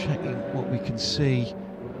 Checking what we can see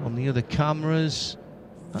on the other cameras.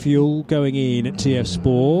 Fuel going in at TF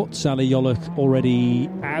Sport. Sally Yoluk already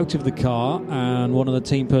out of the car, and one of the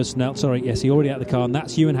team personnel, he already out of the car, and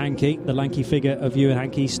that's Ewan Hankey, the lanky figure of Ewan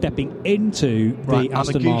Hankey, stepping into the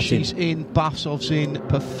Aston Martin. Amaguchi's in, Basov's in,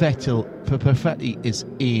 Perfetti is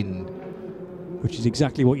in. Which is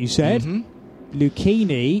exactly what you said.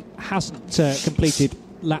 Lucchini hasn't completed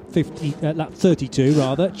lap 32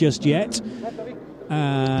 rather just yet.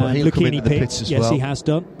 But he'll come into the pits as well. Yes, he has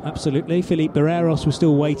done, absolutely. Philippe Barreros was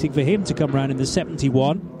still waiting for him to come round in the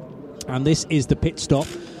 71. And this is the pit stop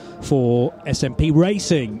for SMP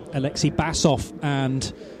Racing. Alexei Basov and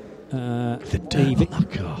Victor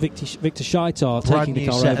Scheitar taking the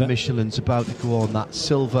car over. Brand new set of Michelin's about to go on that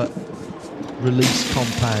silver release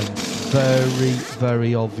compound. Very,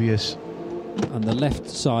 very obvious. On the left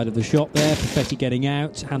side of the shop there, Perfetti getting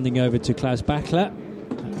out, handing over to Klaus Bachler.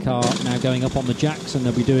 That car now going up on the jacks, and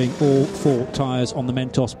they'll be doing all 4 tyres on the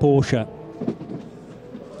Mentos Porsche.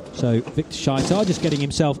 So Victor Scheitar just getting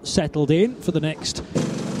himself settled in for the next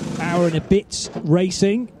hour and a bit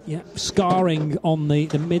racing. Yeah, scarring on the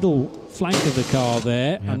middle flank of the car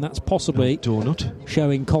there, and that's possibly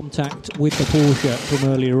showing contact with the Porsche from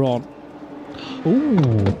earlier on.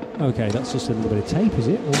 Ooh, okay, that's just a little bit of tape, is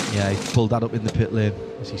it? Yeah, he pulled that up in the pit lane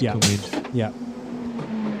as he's come in. Yeah.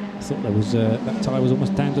 I thought there was that tyre was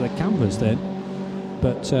almost down to the canvas then.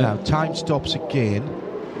 But now time stops again,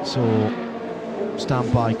 so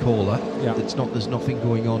standby caller. Yeah. There's nothing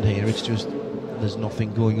going on here. It's just there's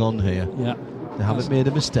nothing going on here. Yeah. They haven't made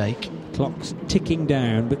a mistake. Clock's ticking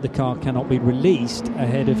down, but the car cannot be released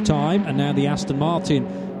ahead of time. And now the Aston Martin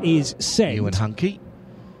is sent. Ewan Hankey.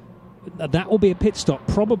 That will be a pit stop,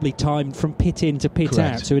 probably timed from pit in to pit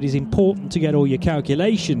out. So it is important to get all your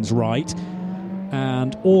calculations right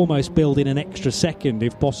and almost build in an extra second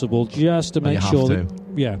if possible, just to make sure that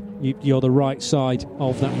you're the right side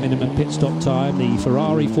of that minimum pit stop time. The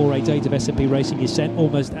Ferrari 488 of SMP Racing is sent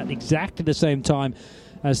almost at exactly the same time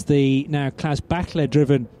as the now Klaus Bachler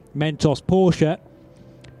driven Mentos Porsche.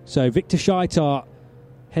 So Victor Scheitar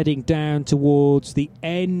heading down towards the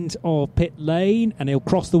end of pit lane, and he'll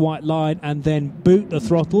cross the white line and then boot the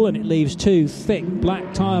throttle, and it leaves 2 thick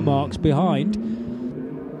black tyre marks behind.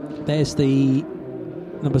 There's the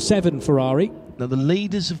number 7 Ferrari. Now the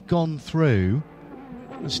leaders have gone through,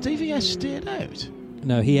 and Stevie S stayed out.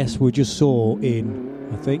 No, ES we just saw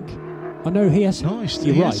in, I think. Oh no, ES. No,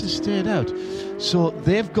 you're right. has stayed out. So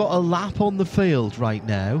they've got a lap on the field right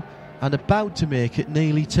now, and about to make it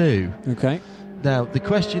nearly 2. Okay. Now, the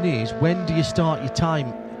question is, when do you start your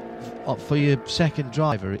time for your second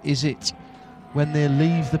driver? Is it when they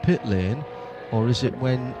leave the pit lane, or is it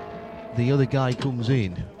when the other guy comes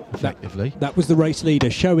in, effectively? That was the race leader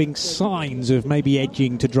showing signs of maybe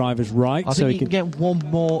edging to driver's right. I think he can get one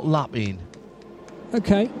more lap in.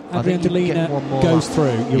 Okay, Adrian Delina goes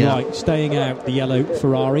through. You're right, staying out the yellow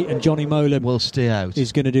Ferrari, and Johnny Molan will stay out.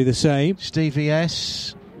 Is going to do the same. Stevie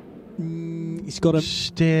S. He's got a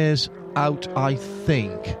stays out, I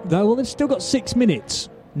think. Well, they've still got 6 minutes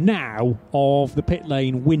now of the pit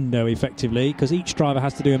lane window, effectively, because each driver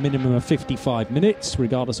has to do a minimum of 55 minutes,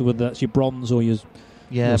 regardless of whether that's your bronze or your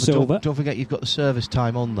silver. Don't forget you've got the service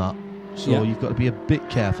time on that, so you've got to be a bit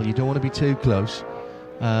careful. You don't want to be too close.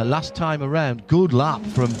 Last time around, good lap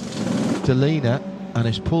from Delina, and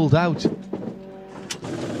it's pulled out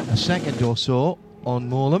a second or so on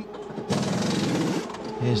Morlam.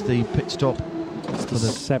 Here's the pit stop. It's the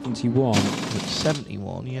 71. It's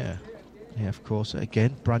 71, yeah. Yeah, of course.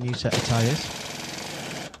 Again, brand new set of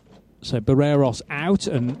tyres. So Barreros out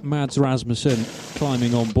and Mads Rasmussen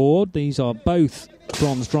climbing on board. These are both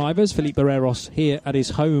bronze drivers. Philippe Barreros here at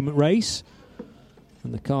his home race.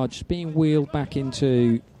 And the car just being wheeled back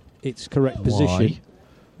into its correct position.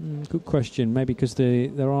 Good question. Maybe because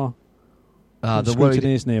there are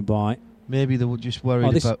scrutineers nearby. Maybe they were just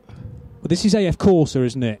worried about... Well, this is AF Corsa,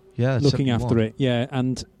 isn't it? Yeah, looking 71. After it. Yeah,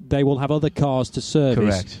 and they will have other cars to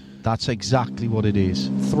service. Correct. That's exactly what it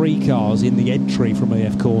is. 3 cars in the entry from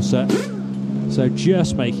AF Corsa. So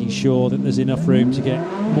just making sure that there's enough room to get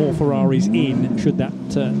more Ferraris in, should that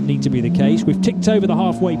need to be the case. We've ticked over the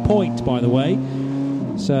halfway point, by the way.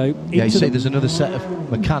 So you see there's another set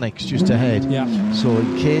of mechanics just ahead. Yeah. So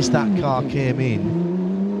in case that car came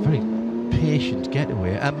in, very patient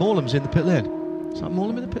getaway. And Morlam's in the pit lane. Is that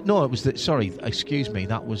Morlam in the pit? No, it was excuse me,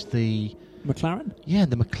 that was the McLaren? Yeah,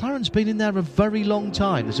 the McLaren's been in there a very long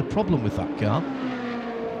time. There's a problem with that car.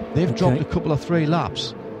 They've dropped a couple of 3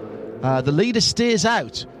 laps. The leader stays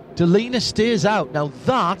out. Delina stays out. Now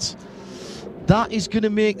that is going to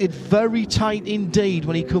make it very tight indeed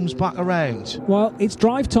when he comes back around. Well, it's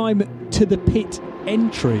drive time to the pit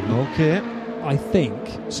entry. Okay. I think.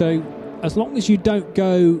 So as long as you don't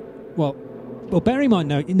go... Well, bear in mind,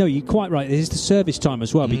 no, you're quite right. There's the service time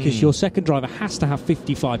as well, because your second driver has to have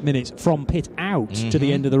 55 minutes from pit out to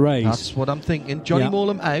the end of the race. That's what I'm thinking. Johnny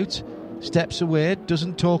Morlam out, steps away,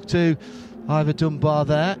 doesn't talk to Ivor Dunbar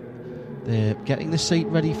there. They're getting the seat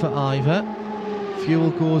ready for Ivor.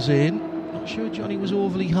 Fuel goes in. Not sure Johnny was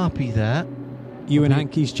overly happy there. Ewan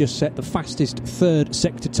Hankey's just set the fastest third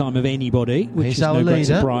sector time of anybody, which Here's is our no great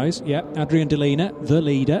leader. surprise. Yeah, Adrian Delina, the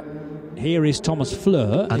leader. Here is Thomas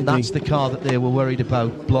Fleur. And that's the car that they were worried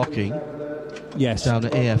about blocking. Yes. Down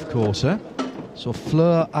at AF Corsa. So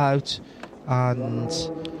Fleur out, and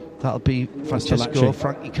that'll be Francesco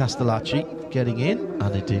Frankie Castellacci getting in,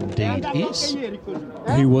 and it indeed is.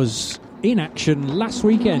 Who was in action last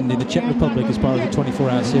weekend in the Czech Republic as part of the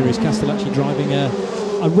 24-hour series. Castellacci driving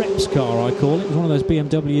a reps car, I call it. It was one of those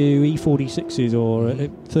BMW E46s or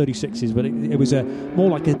 36s, but it was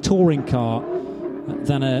more like a touring car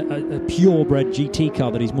than a purebred GT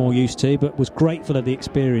car that he's more used to, but was grateful of the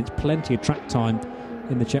experience. Plenty of track time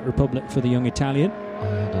in the Czech Republic for the young Italian. I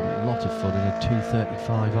had a lot of fun in a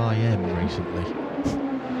 235 IM recently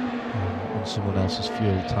on someone else's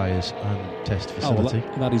fuel tyres and test facility.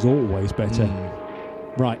 Well, that is always better.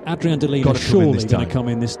 Right, Adrian Delina surely going to come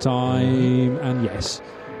in this time, and yes,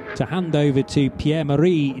 to hand over to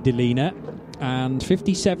Pierre-Marie Delina, and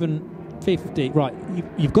 57.50. Right,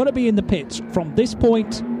 you've got to be in the pits from this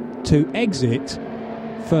point to exit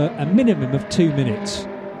for a minimum of 2 minutes.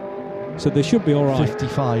 So they should be all right.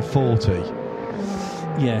 55.40.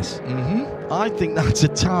 Yes. I think that's a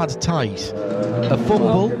tad tight. A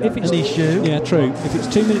fumble, if it's an issue. Yeah, true. If it's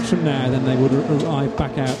 2 minutes from now, then they would arrive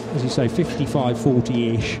back out, as you say,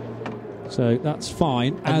 55.40-ish. So that's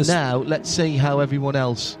fine. And now, let's see how everyone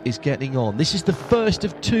else is getting on. This is the first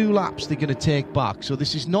of 2 laps they're going to take back. So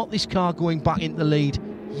this is not this car going back into the lead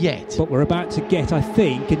yet. But we're about to get, I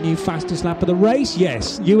think, a new fastest lap of the race.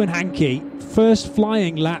 Yes, Ewan Hankey, first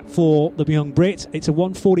flying lap for the young Brit. It's a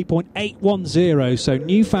 140.810, so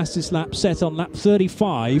new fastest lap set on lap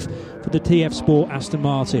 35 for the TF Sport Aston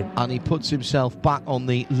Martin. And he puts himself back on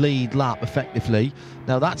the lead lap, effectively.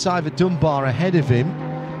 Now, that's Ivor Dunbar ahead of him,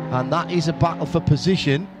 and that is a battle for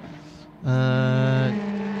position.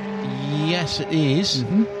 Yes, it is.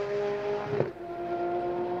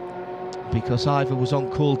 Because Ivor was on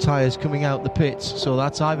cold tyres coming out the pits. So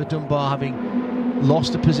that's Ivor Dunbar having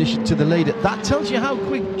lost a position to the leader. That tells you how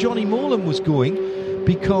quick Johnny Morlam was going,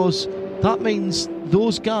 because that means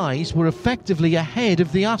those guys were effectively ahead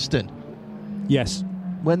of the Aston. Yes.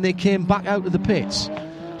 When they came back out of the pits.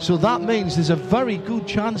 So that means there's a very good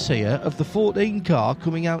chance here of the 14 car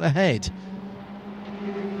coming out ahead.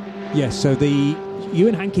 Yes, so the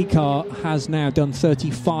Ewan Hankey car has now done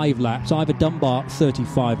 35 laps, Ivor Dunbar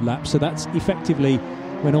 35 laps, so that's effectively,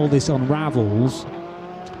 when all this unravels,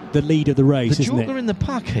 the lead of the race, isn't it? The joker in the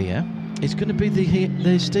pack here is going to be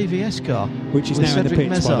the Stevie S car, which is now Cedric in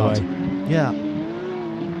the pits, Mezard. by the way.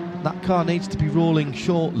 Yeah, that car needs to be rolling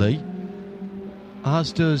shortly,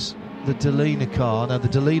 as does the Delina car. Now the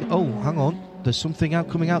Delina, hang on, there's something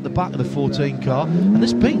coming out the back of the 14 car, and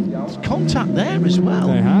there's been contact there as well.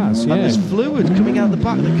 There has, yeah. And there's fluid coming out the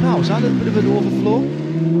back of the car. Was that a bit of an overflow?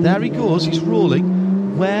 There he goes, he's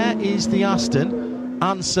rolling. Where is the Aston?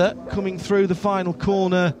 Answer coming through the final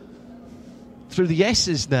corner, through the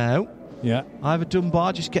S's now. Yeah. Ivor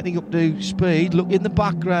Dunbar just getting up to speed. Look in the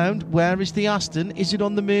background. Where is the Aston? Is it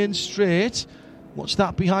on the main straight? What's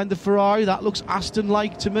that behind the Ferrari? That looks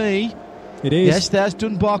Aston-like to me. It is. Yes, there's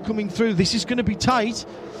Dunbar coming through. This is going to be tight,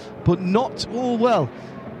 but not all well.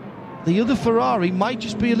 The other Ferrari might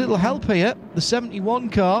just be a little help here, the 71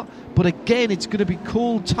 car, but again, it's going to be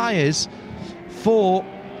cold tyres for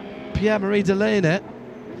Pierre-Marie Delana.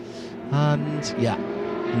 And, yeah.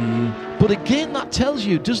 But again, that tells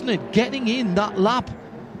you, doesn't it, getting in that lap,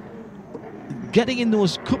 getting in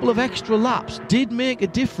those couple of extra laps did make a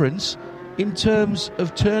difference in terms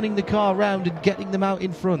of turning the car around and getting them out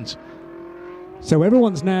in front. So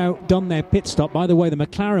everyone's now done their pit stop. By the way, the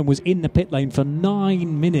McLaren was in the pit lane for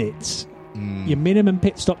 9 minutes. Your minimum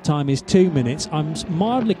pit stop time is 2 minutes. I'm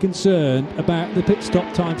mildly concerned about the pit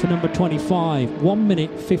stop time for number 25. 1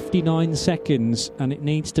 minute 59 seconds, and it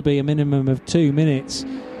needs to be a minimum of 2 minutes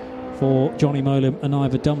for Johnny Morlam and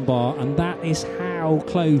Ivor Dunbar, and that is how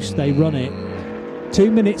close they run it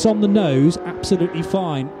 2 minutes on the nose, absolutely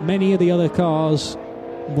fine. Many of the other cars,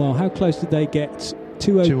 well, how close did they get?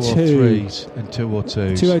 202. 203s and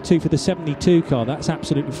 202s. 202 for the 72 car, that's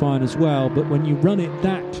absolutely fine as well. But when you run it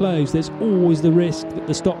that close, there's always the risk that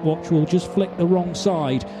the stopwatch will just flick the wrong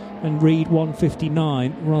side and read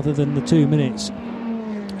 1:59 rather than the 2 minutes.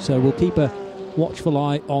 So we'll keep a watchful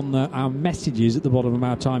eye on our messages at the bottom of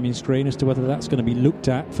our timing screen as to whether that's going to be looked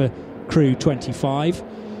at for Crew 25.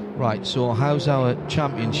 Right, so how's our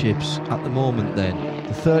championships at the moment then?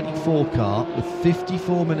 The 34 car with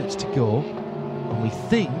 54 minutes to go, and we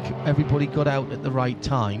think everybody got out at the right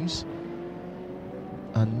times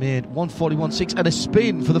and made 1:41.6 and a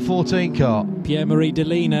spin for the 14 car. Pierre-Marie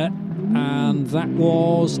Delina, and that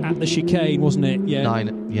was at the chicane, wasn't it? Yeah.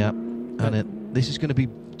 9, yeah. And this is going to be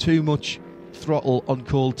too much throttle on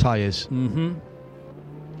cold tyres. Mm-hmm.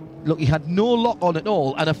 Look, he had no lock on at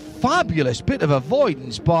all, and a fabulous bit of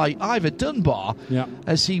avoidance by Ivor Dunbar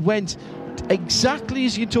as he went exactly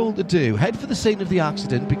as you're told to do. Head for the scene of the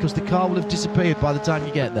accident because the car will have disappeared by the time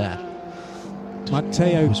you get there.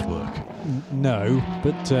 Matteo was work. No,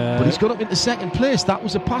 but he's got up into second place. That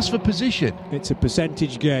was a pass for position. It's a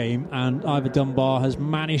percentage game, and Ivor Dunbar has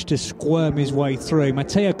managed to squirm his way through.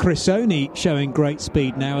 Matteo Crisoni showing great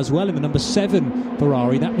speed now as well in the number 7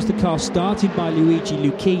 Ferrari. That was the car started by Luigi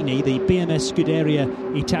Lucchini, the BMS Scuderia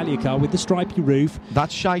Italia car with the stripy roof.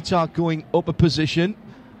 That's Scheitar going up a position,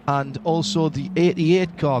 and also the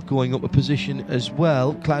 88 car going up a position as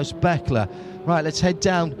well, Klaus Beckler. Right, let's head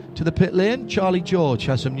down to the pit lane. Charlie George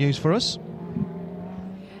has some news for us.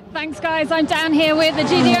 Thanks, guys. I'm down here with the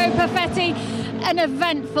GDO Perfetti. An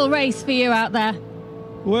eventful race for you out there.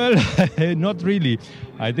 Well, not really.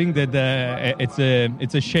 I think that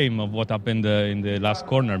it's a shame of what happened in the last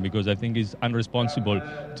corner, because I think it's irresponsible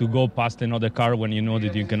to go past another car when you know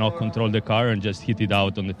that you cannot control the car and just hit it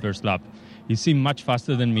out on the first lap. He seemed much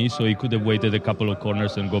faster than me, so he could have waited a couple of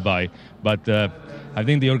corners and go by. But I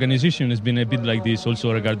think the organization has been a bit like this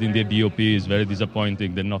also regarding the BOP. It's very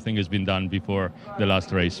disappointing that nothing has been done before the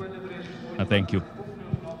last race. Thank you.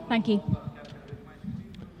 Thank you.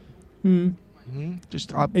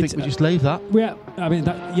 I think we just leave that. Yeah, I mean,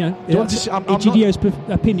 that, you know, it's GDO's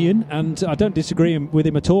opinion, and I don't disagree with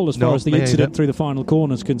him at all as far as the incident through the final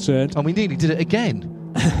corner is concerned. And we nearly did it again.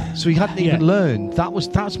 So he hadn't even learned.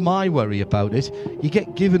 That's my worry about it. You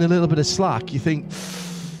get given a little bit of slack, you think,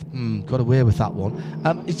 got away with that one.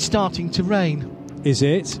 It's starting to rain. Is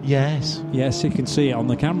it? Yes. Yes, you can see it on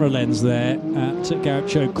the camera lens there at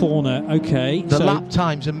Gaucho Corner. Okay. The lap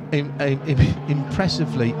times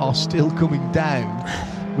impressively are still coming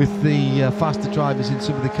down with the faster drivers in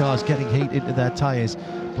some of the cars getting heat into their tyres.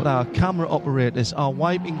 But our camera operators are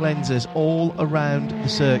wiping lenses all around the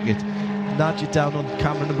circuit. Nudge down on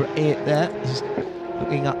camera number 8 there. This is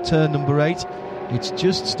looking at turn number 8. It's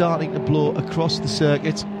just starting to blow across the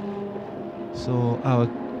circuit. So our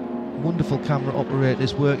wonderful camera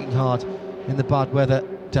operators working hard in the bad weather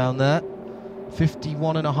down there.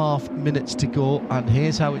 51.5 minutes to go, and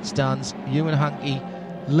here's how it stands. Ewan Hankey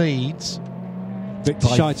leads. Victor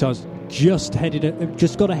Scheitar's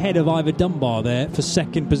just got ahead of Ivor Dunbar there for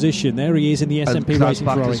second position. There he is in the SMP Racing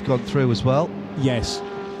Ferrari. Has gone through as well. Yes.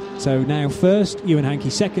 So now first Ewan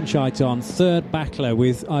Hankey, second Scheitar, third Backler,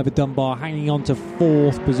 with Ivor Dunbar hanging on to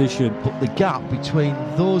fourth position. But the gap between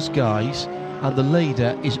those guys and the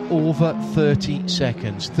leader is over 30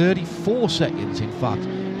 seconds. 34 seconds, in fact,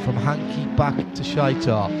 from Hankey back to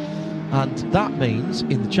Scheitar. And that means,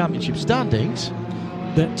 in the championship standings,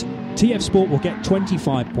 that TF Sport will get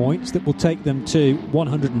 25 points. That will take them to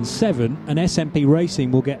 107. And SMP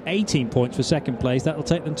Racing will get 18 points for second place. That will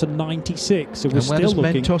take them to 96. So we're and still where does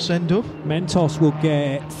looking. Mentos end up? Mentos will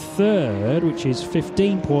get third, which is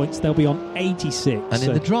 15 points. They'll be on 86. And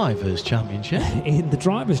in the Drivers' Championship? In the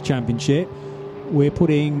Drivers' Championship, we're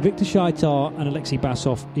putting Victor Scheitar and Alexei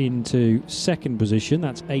Basov into second position.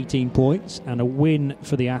 That's 18 points. And a win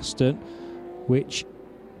for the Aston, which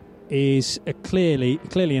is clearly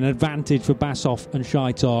an advantage for Basov and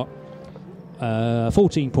Scheitar.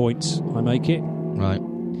 14 points, I make it. Right.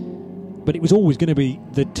 But it was always going to be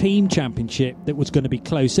the team championship that was going to be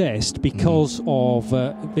closest because of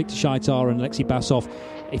Victor Scheitar and Alexei Basov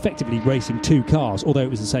effectively racing two cars, although it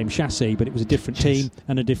was the same chassis, but it was a different team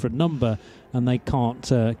and a different number, and they can't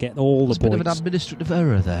get all the points. It's a bit of an administrative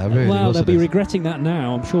error there, really. Well, they'll be regretting that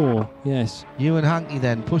now, I'm sure. Yes. Ewan Hankey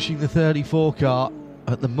then pushing the 34 car.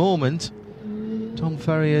 At the moment, Tom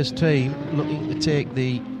Ferrier's team looking to take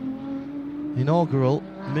the inaugural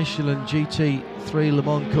Michelin GT3 Le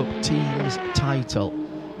Mans Cup Teams title.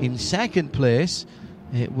 In second place,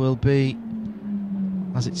 it will be,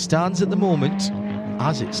 as it stands at the moment,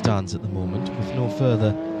 as it stands at the moment, with no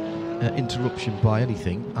further interruption by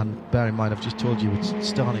anything. And bear in mind, I've just told you it's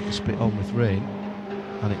starting to spit on with rain,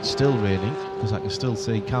 and it's still raining because I can still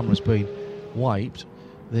see cameras being wiped.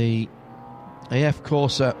 The AF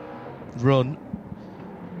Corsa run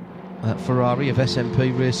Ferrari of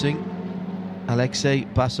SMP Racing, Alexei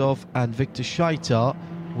Basov and Viktor Shaitar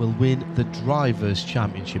will win the Drivers'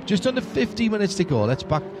 Championship. Just under 50 minutes to go. Let's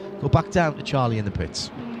go back down to Charlie in the pits.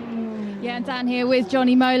 Yeah, and down here with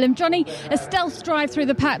Johnny Molam. Johnny, a stealth drive through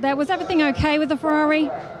the pack there. Was everything okay with the Ferrari?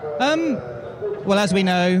 Well, as we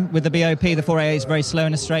know, with the BOP, the 4AA is very slow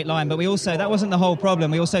in a straight line, but that wasn't the whole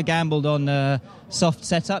problem. We also gambled on soft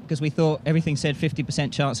setup because we thought everything said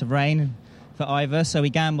 50% chance of rain for either, so we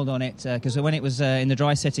gambled on it because when it was in the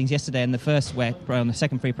dry settings yesterday in the first wet, on the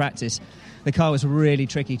second free practice, the car was really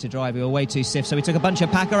tricky to drive. We were way too stiff, so we took a bunch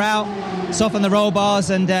of packer out, softened the roll bars,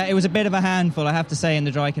 and it was a bit of a handful, I have to say, in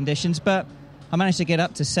the dry conditions, but I managed to get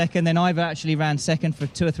up to second. Then Ivor actually ran second for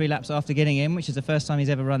 2 or 3 laps after getting in, which is the first time he's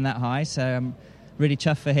ever run that high, so I'm really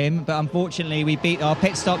chuffed for him. But unfortunately, we beat our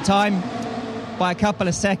pit stop time by a couple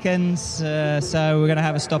of seconds, so we're going to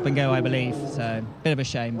have a stop and go, I believe. So, bit of a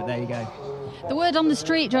shame, but there you go. The word on the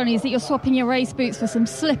street, Johnny, is that you're swapping your race boots for some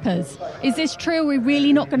slippers. Is this true? Are we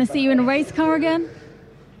really not going to see you in a race car again?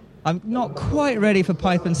 I'm not quite ready for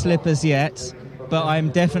pipe and slippers yet, but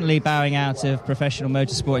I'm definitely bowing out of professional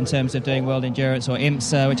motorsport in terms of doing World Endurance or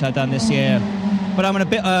IMSA, which I've done this year. But I'm going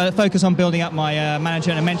to focus on building up my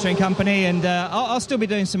management and mentoring company, and I'll still be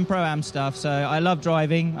doing some Pro-Am stuff. So I love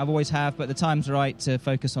driving, I've always have, but the time's right to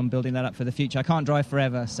focus on building that up for the future. I can't drive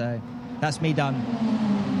forever, so that's me done.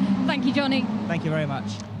 Thank you, Johnny. Thank you very much.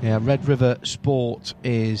 Yeah, Red River Sport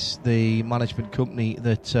is the management company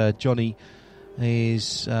that Johnny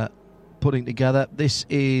is putting together. This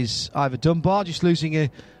is Ivor Dunbar just losing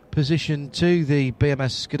a position to the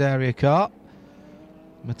BMS Scuderia car.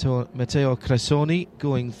 Matteo Cresoni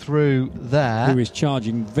going through there. Who is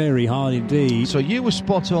charging very hard indeed. So you were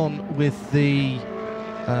spot on with the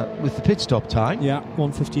pit stop time. Yeah,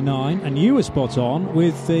 1:59, and you were spot on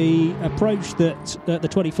with the approach that the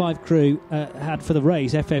 25 crew had for the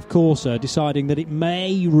race, FF Corsa, deciding that it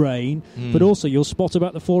may rain, but also you're spot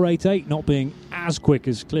about the 488 not being as quick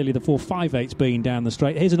as clearly the 458's been down the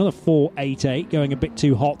straight. Here's another 488 going a bit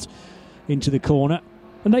too hot into the corner.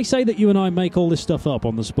 And they say that you and I make all this stuff up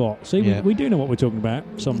on the spot. See, yeah. we do know what we're talking about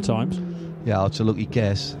sometimes. Yeah, it's a lucky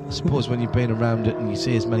guess. I suppose when you've been around it and you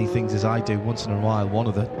see as many things as I do, once in a while, one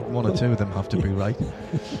or two of them have to be right.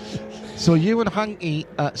 So you and Hanky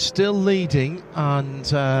still leading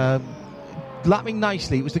and lapping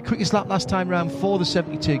nicely. It was the quickest lap last time round for the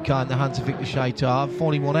 72 car in the hands of Viktor Shaitar,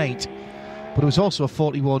 41.8. But it was also a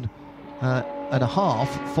 41 and a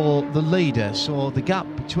half for the leader. So the gap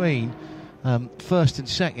between first and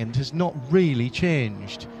second has not really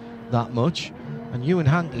changed that much. And Ewan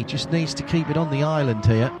Hankey just needs to keep it on the island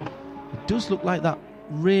here. It does look like that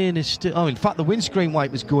rain is still... Oh, in fact, the windscreen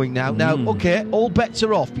wiper's going now. Now, OK, all bets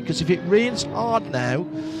are off, because if it rains hard now,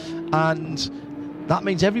 and that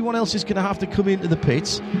means everyone else is going to have to come into the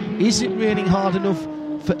pits, is it raining hard enough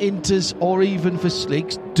for inters or even for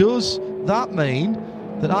slicks? Does that mean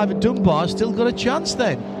that Ivor Dunbar's still got a chance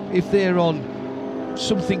then, if they're on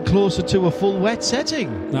something closer to a full wet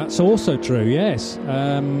setting? That's also true, yes.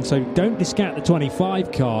 So don't discount the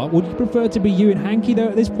 25 car. Would you prefer to be Ewan Hankey though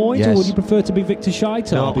at this point, or would you prefer to be Viktor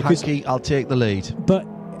Shaitar? No, because Hankey, I'll take the lead. But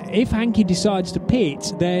if Hankey decides to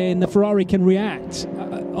pit, then the Ferrari can react.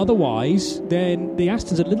 Otherwise, then the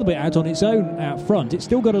Aston's a little bit out on its own out front. It's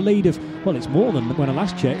still got a lead of, well, it's more than when I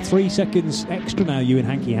last checked. 3 seconds extra now Ewan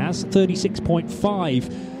Hankey has,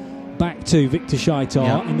 36.5 back to Viktor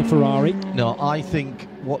Shaitar in the Ferrari. No, I think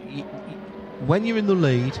when you're in the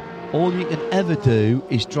lead, all you can ever do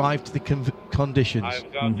is drive to the conditions.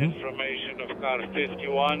 I've got information of car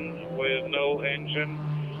 51 with no engine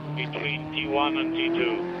between T1 and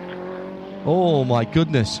T2. Oh my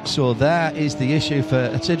goodness. So there is the issue for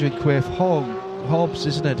Edwin Quaife Hobbs,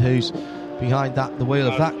 isn't it, who's behind the wheel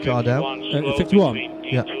of that car now. 51.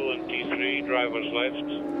 Yeah. T2 and T3, drivers left.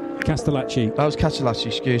 Castellacci. That was Castellacci,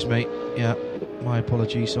 excuse me. Yeah, my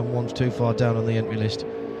apologies. Someone's too far down on the entry list.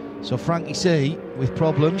 So Frankie C with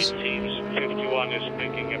problems. It seems 51 is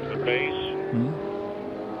picking up the pace.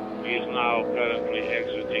 He is now currently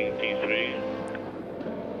exiting T3.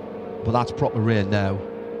 But that's proper rain now.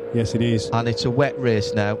 Yes, it is. And it's a wet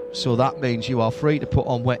race now. So that means you are free to put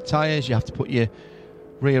on wet tyres. You have to put your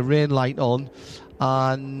rear rain light on.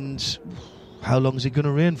 And how long is it going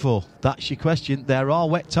to rain for? That's your question. There are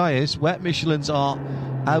wet tyres. Wet Michelins are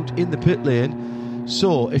out in the pit lane.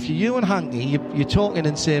 So if you're Ewan Hankey, you're talking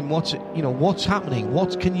and saying, what's happening?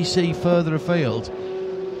 What can you see further afield?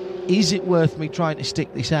 Is it worth me trying to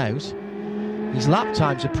stick this out? His lap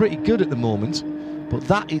times are pretty good at the moment,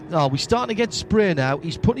 but we're starting to get spray now.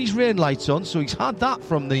 He's put his rain lights on, so he's had that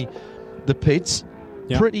from the pits.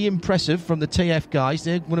 Yep. Pretty impressive from the TF guys.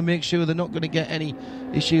 They want to make sure they're not going to get any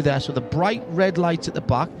issue there. So the bright red lights at the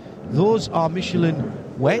back, those are Michelin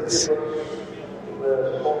wets,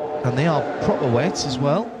 and they are proper wets as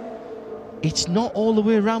well. It's not all the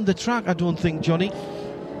way around the track, I don't think, Johnny.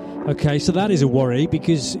 Okay, so that is a worry,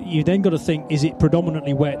 because you then got to think, is it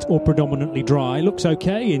predominantly wet or predominantly dry? Looks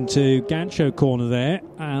okay into Gancho corner there,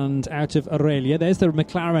 and out of Aurelia. There's the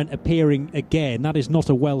McLaren appearing again. That is not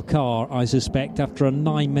a well car, I suspect, after a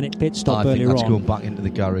 9-minute pit stop earlier on. I think that's going back into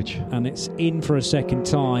the garage. And it's in for a second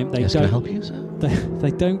time. Can I help you, sir?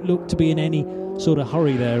 They don't look to be in any sort of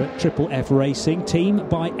hurry there at Triple F Racing. Team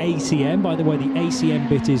by ACM. By the way, the ACM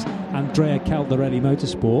bit is Andrea Caldarelli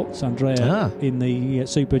Motorsports. Andrea in the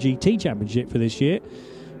Super GT Championship for this year,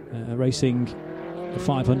 racing the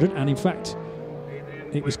 500. And in fact,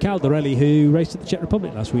 it was Caldarelli who raced at the Czech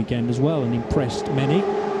Republic last weekend as well and impressed many.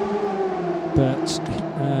 But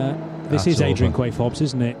this is Adrian Quaife-Hobbs,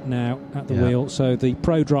 isn't it, now at the wheel? So the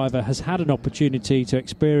pro driver has had an opportunity to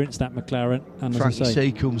experience that McLaren. And Frankie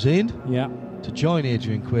C comes in to join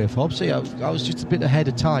Adrian Quaife-Hobbs. See, I was just a bit ahead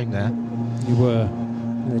of time there. You were.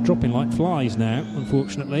 They're dropping like flies now,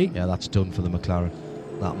 unfortunately. Yeah, that's done for the McLaren.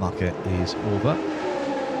 That market is over.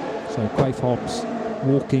 So Quaife-Hobbs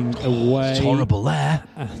walking away. It's horrible there.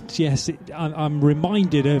 And yes, I'm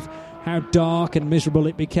reminded of how dark and miserable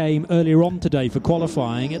it became earlier on today for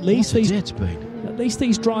qualifying. At least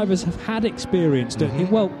these drivers have had experienced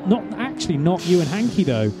it. Well, not Ewan Hankey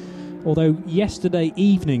though. Although yesterday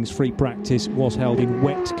evening's free practice was held in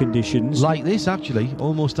wet conditions. Like this, actually,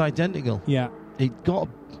 almost identical. Yeah.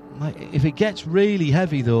 If it gets really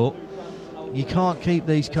heavy though, you can't keep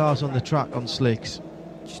these cars on the track on slicks.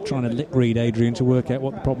 Just trying to lip read Adrian to work out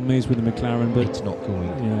what the problem is with the McLaren, but it's not going.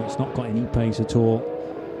 It's not got any pace at all.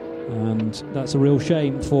 And that's a real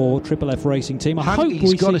shame for Triple F Racing Team.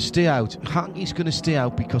 Hankey's got to stay out. Hankey's going to stay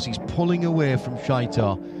out because he's pulling away from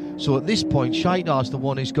Scheitar. So at this point, Scheitar's the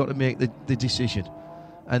one who's got to make the decision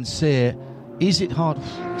and say, is it hard?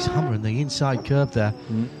 He's hammering the inside curve there.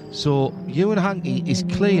 So Ewan Hankey is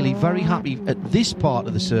clearly very happy at this part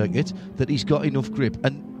of the circuit that he's got enough grip.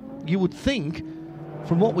 And you would think,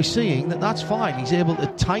 from what we're seeing, that's fine. He's able to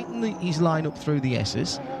tighten his line up through the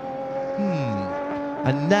S's.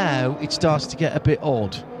 And now it starts to get a bit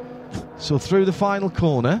odd. So through the final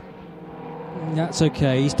corner. That's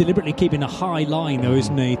okay. He's deliberately keeping a high line, though,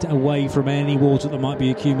 isn't he? Away from any water that might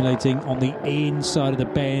be accumulating on the inside of the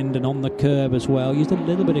bend and on the curb as well. Used a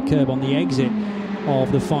little bit of curb on the exit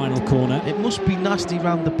of the final corner. It must be nasty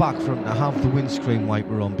round the back for him to have the windscreen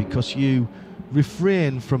wiper on, because you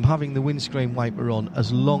refrain from having the windscreen wiper on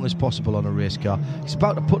as long as possible on a race car. He's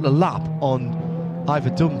about to put a lap on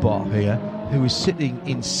Ivor Dunbar here, who is sitting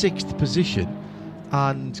in 6th position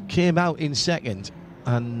and came out in 2nd.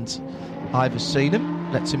 And Ivor's seen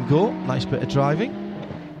him, lets him go. Nice bit of driving.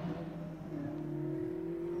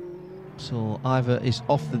 So Ivor is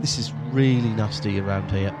off. This is really nasty around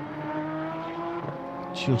here.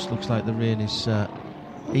 Just looks like the rain is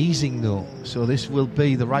easing though. So this will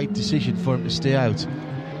be the right decision for him to stay out.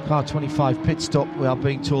 Car 25 pit stop, we are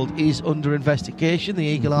being told, is under investigation. The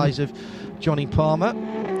eagle eyes of Johnny Palmer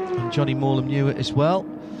and Johnny Molam-Newitt as well.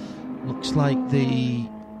 Looks like the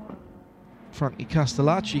Frankie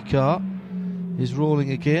Castellacci car is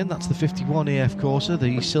rolling again. That's the 51 AF Corsa,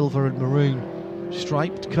 the silver and maroon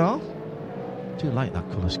striped car. I do like that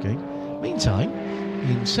colour scheme. Meantime,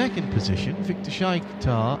 in 2nd position, Victor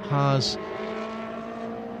Scheitar has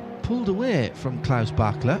pulled away from Klaus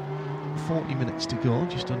Bachler. 40 minutes to go,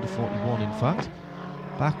 just under 41 in fact.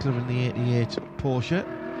 Bachler in the 88 Porsche,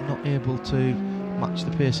 not able to match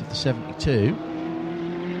the pace of the 72.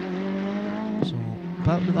 So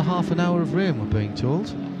about another half an hour of rain, we're being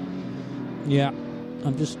told. Yeah,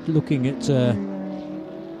 I'm just looking at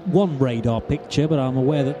one radar picture, but I'm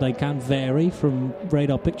aware that they can vary from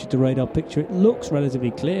radar picture to radar picture. It looks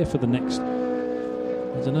relatively clear for the next,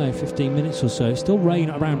 15 minutes or so. Still rain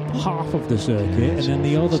around half of the circuit, and then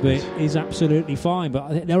the other bit is absolutely fine.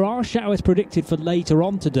 But there are showers predicted for later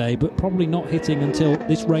on today, but probably not hitting until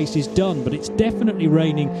this race is done. But it's definitely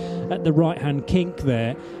raining at the right-hand kink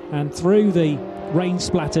there, and through the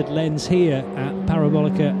rain-splattered lens here at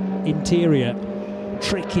Parabolica Interior,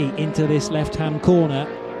 tricky into this left-hand corner.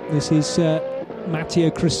 This is Matteo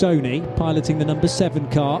Cressoni piloting the number 7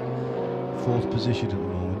 car. 4th position at the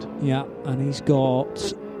moment. Yeah, and he's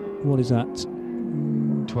got, what is that?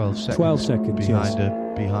 12 seconds. 12 seconds,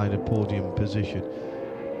 behind a podium position.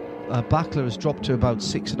 Backler has dropped to about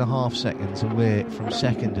 6.5 seconds away from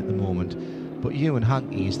second at the moment, but Ewan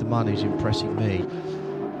Hankey is the man who's impressing me.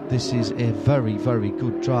 This is a very, very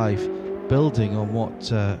good drive, building on what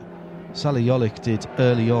Sally Jolik did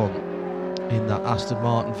early on in that Aston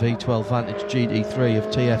Martin V12 Vantage GT3 of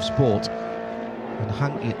TF Sport. And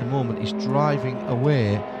Hankey at the moment is driving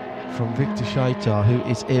away from Victor Scheitar, who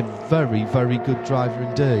is a very, very good driver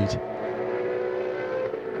indeed.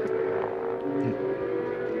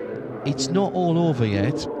 It's not all over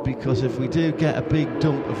yet, because if we do get a big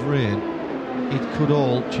dump of rain, it could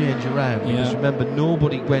all change around. Yeah. Because remember,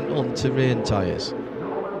 nobody went on to rain tyres.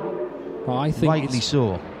 I think rightly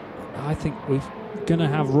so. I think we're going to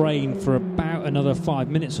have rain for about another 5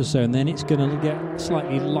 minutes or so, and then it's going to get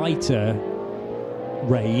slightly lighter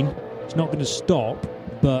rain. It's not going to stop,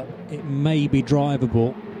 but it may be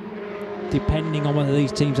drivable, depending on whether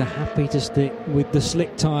these teams are happy to stick with the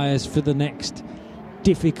slick tyres for the next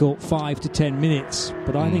difficult 5 to 10 minutes.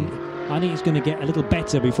 But I think it's going to get a little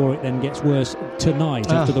better before it then gets worse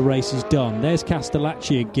tonight after the race is done. There's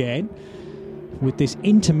Castellacci again with this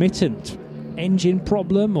intermittent engine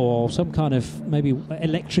problem or some kind of maybe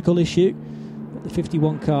electrical issue. But the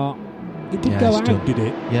 51 car, it did go out, did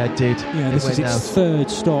it? Yeah, it did. Yeah, this is its third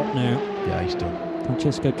stop now. Yeah, he's done.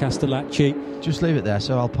 Francesco Castellacci. Just leave it there,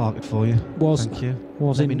 so I'll park it for you. Thank you.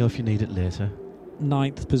 Let me know if you need it later.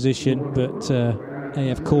 9th position, but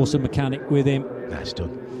AF Corsa mechanic with him. That's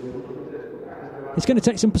done. It's going to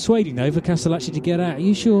take some persuading, though, for Castellacci to get out. Are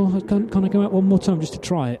you sure? Can I go out one more time just to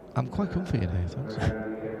try it? I'm quite comfy in here, thanks.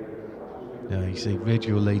 Yeah, you see,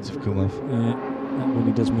 radio leads have come off. Yeah, that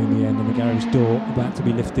really does mean the end, and the garage door about to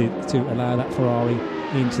be lifted to allow that Ferrari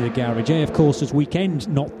into the garage. AF Corsa's weekend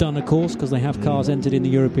not done, of course, because they have cars entered in the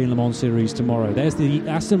European Le Mans Series tomorrow. There's the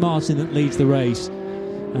Aston Martin that leads the race,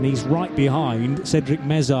 and he's right behind Cedric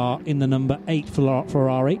Mezar in the number 8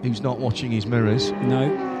 Ferrari. Who's not watching his mirrors.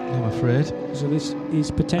 No. I'm afraid. So this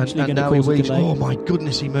is potentially going to cause a delay. Oh my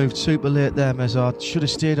goodness, he moved super late there, Mezar. Should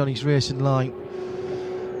have stayed on his racing line.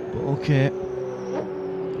 But okay.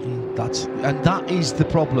 That is the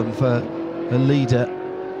problem for a leader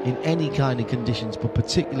in any kind of conditions, but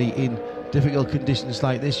particularly in difficult conditions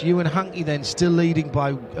like this. Ewan Hankey then still leading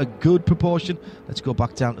by a good proportion. Let's go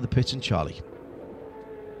back down to the pits and Charlie.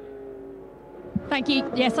 Thank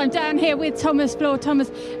you. Yes, I'm down here with Thomas Floor. Thomas,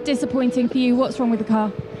 disappointing for you. What's wrong with the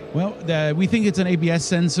car? Well, we think it's an ABS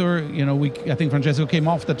sensor. I think Francesco came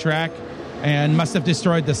off the track and must have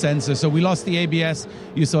destroyed the sensor. So we lost the ABS.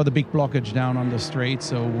 You saw the big blockage down on the straight.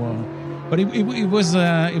 So, but it was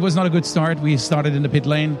not a good start. We started in the pit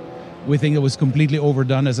lane. We think it was completely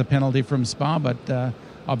overdone as a penalty from Spa, but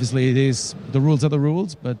obviously it is. The rules are the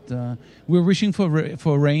rules. But we're wishing for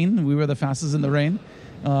rain. We were the fastest in the rain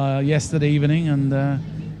yesterday evening, and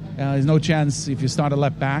there's no chance if you start a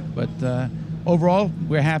lap back. But overall,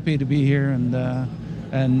 we're happy to be here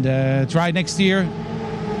and try next year.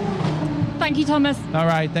 Thank you, Thomas. All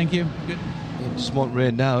right, thank you. Good. It just won't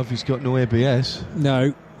rain now if he's got no ABS.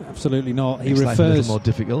 No, absolutely not. Makes life a little more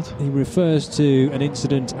difficult. He refers to an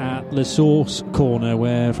incident at Le Source corner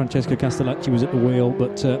where Francesco Castellacci was at the wheel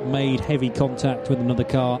but made heavy contact with another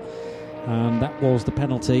car, and that was the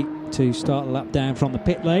penalty to start a lap down from the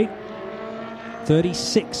pit lane.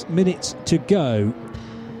 36 minutes to go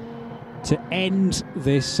to end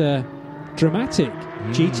this dramatic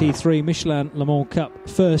GT3 Michelin Le Mans Cup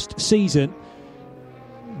first season.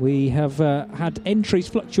 We have had entries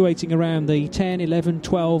fluctuating around the 10, 11,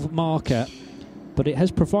 12 marker, but it has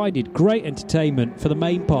provided great entertainment for the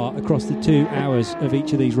main part across the 2 hours of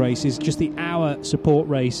each of these races. Just the hour support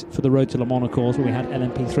race for the Road to Le Mans, of course, where we had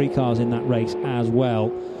LMP3 cars in that race as well.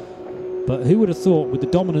 But who would have thought, with the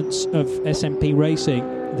dominance of SMP Racing,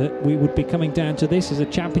 that we would be coming down to this as a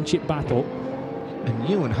championship battle? And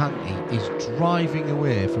Ewan Hankey is driving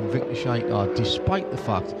away from Victor Scheitar, despite the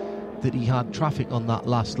fact that he had traffic on that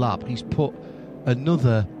last lap. He's put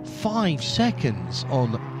another 5 seconds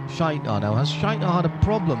on Scheitar now. Has Scheitar had a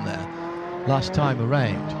problem there last time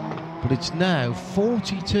around? But it's now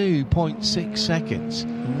 42.6 seconds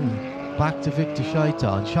back to Victor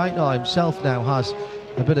Scheitar. And Scheitar himself now has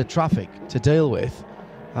a bit of traffic to deal with.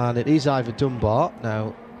 And it is Ivor Dunbar.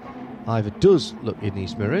 Now, Ivor does look in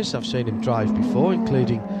his mirrors. I've seen him drive before,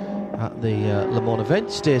 including at the Le Mans event.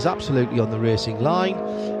 Stays absolutely on the racing line.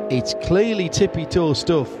 It's clearly tippy-toe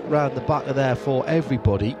stuff round the back of there for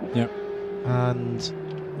everybody. Yeah. And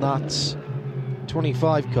that's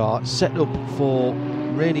 25 car set up for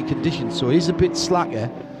rainy conditions, so it is a bit slacker,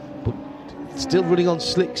 but still running on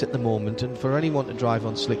slicks at the moment. And for anyone to drive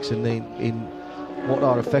on slicks in what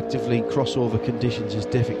are effectively crossover conditions is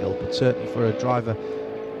difficult, but certainly for a driver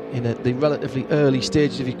in the relatively early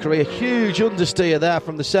stages of his career. Huge understeer there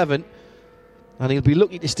from the 7, and he'll be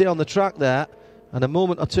lucky to stay on the track there. And a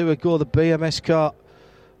moment or two ago, the BMS car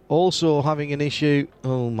also having an issue.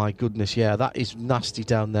 Oh my goodness, yeah, that is nasty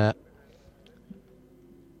down there.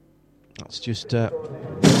 That's just... and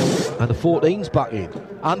the 14's back in.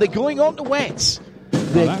 And they're going on to wets.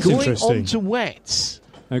 They're going on to wets.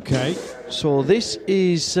 Okay. So this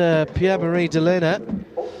is Pierre-Marie Delena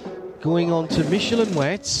going on to Michelin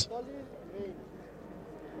wets.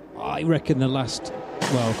 I reckon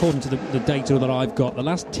according to the data that I've got, the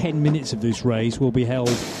last 10 minutes of this race will be held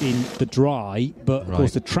in the dry, but of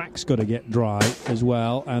course the track's got to get dry as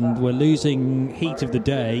well, and we're losing heat of the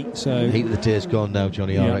day. So heat of the day's gone now,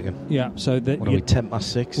 Johnny, I reckon. Yeah, so what are we,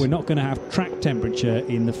 10:06? We're not going to have track temperature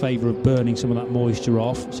in the favour of burning some of that moisture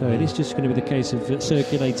off, so it is just going to be the case of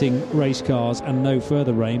circulating race cars and no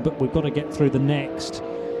further rain, but we've got to get through the next,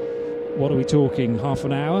 what are we talking, half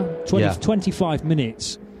an hour? 25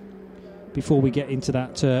 minutes before we get into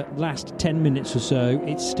that last 10 minutes or so.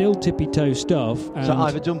 It's still tippy-toe stuff. Is that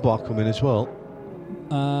Ivor Dunbar coming as well?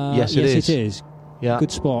 Yes, it is. Yeah.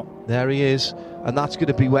 Good spot. There he is. And that's going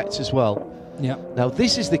to be wets as well. Yeah. Now,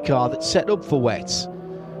 this is the car that's set up for wets.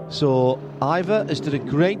 So, Ivor has done a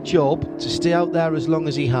great job to stay out there as long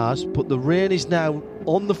as he has, but the rain is now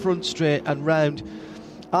on the front straight and round,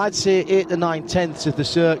 I'd say 8 to 9/10 of the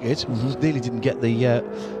circuit. Nearly didn't get the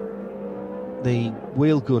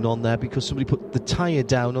wheel gun on there because somebody put the tyre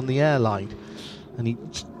down on the airline, and he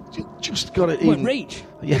just got it in. Won't reach.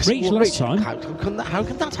 Yes, it reached last time. How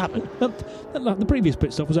can that happen? The previous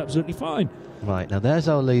pit stop was absolutely fine. Right, now there's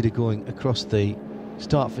our leader going across the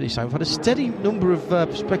start-finish line. We've had a steady number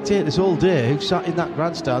of spectators all day who sat in that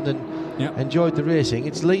grandstand and enjoyed the racing.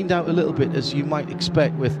 It's leaned out a little bit, as you might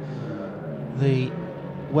expect, with the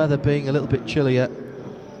weather being a little bit chillier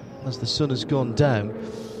as the sun has gone down.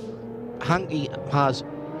 Hankey has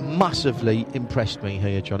massively impressed me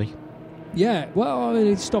here, Johnny. Yeah, well, I mean,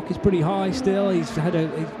 his stock is pretty high still. He's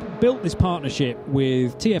built this partnership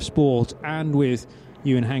with TF Sport and with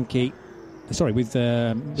Ewan Hankey. Sorry, with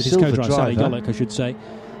his co-driver, Sally Gollock, I should say.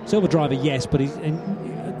 Silver driver, yes, but he's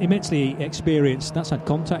immensely experienced. That's had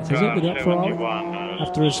contact, is it, with that Ferrari?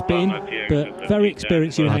 After a spin, but very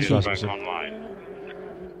experienced Ewan Hankey.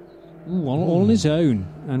 All on his own.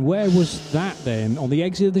 And where was that then? On the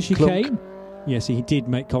exit of the chicane? Clunk. Yes, he did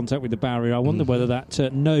make contact with the barrier. I wonder whether that the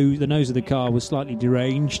nose of the car was slightly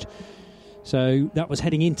deranged. So that was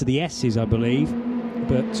heading into the S's, I believe.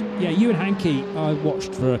 But yeah, Ewan Hankey I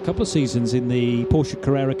watched for a couple of seasons in the Porsche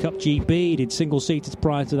Carrera Cup GP. He did single-seaters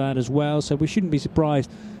prior to that as well, so we shouldn't be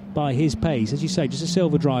surprised by his pace. As you say, just a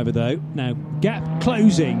silver driver though. Now, gap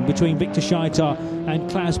closing between Victor Scheitar and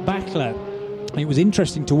Klaus Bachler. It was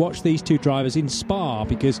interesting to watch these two drivers in Spa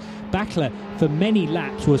because Bachler, for many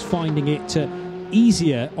laps, was finding it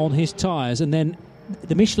easier on his tyres, and then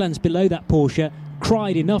the Michelins below that Porsche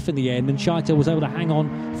cried enough in the end, and Scheitar was able to hang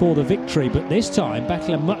on for the victory. But this time,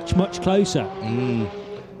 Bachler much, much closer.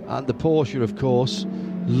 And the Porsche, of course,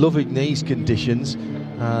 loving these conditions.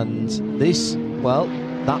 And this, well,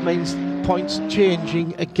 that means points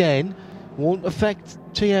changing again. Won't affect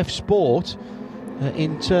TF Sport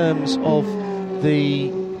in terms of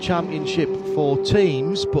the championship for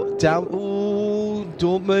teams, but down. Oh,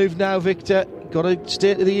 don't move now, Victor. Got to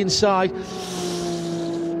stay to the inside.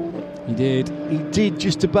 He did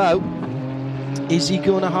just about. Is he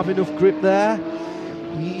going to have enough grip there?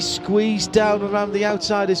 He's squeezed down around the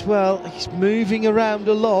outside as well. He's moving around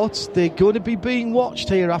a lot. They're going to be being watched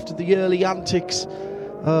here after the early antics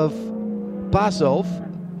of Bazov.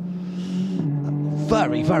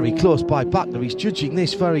 Very, very close by Bachler. He's judging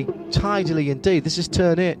this very tidily indeed. This is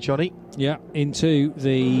turn 8, Johnny. Yeah, into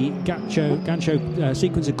the Gancho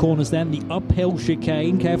sequence of corners then. The uphill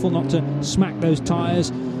chicane. Careful not to smack those tyres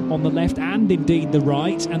on the left and indeed the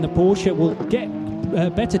right. And the Porsche will get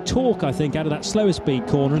better torque, I think, out of that slower speed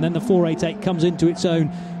corner. And then the 488 comes into its own,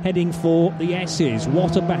 heading for the S's.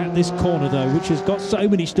 What about this corner, though, which has got so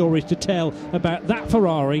many stories to tell about that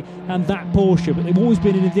Ferrari and that Porsche. But they've always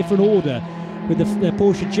been in a different order, with the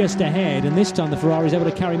Porsche just ahead, and this time the Ferrari is able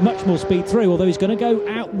to carry much more speed through, although he's going to go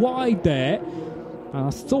out wide there. And I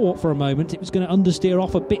thought for a moment it was going to understeer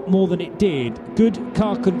off a bit more than it did. Good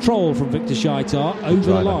car control from Victor Scheitar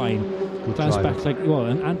over the line. Klaus Bachler, well,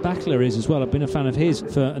 and Bachler is as well. I've been a fan of his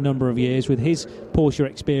for a number of years with his Porsche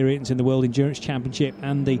experience in the World Endurance Championship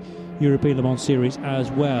and the European Le Mans Series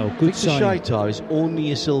as well. Good Victor Scheitar is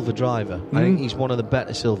only a silver driver. I think he's one of the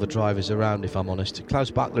better silver drivers around, if I'm honest.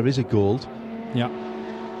 Klaus Bachler is a gold. Yeah.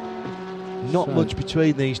 Not much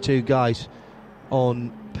between these two guys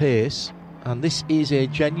on pace, and this is a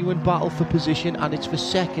genuine battle for position, and it's for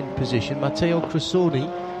second position. Matteo Cressoni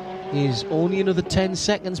is only another 10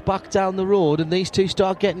 seconds back down the road, and these two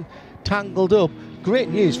start getting tangled up. Great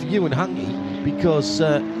news for Ewan Hankey, because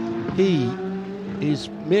he is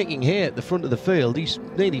making hay at the front of the field. He's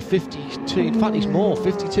nearly 52, in fact he's more,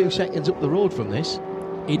 52 seconds up the road from this.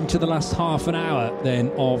 Into the last half an hour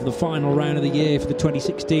then of the final round of the year for the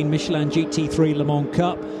 2016 Michelin GT3 Le Mans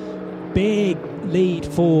Cup. Big lead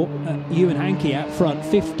for Ewan Hankey out front,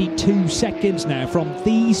 52 seconds now from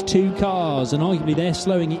these two cars, and arguably they're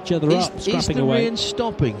slowing each other up, scrapping away. Is the rain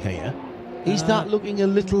stopping here? Is that looking a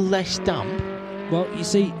little less damp? Well, you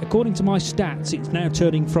see, according to my stats, it's now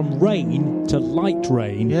turning from rain to light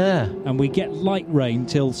rain. Yeah. And we get light rain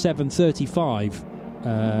till 7:35.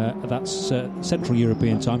 That's Central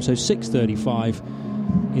European time, so 6:35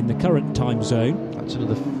 in the current time zone. That's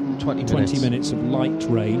another 20 minutes. 20 minutes of light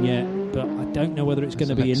rain, yeah. But I don't know whether it's going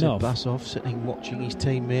to be enough. Basov sitting watching his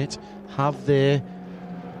teammate. Have they,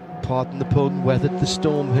 pardon the pun, weathered the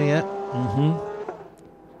storm here? Mm-hmm.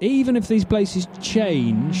 Even if these places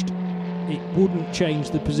changed, it wouldn't change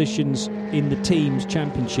the positions in the team's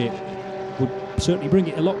championship. Would certainly bring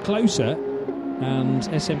it a lot closer, and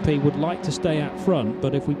SMP would like to stay out front.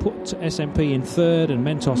 But if we put SMP in third and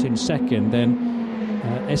Mentos in second, then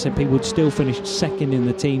SMP would still finish second in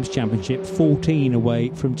the team's championship, 14 away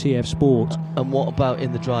from TF Sport. And what about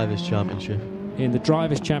in the Drivers' Championship? In the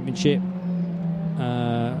Drivers' Championship,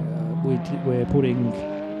 we're putting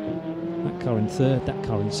that car in third, that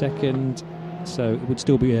car in second, so it would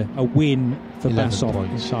still be a win for Basov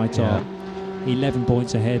and Shaitar. Yeah. 11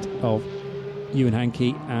 points ahead of Ewan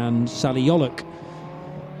Hankey and Sally Yoluk,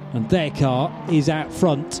 and their car is out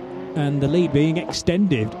front, and the lead being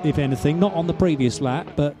extended, if anything, not on the previous lap,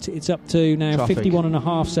 but it's up to now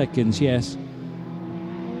 51.5 seconds, yes.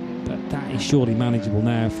 But that is surely manageable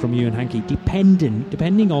now from Ewan Hankey,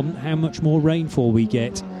 depending on how much more rainfall we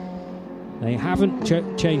get. They haven't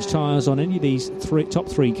changed tyres on any of these top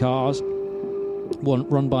three cars,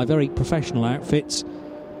 run by very professional outfits.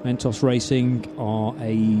 Mentos Racing are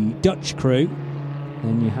a Dutch crew.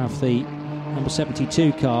 Then you have the number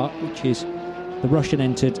 72 car, which is the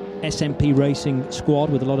Russian-entered SMP Racing squad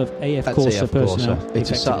with a lot of AF Corsa personnel. It's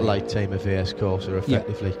a satellite team of AS Corsa,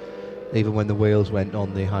 effectively. Yeah. Even when the wheels went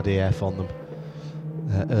on, they had AF on them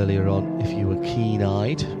earlier on. If you were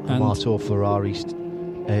keen-eyed, Amato Ferrari's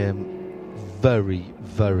very,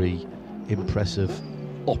 very impressive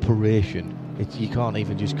operation. You can't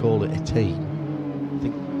even just call it a team. I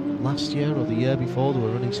think last year or the year before they were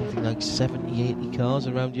running something like 70, 80 cars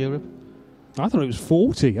around Europe. I thought it was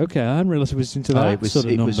 40. Okay, I hadn't realised it was into that sort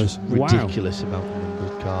of numbers. It was ridiculous amount of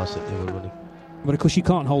number of cars that they were running. But of course you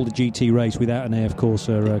can't hold a GT race without an AF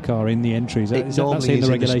Corsa car in the entries. That's in the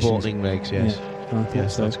regulations. Sporting regs, yes. Yeah,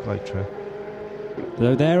 yes, so. That's quite true.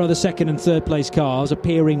 So there are the second and third place cars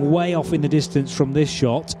appearing way off in the distance from this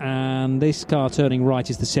shot, and this car turning right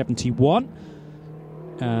is the 71,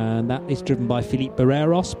 and that is driven by Philippe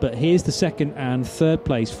Barreros. But here's the second and third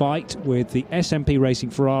place fight with the SMP Racing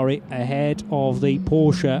Ferrari ahead of the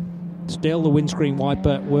Porsche. Still the windscreen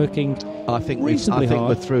wiper working reasonably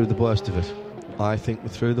hard. We're through the worst of it. I think we're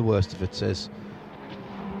through the worst of it, says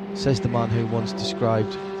the man who once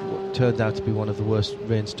described what turned out to be one of the worst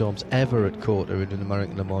rainstorms ever at COTA in an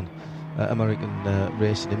American Le Mans,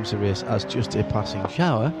 race, an IMSA race, as just a passing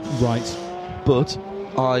shower. Right. But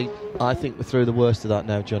I think we're through the worst of that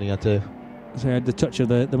now, Johnny, I do. So you had the touch of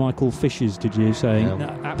the Michael Fishers, did you, saying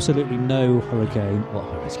absolutely no hurricane.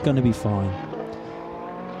 It's going to be fine.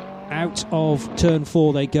 Out of turn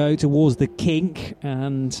 4 they go towards the kink,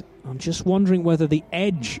 and I'm just wondering whether the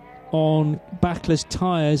edge on Bachler's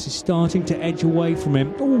tyres is starting to edge away from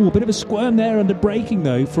him. Oh, a bit of a squirm there under braking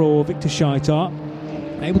though for Victor Scheitar.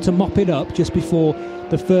 Able to mop it up just before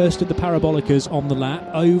the first of the parabolicas on the lap.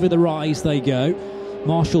 Over the rise they go.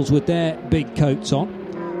 Marshalls with their big coats on.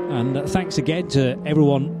 And thanks again to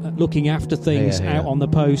everyone looking after things out on the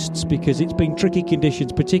posts, because it's been tricky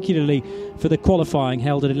conditions, particularly for the qualifying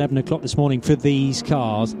held at 11 o'clock this morning for these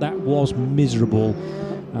cars. That was miserable.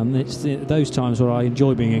 And it's those times where I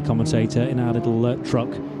enjoy being a commentator in our little truck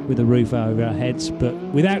with a roof over our heads. But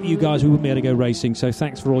without you guys, we wouldn't be able to go racing. So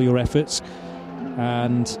thanks for all your efforts.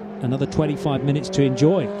 And another 25 minutes to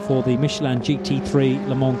enjoy for the Michelin GT3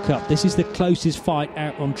 Le Mans Cup. This is the closest fight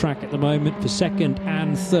out on track at the moment for second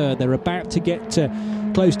and third. They're about to get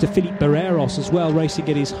close to Philippe Barreros as well, racing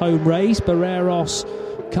in his home race. Barreros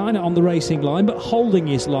kind of on the racing line, but holding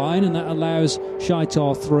his line, and that allows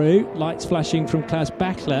Scheitar through. Lights flashing from Klaus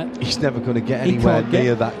Bachler. He's never going to get anywhere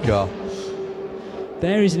near that car.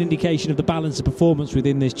 there is an indication of the balance of performance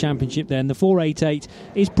within this championship then. The 488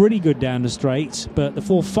 is pretty good down the straights, but the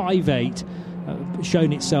 458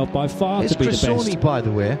 shown itself by far to be the best. Cressoni, by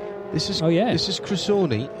the way. This is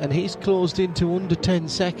Cressoni, and he's closed into under 10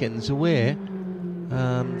 seconds away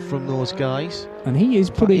from those guys. And he is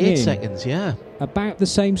putting 8 in seconds, about the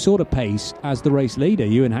same sort of pace as the race leader,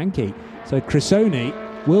 Ewan Hankey. So Cressoni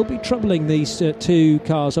will be troubling these two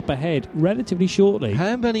cars up ahead relatively shortly.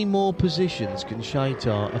 How many more positions can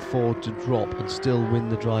Shaitar afford to drop and still win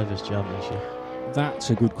the Drivers' Championship? That's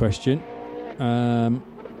a good question.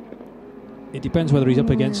 It depends whether he's up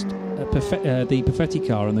against the Perfetti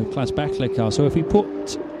car and the Klaas Bechler car. So if we put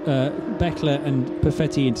Bechler and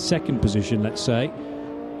Perfetti into second position, let's say,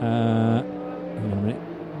 hang on a minute.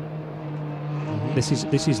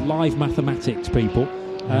 This is live mathematics, people.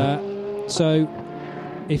 So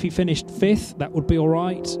if he finished fifth, that would be all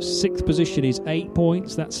right. Sixth position is 8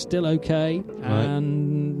 points. That's still okay. Right.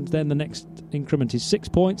 And then the next increment is 6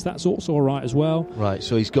 points. That's also all right as well. Right,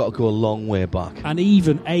 so he's got to go a long way back. And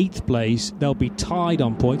even eighth place, they'll be tied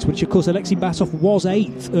on points, which, of course, Alexei Basov was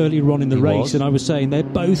eighth earlier on in the race. And I was saying they're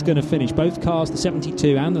both going to finish. Both cars, the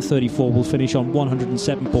 72 and the 34, will finish on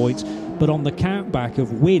 107 points. But on the countback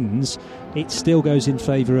of wins, it still goes in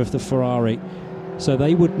favour of the Ferrari. So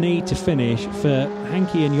they would need to finish for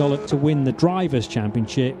Hankey and Yolok to win the Drivers'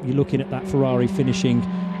 Championship. You're looking at that Ferrari finishing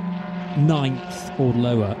 9th or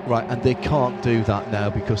lower. Right, and they can't do that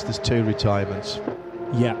now because there's 2 retirements.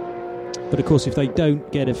 Yeah. But of course, if they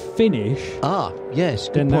don't get a finish... yes,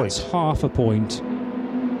 good then point. That's half a point.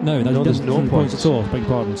 No, there's no points at all, beg your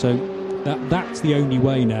pardon. So that's the only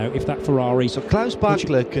way now, if that Ferrari... So Klaus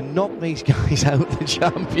Bachler can knock these guys out of the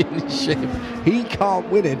championship. He can't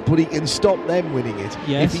win it, but he can stop them winning it.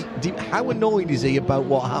 Yes. How annoyed is he about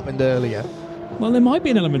what happened earlier? Well, there might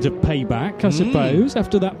be an element of payback, I suppose,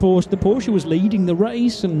 after that Porsche. The Porsche was leading the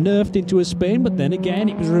race and nerfed into a spin, but then again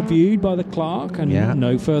it was reviewed by the clerk and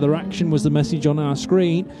no further action was the message on our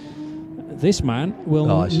screen. This man will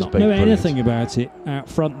not know anything about it. Out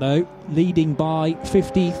front, though, leading by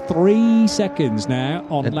 53 seconds now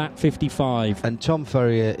on lap 55. And Tom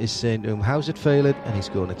Ferrier is saying to him, how's it feeling? And he's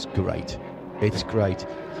going, it's great. It's great.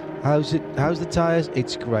 How's the tyres?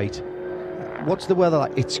 It's great. What's the weather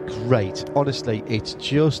like? It's great. Honestly, it's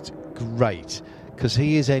just great. Because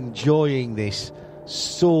he is enjoying this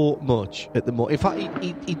so much at the moment. In fact,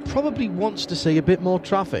 he probably wants to see a bit more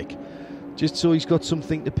traffic, just so he's got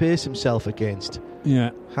something to pace himself against.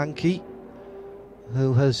 Yeah. Hankey,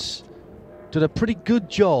 who has done a pretty good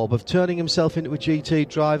job of turning himself into a GT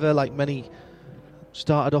driver, like many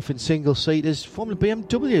started off in single-seaters. Formula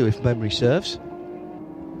BMW, if memory serves.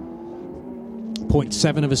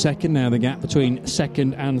 0.7 of a second now, the gap between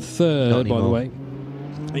second and third, by the way.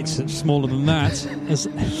 It's smaller than that as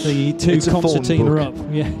the two concertina are up.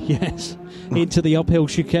 Yes. Into the uphill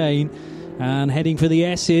chicane. And heading for the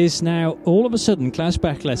S's now. All of a sudden, Klaus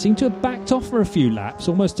Bechler seemed to have backed off for a few laps,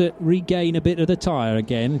 almost to regain a bit of the tyre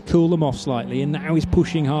again, cool them off slightly, and now he's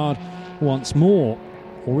pushing hard once more.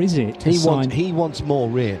 Or is it? He wants more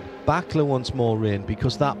rain. Bechler wants more rain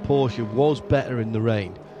because that Porsche was better in the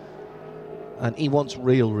rain. And he wants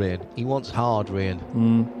real rain. He wants hard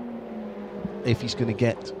rain. If he's going to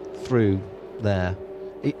get through there.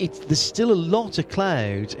 There's still a lot of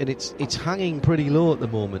cloud, and it's hanging pretty low at the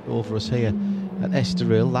moment over us here at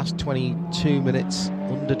Estoril. Last 22 minutes,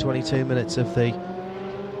 under 22 minutes of the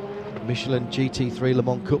Michelin GT3 Le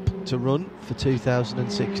Mans Cup to run for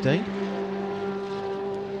 2016.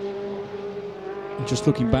 Just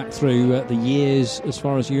looking back through the years as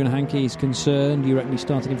far as Ewan Hankey is concerned, you reckon he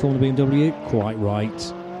started in Formula BMW? Quite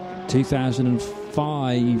right.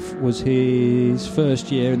 2005 was his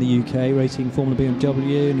first year in the UK racing Formula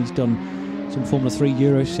BMW, and he's done some Formula 3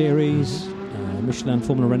 Euro Series, Michelin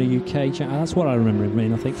Formula Renault UK. That's what I remember him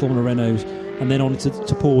in. I think Formula Renaults, and then on to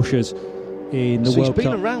Porsches in the World Cup. So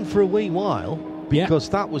he's been around for a wee while, because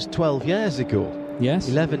that was 12 years ago. Yes.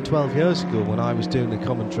 11, 12 years ago when I was doing the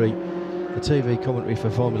TV commentary for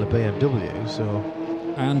Formula BMW.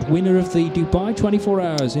 And winner of the Dubai 24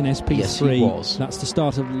 Hours in SP3. Yes, he was. That's the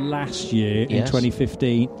start of last year in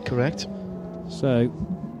 2015. Correct. So,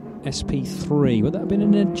 SP3. Would that have been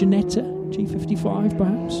in a Ginetta G55,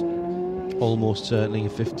 perhaps? Almost certainly a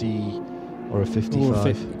 50 or a 55.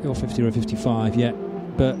 Or 50 or a 55, yeah.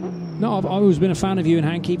 But, no, I've always been a fan of Ewan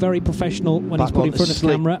Hankey. Very professional when he's put in front of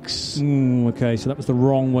camera. Okay, so that was the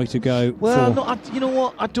wrong way to go. Well, you know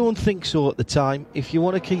what? I don't think so at the time. If you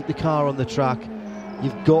want to keep the car on the track,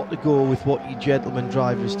 you've got to go with what your gentleman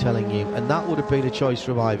driver is telling you, and that would have been a choice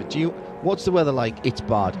from either. What's the weather like? It's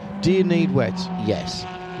bad. Do you need wets? Yes.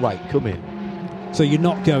 Right, come in. So you're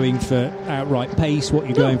not going for outright pace. What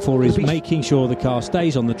you're going for is making sure the car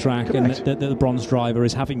stays on the track. Correct. And that the bronze driver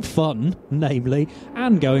is having fun, namely,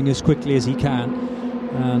 and going as quickly as he can.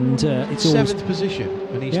 And it's seventh position,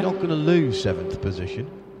 and he's not going to lose seventh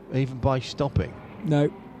position, even by stopping.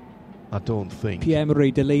 No. I don't think.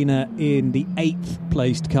 Pierre-Marie Delina in the 8th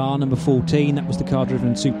placed car, number 14. That was the car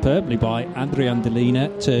driven superbly by Adrian Delina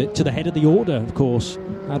to the head of the order, of course.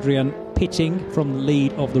 Adrian pitting from the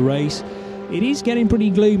lead of the race. It is getting pretty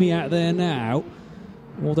gloomy out there now,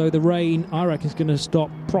 although the rain, I reckon, is going to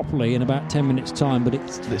stop properly in about 10 minutes' time. But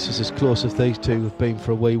this is as close as these two have been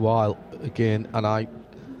for a wee while again, and I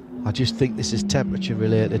just think this is temperature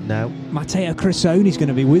related now. Matteo Cressoni's going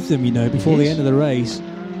to be with them, before the end of the race.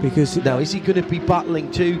 Because now, is he going to be battling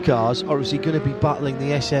two cars, or is he going to be battling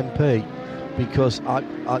the SMP? Because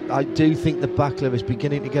I do think the Backler is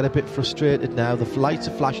beginning to get a bit frustrated now. The lights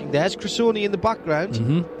are flashing. There's Cressoni in the background.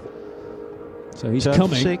 Mm-hmm. So he's Turn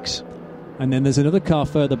coming. 6. And then there's another car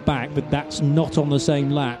further back, but that's not on the same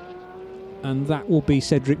lap. And that will be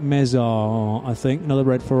Cedric Mézard, I think, another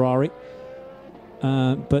red Ferrari.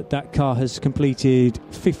 But that car has completed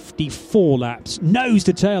 54 laps. Nose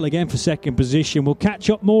to tail again for second position. We'll catch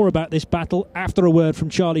up more about this battle after a word from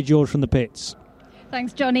Charlie George from the pits.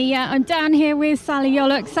 Thanks, Johnny. Yeah, I'm down here with Sally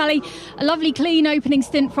Yollock. Sally, a lovely clean opening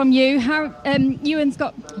stint from you. Ewan's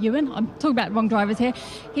got... Ewan? I'm talking about wrong drivers here.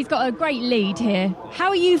 He's got a great lead here. How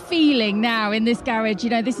are you feeling now in this garage?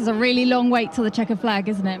 This is a really long wait till the checkered flag,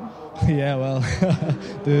 isn't it? Yeah, well,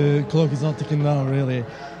 the clock is not ticking now, really.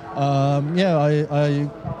 I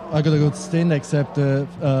got a good stint, except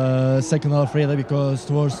the second half, really, because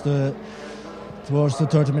towards the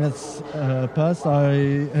 30 minutes past, I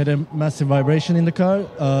had a massive vibration in the car,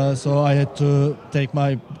 so I had to take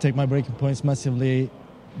my braking points massively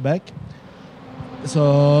back.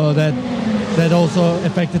 So that also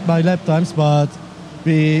affected my lap times, but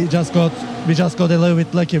we just got a little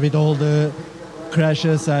bit lucky with all the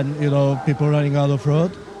crashes and people running out of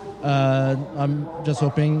road. I'm just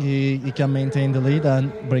hoping he can maintain the lead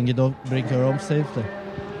and bring her home safely.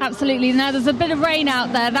 Absolutely. Now there's a bit of rain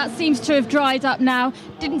out there. That seems to have dried up now.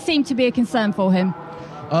 Didn't seem to be a concern for him.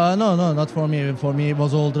 No, not for me. For me, it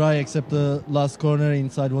was all dry except the last corner.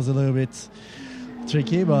 Inside was a little bit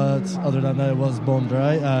tricky, but other than that, it was bone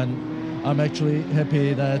dry. And I'm actually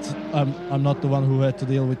happy that I'm not the one who had to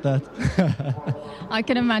deal with that. I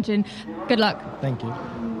can imagine. Good luck. Thank you.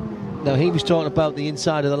 Now, he was talking about the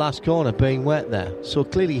inside of the last corner being wet there, so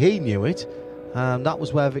clearly he knew it. That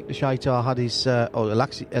was where Victor Shaitar had his,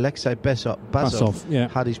 Alexei Basov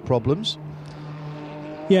had his problems.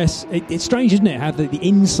 Yes, it's strange, isn't it, how the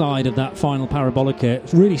inside of that final parabolica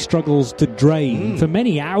really struggles to drain for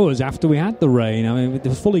many hours after we had the rain. I mean, with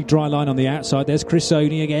the fully dry line on the outside, there's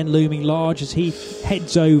Cressoni again looming large as he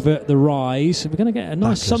heads over the rise. We're going to get a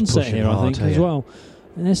nice sunset here, I think, as well.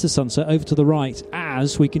 And there's the sunset over to the right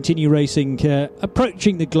as we continue racing,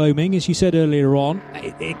 approaching the gloaming, as you said earlier on.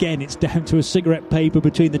 Again, it's down to a cigarette paper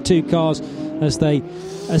between the two cars as they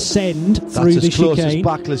ascend through the chicane. That's as close as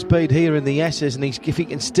Backler's speed here in the S's, and if he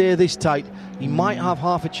can steer this tight, he might have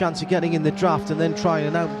half a chance of getting in the draft and then trying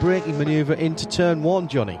an out-braking manoeuvre into turn 1,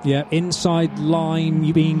 Johnny. Yeah, inside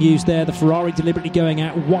line being used there. The Ferrari deliberately going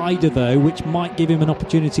out wider, though, which might give him an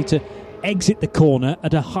opportunity to exit the corner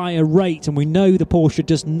at a higher rate, and we know the Porsche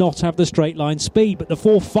does not have the straight line speed, but the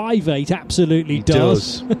 458 absolutely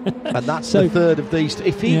does. And that's the third of these.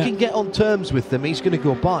 If he can get on terms with them, he's going to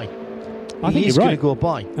go by. I think he's going to go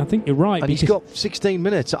by. I think you're right. And he's got 16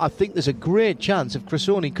 minutes. I think there's a great chance of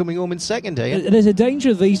Cressoni coming home in second here. There's a danger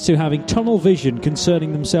of these two having tunnel vision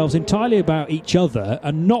concerning themselves entirely about each other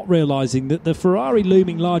and not realising that the Ferrari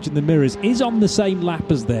looming large in the mirrors is on the same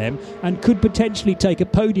lap as them and could potentially take a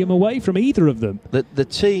podium away from either of them. The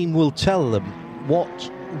team will tell them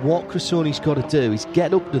what Cressoni's got to do is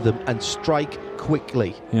get up to them and strike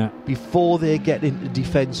quickly before they get into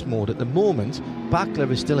defence mode. At the moment, Backler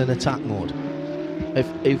is still in attack mode.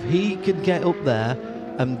 If he can get up there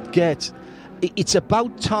and it's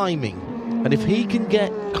about timing, and if he can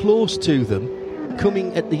get close to them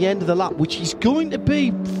coming at the end of the lap, which he's going to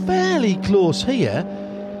be fairly close here,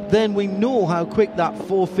 then we know how quick that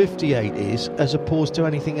 458 is as opposed to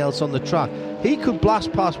anything else on the track. He could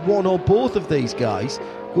blast past one or both of these guys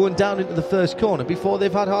going down into the first corner before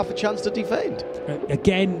they've had half a chance to defend.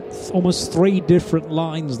 Again, almost 3 different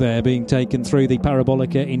lines there being taken through the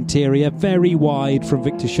Parabolica interior. Very wide from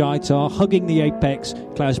Victor Shaitar, hugging the apex,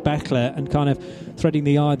 Klaus Bachler, and kind of threading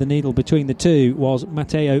the eye of the needle between the two was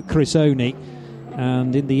Matteo Cressoni.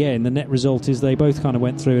 And in the end, the net result is they both kind of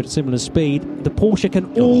went through at a similar speed. The Porsche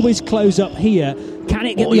can always close up here. Can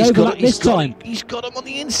it get the overlap this time? He's got him on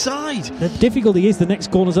the inside. The difficulty is the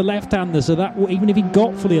next corner's a left-hander, so that even if he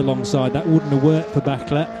got fully alongside, that wouldn't have worked for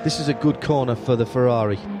Backler. This is a good corner for the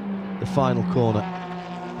Ferrari, the final corner.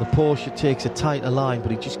 The Porsche takes a tighter line,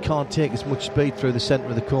 but he just can't take as much speed through the centre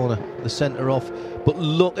of the corner, the centre off. But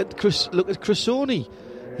look at Cressoni.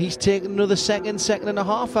 He's taken another second and a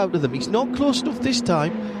half out of them. He's not close enough this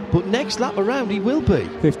time, but next lap around he will be.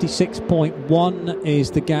 56.1 is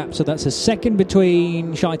the gap, so that's a second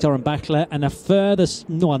between Scheitar and Backler, and a further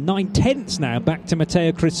 9/10 now back to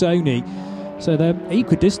Matteo Cressoni. So they're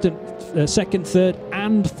equidistant, second, third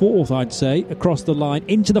and fourth, I'd say, across the line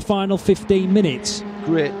into the final 15 minutes.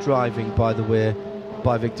 Great driving, by the way,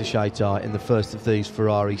 by Victor Scheitar in the first of these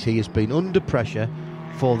Ferraris. He has been under pressure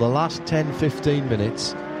for the last 10-15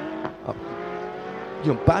 minutes.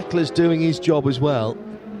 Backler's doing his job as well,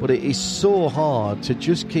 but it is so hard to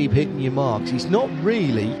just keep hitting your marks. He's not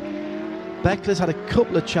really. Beckler's had a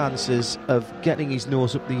couple of chances of getting his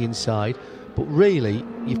nose up the inside, but really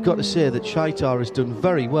you've got to say that Scheitar has done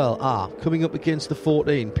very well. Coming up against the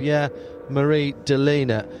 14, Pierre-Marie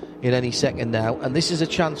Delena in any second now, and this is a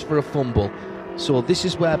chance for a fumble. So this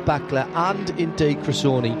is where Backler and indeed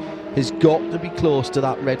Cressoni has got to be close to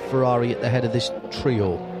that red Ferrari at the head of this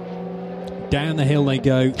trio. Down the hill they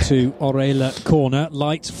go to Orella corner.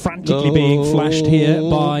 Lights frantically being flashed here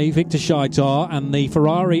by Victor Scheitar, and the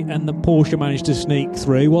Ferrari and the Porsche managed to sneak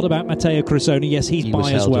through. What about Matteo Cressoni? Yes, he's he by was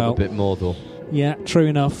as held well. Up a bit more though. Yeah, true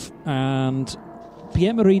enough. And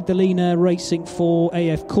Pierre-Marie Delena racing for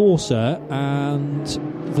AF Corsa and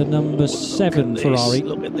the number 7 Ferrari.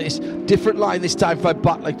 Look at this. Different line this time for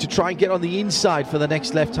Backler to try and get on the inside for the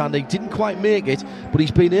next left-hander. He didn't quite make it, but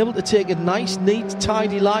he's been able to take a nice, neat,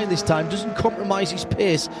 tidy line this time. Doesn't compromise his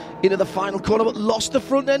pace into the final corner, but lost the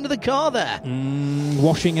front end of the car there.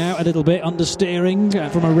 Washing out a little bit under steering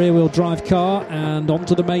from a rear-wheel drive car and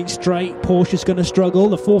onto the main straight. Porsche's going to struggle.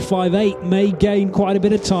 The 458 may gain quite a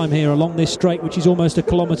bit of time here along this straight, which is almost a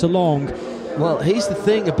kilometre long. Well, here's the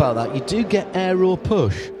thing about that. You do get aero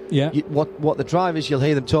push. Yeah. What the drivers, you'll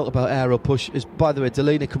hear them talk about aero push, is, by the way,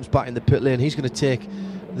 Delena comes back in the pit lane. He's going to take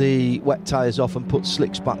the wet tyres off and put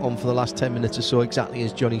slicks back on for the last 10 minutes or so, exactly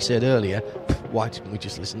as Johnny said earlier. Why didn't we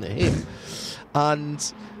just listen to him? And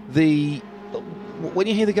when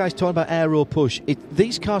you hear the guys talking about aero push,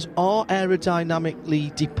 these cars are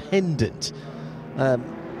aerodynamically dependent.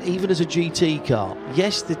 Even as a GT car,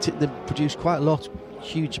 yes, they produce quite a lot,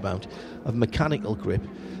 huge amount of mechanical grip,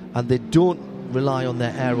 and they don't rely on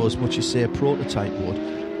their aero as much as, say, a prototype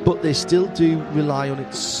would, but they still do rely on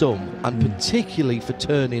it some, and particularly for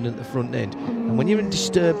turning at the front end. And when you're in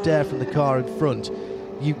disturbed air from the car in front,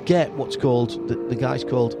 you get what's called, the guys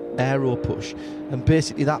called aero push, and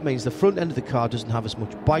basically that means the front end of the car doesn't have as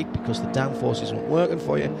much bite because the downforce isn't working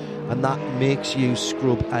for you, and that makes you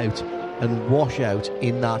scrub out and wash out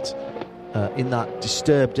in that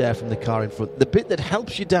disturbed air from the car in front. The bit that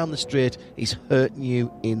helps you down the straight is hurting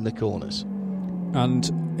you in the corners.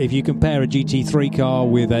 And if you compare a GT3 car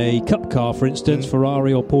with a Cup car, for instance,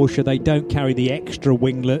 Ferrari or Porsche, they don't carry the extra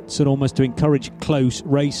winglets, and almost to encourage close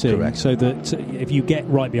racing. Correct. So that if you get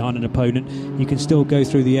right behind an opponent, you can still go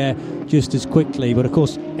through the air just as quickly. But of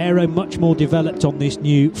course, aero much more developed on this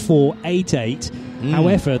new 488.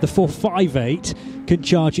 However, the 458 can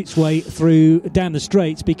charge its way through down the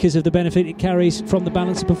straights because of the benefit it carries from the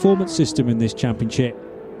balance of performance system in this championship.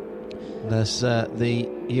 There's the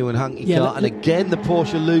Ewan Hankey car, and again the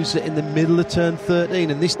Porsche loses it in the middle of turn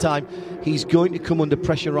 13, and this time he's going to come under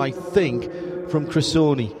pressure, I think, from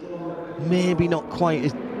Cressoni. Maybe not quite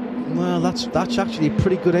as well. That's actually a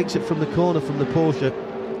pretty good exit from the corner from the Porsche.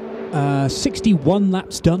 61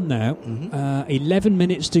 laps done now, 11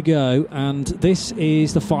 minutes to go, and this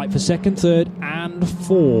is the fight for second, third and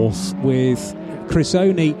fourth, with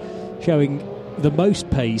Cressoni showing the most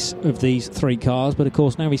pace of these three cars, but of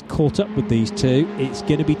course now he's caught up with these two. It's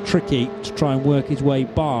going to be tricky to try and work his way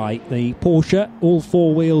by the Porsche. All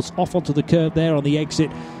four wheels off onto the curb there on the exit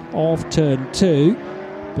of turn 2,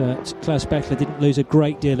 but Klaus Beckler didn't lose a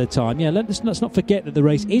great deal of time. Let's not forget that the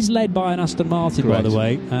race is led by an Aston Martin. Correct. By the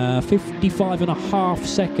way, 55.5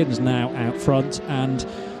 seconds now out front, and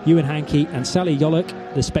Ewan Hankey and Sally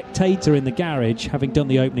Yolok, the spectator in the garage, having done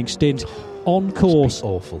the opening stint on course.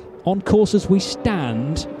 Awful. On course as we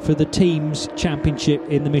stand for the team's championship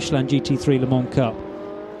in the Michelin GT3 Le Mans Cup.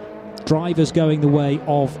 Drivers going the way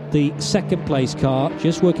of the second place car,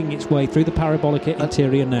 just working its way through the parabolic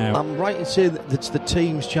interior now. I'm right in saying that it's the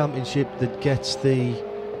team's championship that gets the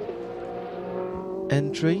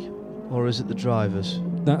entry, or is it the drivers?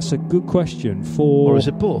 That's a good question for... Or is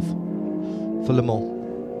it both? For Le Mans?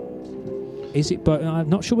 Is it? But I'm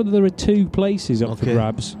not sure whether there are two places up for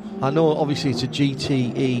grabs. I know, obviously, it's a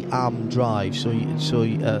GTE AM drive,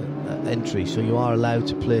 entry, so you are allowed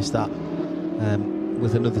to place that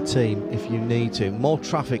with another team if you need to. More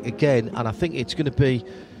traffic again, and I think it's going to be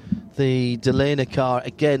the Delana car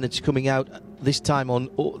again that's coming out this time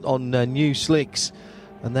on new slicks,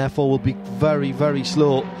 and therefore will be very, very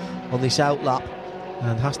slow on this outlap,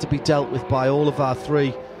 and has to be dealt with by all of our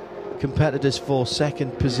three competitors for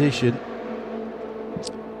second position.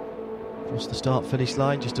 Across the start-finish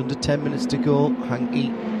line, just under 10 minutes to go.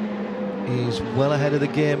 Hankey is well ahead of the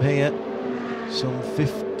game here, some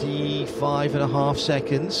 55.5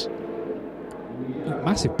 seconds.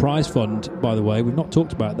 Massive prize fund, by the way. We've not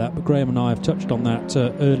talked about that, but Graham and I have touched on that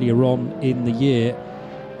earlier on in the year.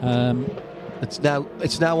 It's now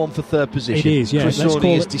on for third position. It is, yeah.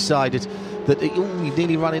 Cressoni has decided that he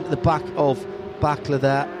nearly ran into the back of Backler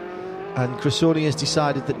there, and Cressoni has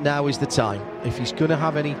decided that now is the time. If he's going to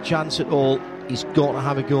have any chance at all, he's got to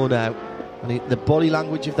have a go now. And the body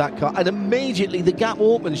language of that car, and immediately the gap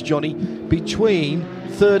opens, Johnny, between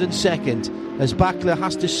third and second, as Backler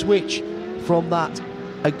has to switch from that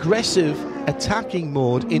aggressive attacking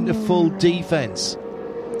mode into full defence.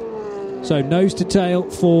 So nose to tail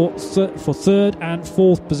for third and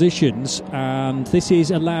fourth positions, and this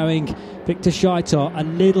is allowing Victor Scheitar a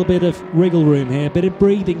little bit of wriggle room here, a bit of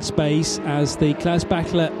breathing space as the Klaus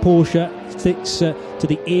Bachler Porsche sticks to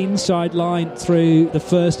the inside line through the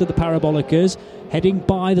first of the Parabolicas. Heading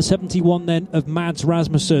by the 71 then of Mads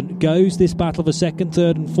Rasmussen goes this battle for second,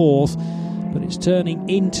 third and fourth, but it's turning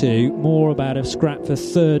into more about a scrap for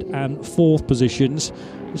third and fourth positions.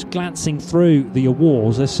 Just glancing through the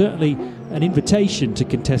awards, there's certainly an invitation to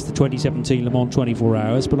contest the 2017 Le Mans 24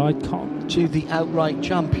 Hours, but I can't... To the outright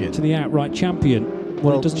champion? To the outright champion.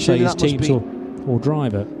 Well, it doesn't say his teams or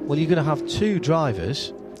driver. Well, you're going to have two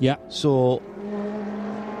drivers. Yeah. So,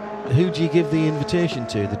 who do you give the invitation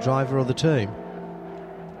to, the driver or the team?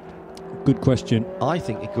 Good question. I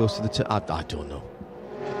think it goes to the team. I don't know.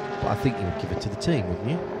 But I think you would give it to the team, wouldn't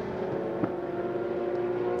you?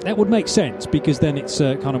 That would make sense, because then it's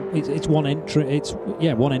it's one entry. It's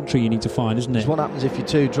one entry you need to find, isn't it? What happens if your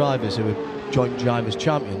two drivers who are joint drivers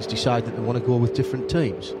champions decide that they want to go with different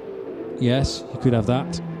teams? Yes, you could have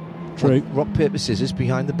that. True. Rock, paper, scissors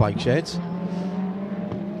behind the bike shades.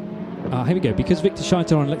 Here we go. Because Victor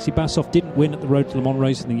Scheitar and Alexei Basov didn't win at the Road to Le Mans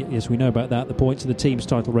race, yes, we know about that. The points of the team's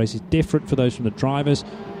title race is different for those from the drivers.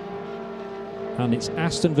 And it's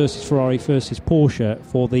Aston versus Ferrari versus Porsche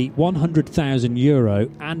for the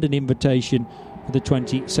 €100,000 and an invitation for the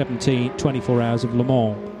 2017 24 Hours of Le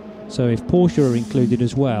Mans. So if Porsche are included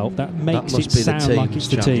as well, that makes it sound like it's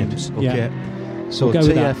the teams. Okay. Yeah. So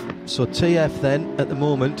TF then at the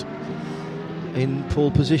moment in pole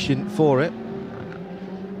position for it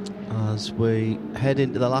as we head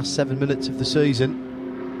into the last 7 minutes of the season.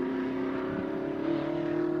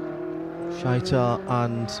 Scheitar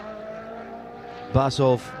and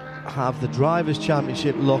Basov have the Drivers'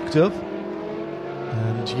 Championship locked up,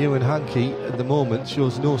 and Ewan Hankey at the moment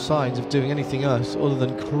shows no signs of doing anything else other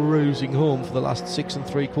than cruising home for the last 6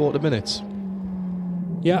 3/4 minutes.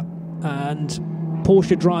 Yeah, and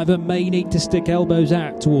Porsche driver may need to stick elbows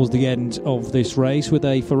out towards the end of this race with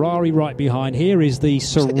a Ferrari right behind. Here is the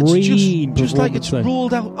serene just like it's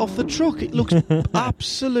rolled out off the truck. It looks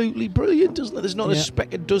absolutely brilliant, doesn't it? There's not a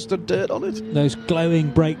speck of dust or dirt on it. Those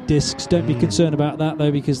glowing brake discs, don't be concerned about that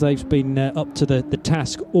though, because they've been up to the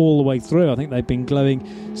task all the way through. I think they've been glowing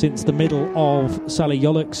since the middle of Sally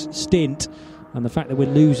Yoluk's stint. And the fact that we're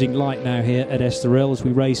losing light now here at Estoril as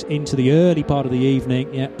we race into the early part of the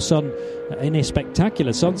evening. Sun in a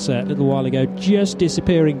spectacular sunset a little while ago, just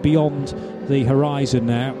disappearing beyond the horizon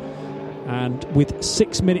now. And with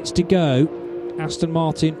 6 minutes to go, Aston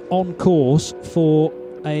Martin on course for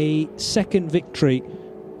a second victory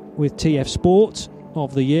with TF Sport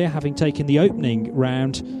of the year, having taken the opening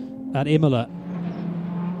round at Imola.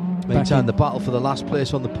 Meantime, the battle for the last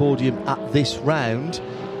place on the podium at this round,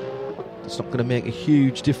 it's not going to make a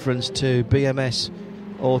huge difference to BMS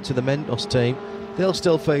or to the Mentos team. They'll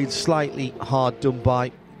still feel slightly hard done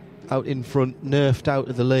by out in front, nerfed out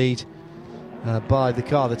of the lead by the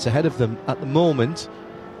car that's ahead of them at the moment,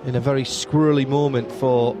 in a very squirrely moment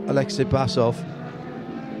for Alexei Basov,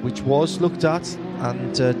 which was looked at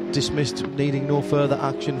and dismissed, needing no further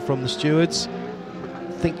action from the stewards.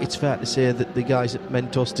 I think it's fair to say that the guys at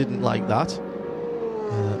Mentos didn't like that.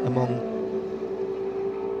 Among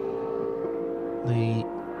the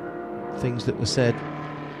things that were said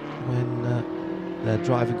when their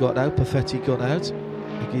driver got out, Perfetti got out,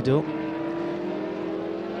 Guido.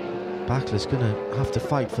 Backler's going to have to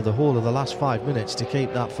fight for the whole of the last 5 minutes to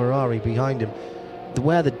keep that Ferrari behind him.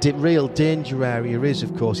 Where the real danger area is,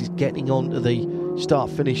 of course, is getting onto the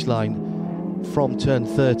start-finish line from turn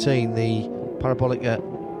 13, the parabolic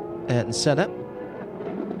Ayrton Senna.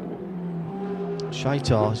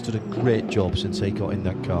 Shaitar has done a great job since he got in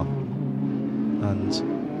that car. And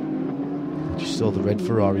I just saw the red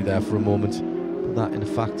Ferrari there for a moment. But that, in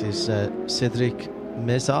fact, is Cédric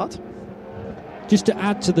Mézard. Just to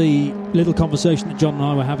add to the little conversation that John and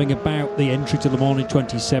I were having about the entry to Le Mans in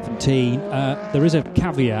 2017, there is a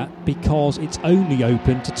caveat because it's only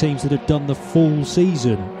open to teams that have done the full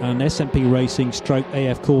season, and SMP Racing stroke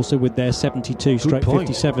AF Corsa with their 72 stroke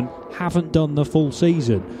 57 haven't done the full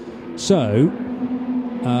season. So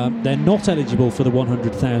they're not eligible for the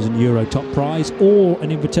 €100,000 top prize or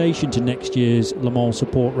an invitation to next year's Le Mans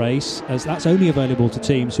support race, as that's only available to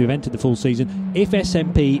teams who have entered the full season. If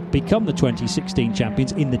SMP become the 2016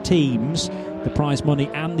 champions in the teams, the prize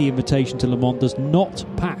money and the invitation to Le Mans does not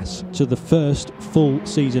pass to the first full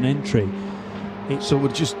season entry. So it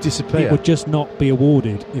would just disappear. It would just not be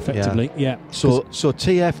awarded, effectively. Yeah. So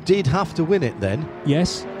TF did have to win it then.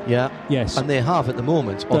 Yes. Yeah. Yes. And they have at the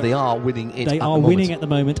moment, or they are winning it. They are winning at the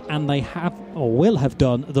moment, and they have or will have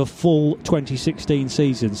done the full 2016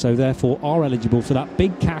 season. So therefore, are eligible for that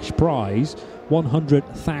big cash prize,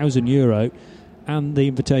 €100,000, and the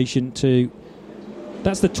invitation to.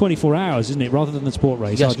 That's the 24 hours, isn't it? Rather than the sport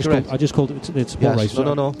race. Yes, I just called it the sport race.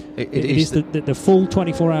 No. It is the full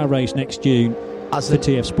 24-hour race next June for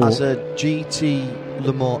TF Sport. As a GT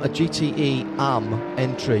Le Mans, a GTE AM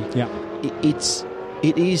entry. Yeah.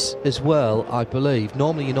 It is as well, I believe.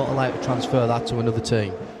 Normally you're not allowed to transfer that to another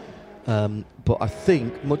team. But I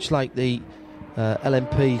think, much like the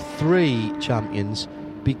LMP3 champions,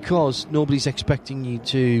 because nobody's expecting you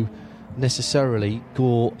to necessarily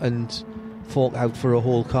go and fork out for a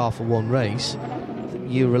whole car for one race,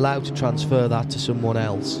 you're allowed to transfer that to someone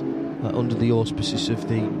else under the auspices of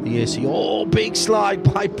the AC. Oh, big slide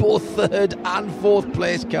by both third and fourth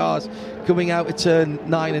place cars coming out of turn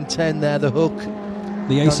 9 and 10 there, the hook.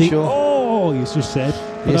 The AC, you just said,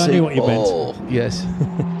 but I knew what you meant. Yes.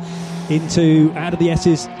 Out of the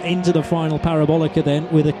S's into the final parabolica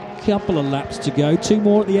then, with a couple of laps to go. 2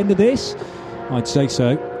 more at the end of this, I'd say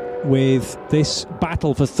so, with this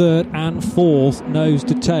battle for third and fourth nose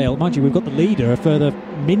to tail. Mind you, we've got the leader a further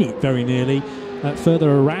minute very nearly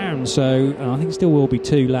further around, so I think it still will be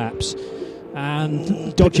 2 laps.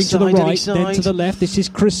 And dodging to the right, then to the left. This is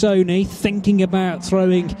Cressoni thinking about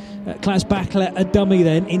throwing Klaus Bachler a dummy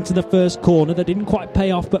then into the first corner. That didn't quite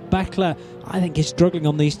pay off, but Bachler, I think, is struggling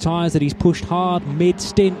on these tyres, that he's pushed hard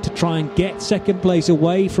mid-stint to try and get second place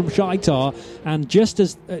away from Shaitar. And just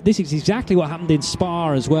as this is exactly what happened in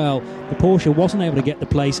Spa as well, the Porsche wasn't able to get the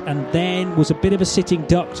place and then was a bit of a sitting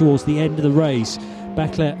duck towards the end of the race.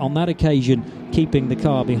 Bachler on that occasion keeping the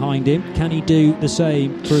car behind him. Can he do the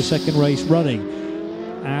same for a second race running?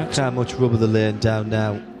 Out. How much rubber they're laying down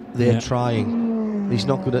now. They're trying. They're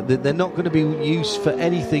not going to be used for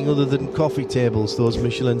anything other than coffee tables, those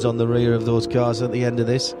Michelins on the rear of those cars at the end of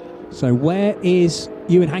this. So where is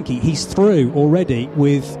Ewan Hankey? He's through already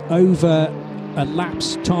with over a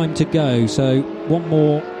lap's time to go. So one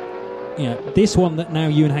more, this one that now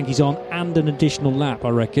Ewan Hankey's on, and an additional lap, I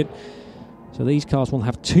reckon. So these cars will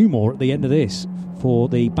have 2 more at the end of this for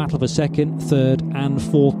the battle for second, third and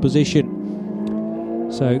fourth position.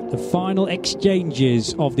 So the final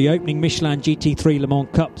exchanges of the opening Michelin GT3 Le Mans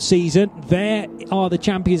Cup season. There are the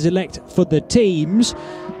champions-elect for the teams,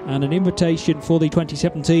 and an invitation for the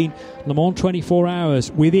 2017 Le Mans 24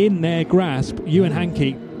 Hours within their grasp. Ewan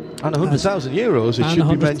Hankey. And €100,000, it should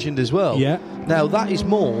be mentioned as well. Yeah. Now, that is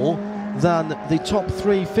more than the top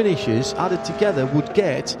 3 finishers added together would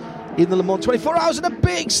get in the Le Mans 24 Hours, and a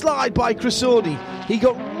big slide by Cressoni. He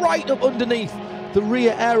got right up underneath the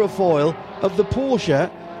rear aerofoil of the Porsche,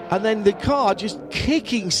 and then the car just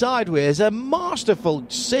kicking sideways. A masterful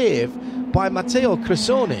save by Matteo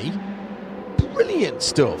Cressoni. Brilliant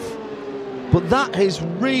stuff. But that has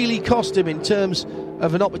really cost him in terms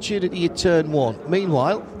of an opportunity at turn 1.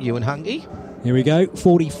 Meanwhile, Ewan Hankey. Here we go,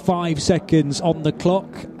 45 seconds on the clock,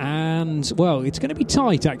 and, well, it's going to be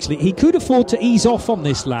tight, actually. He could afford to ease off on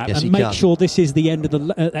this lap and make sure this is the end of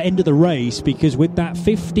the race, because with that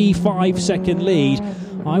 55-second lead,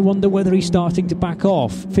 I wonder whether he's starting to back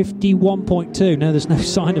off. 51.2. No, there's no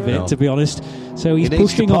sign of it, to be honest. So he's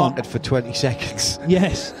pushing on for 20 seconds.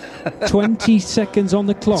 Yes. 20 seconds on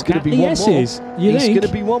the clock. It's going to be one S's. more. You He's think? going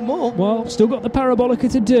to be one more. Well, still got the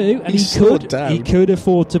parabolica to do, and he could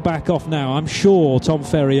afford to back off now. I'm sure Tom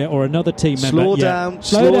Ferrier or another team member.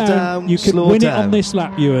 Slow down. You can win it on this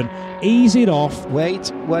lap, Ewan. Ease it off.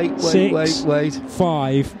 Wait. 6,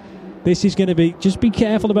 5. This is going to be. Just be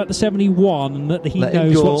careful about the 71 that he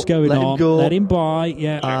knows what's going on. Let him by.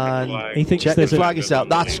 Yeah. And he thinks check the flag is out.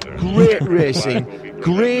 That's great racing.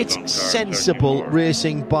 Great, sensible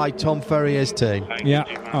racing by Tom Ferrier's team. Yeah,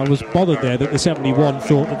 I was bothered there that the 71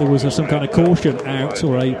 thought that there was some kind of caution out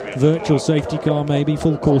or a virtual safety car, maybe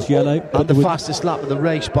full course yellow. And the fastest lap of the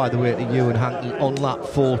race, by the way, to Ewan Hankey on lap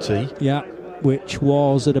 40. Yeah, which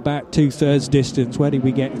was at about 2/3 distance. Where did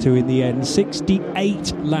we get to in the end?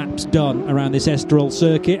 68 laps done around this Estoril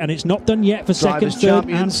circuit, and it's not done yet for Drivers second, third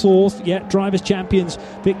champions. and fourth. Yeah, drivers' champions,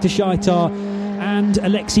 Victor Scheitar and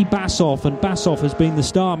Alexei Basov, and Basov has been the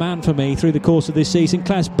star man for me through the course of this season.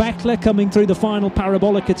 Klaus Beckler coming through the final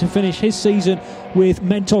parabolica to finish his season with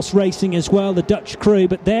Mentos Racing as well, the Dutch crew.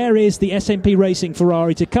 But there is the SMP Racing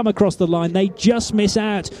Ferrari to come across the line. They just miss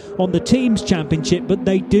out on the team's championship, but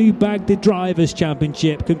they do bag the drivers'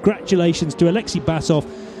 championship. Congratulations to Alexei Basov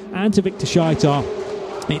and to Victor Scheitar.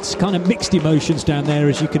 It's kind of mixed emotions down there,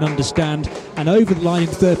 as you can understand. And over the line in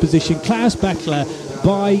third position, Klaus Beckler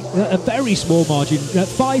by a very small margin,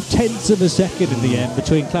 0.5 of a second in the end,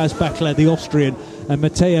 between Klaus Beckler, the Austrian, and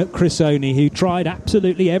Matteo Crisoni, who tried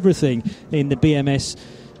absolutely everything in the BMS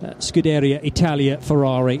Scuderia Italia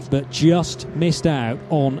Ferrari, but just missed out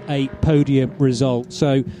on a podium result.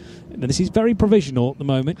 So this is very provisional at the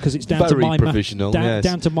moment, because it's down to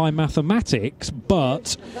my mathematics,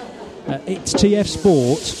 but it's TF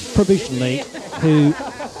Sport provisionally who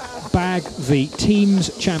bag the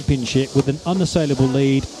team's championship with an unassailable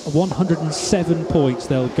lead, 107 points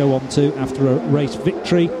they'll go on to after a race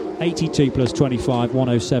victory. 82 plus 25,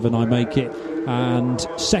 107 I make it, and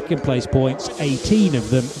second place points, 18 of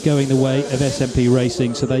them going the way of SMP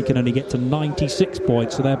Racing, so they can only get to 96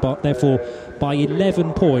 points, so therefore by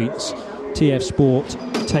 11 points TF Sport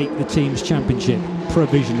take the team's championship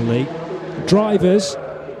provisionally. Drivers,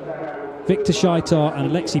 Victor Scheitar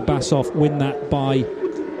and Alexei Basov win that by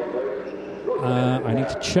I need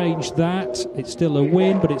to change that. It's still a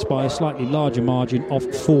win, but it's by a slightly larger margin of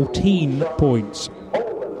 14 points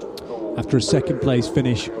after a second place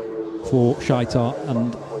finish for Scheitar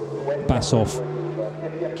and Basov.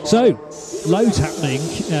 So, loads happening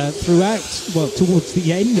throughout, well, towards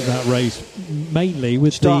the end of that race, mainly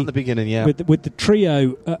with the beginning, yeah, with the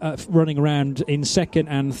trio running around in second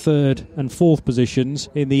and third and fourth positions.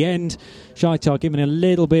 In the end, Scheitar given a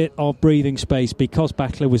little bit of breathing space because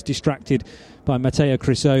Beckler was distracted by Matteo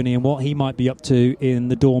Crisoni and what he might be up to in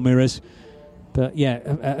the door mirrors. But yeah,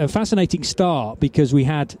 a fascinating start, because we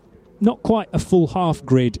had not quite a full half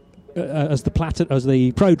grid as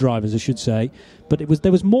the pro drivers, I should say, but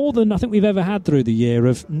there was more than I think we've ever had through the year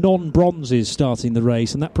of non-bronzes starting the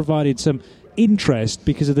race, and that provided some interest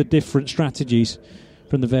because of the different strategies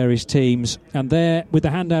from the various teams. And there, with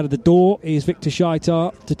the hand out of the door, is Victor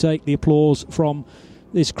Scheitar to take the applause from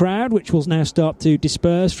this crowd, which will now start to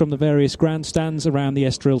disperse from the various grandstands around the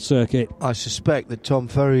Estoril circuit. I suspect that Tom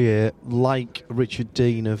Ferrier, like Richard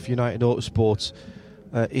Dean of United Autosports,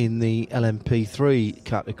 in the LMP3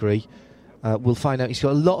 category, we'll find out he's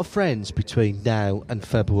got a lot of friends between now and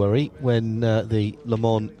February, when the Le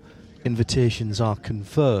Mans invitations are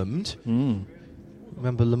confirmed.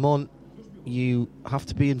 Remember, Le Mans, you have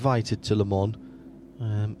to be invited to Le Mans.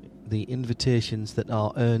 The invitations that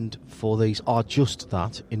are earned for these are just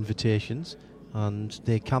that, invitations, and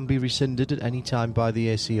they can be rescinded at any time by the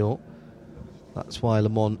ACO. That's why Le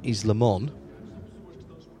Mans is Le Mans,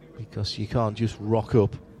 because you can't just rock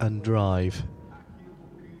up and drive.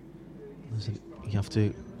 You have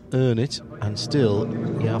to earn it, and still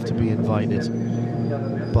you have to be invited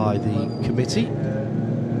by the committee.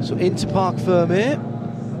 So into Parc Fermé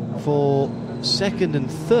for second and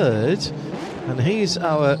third, and here's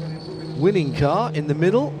our winning car in the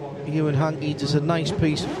middle. Ewan Hankey does a nice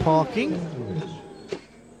piece of parking,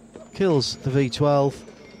 kills the V12,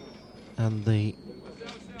 and the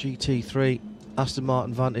GT3 Aston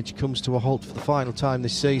Martin Vantage comes to a halt for the final time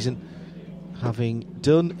this season, having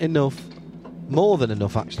done enough, more than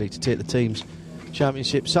enough actually, to take the team's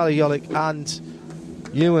championship. Sally Yolick and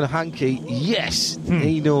Ewan Hankey, yes,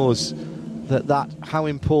 he knows that how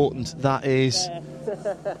important that is.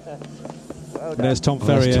 There's Tom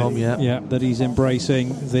Ferrier, Tom, yeah, that he's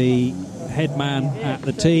embracing, the head man at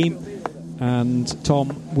the team. And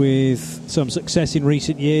Tom, with some success in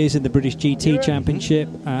recent years in the British GT Championship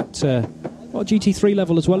at GT3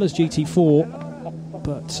 level as well as GT4,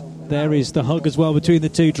 but there is the hug as well between the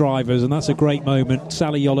two drivers, and that's a great moment.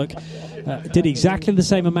 Sally Yoluk did exactly the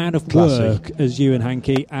same amount of work as Ewan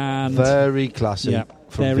Hankey, and very classy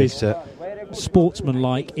from there Victor. Is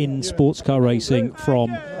sportsmanlike in sports car racing from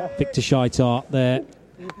Victor Scheitar there,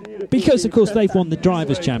 because of course they've won the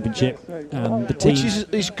Drivers' Championship, and the team, which is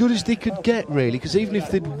as good as they could get, really, because even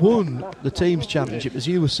if they'd won the Teams' Championship, as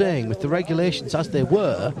you were saying, with the regulations as they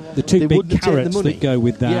were, the two big carrots the that go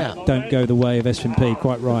with that don't go the way of S&P,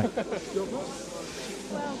 quite right.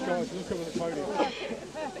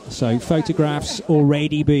 So photographs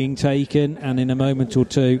already being taken, and in a moment or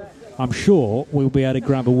two I'm sure we'll be able to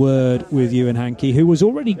grab a word with Ewan Hankey, who was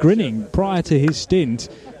already grinning prior to his stint.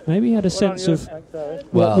 Maybe he had a sense of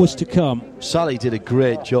what was to come. Sally did a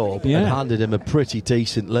great job and handed him a pretty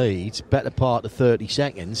decent lead, better part of 30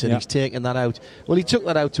 seconds, and he's taken that out. Well, he took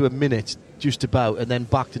that out to a minute, just about, and then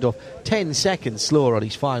backed it off 10 seconds slower on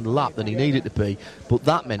his final lap than he needed to be, but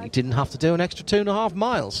that meant he didn't have to do an extra 2.5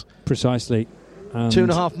 miles. Precisely.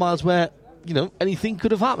 2.5 miles where, you know, anything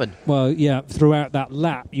could have happened. Well, yeah, throughout that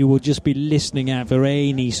lap, you will just be listening out for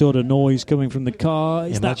any sort of noise coming from the car.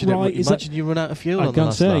 Is that right? Imagine you run out of fuel on the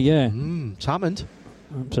last lap. I yeah. can't say, It's happened.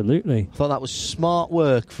 Absolutely. I thought that was smart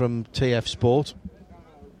work from TF Sport.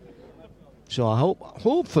 So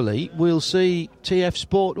hopefully, we'll see TF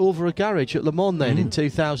Sport over a garage at Le Mans then in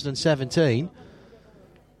 2017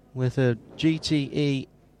 with a GTE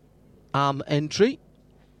AM entry.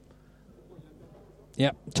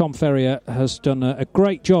 Yeah, Tom Ferrier has done a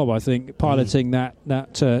great job, I think, piloting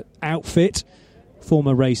that outfit.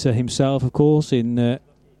 Former racer himself, of course, in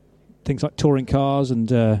things like touring cars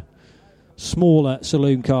and smaller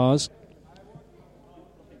saloon cars.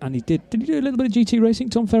 And did he do a little bit of GT racing,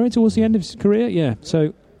 Tom Ferrier, towards the end of his career? Yeah,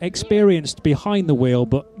 so experienced behind the wheel,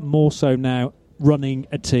 but more so now running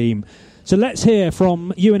a team. So let's hear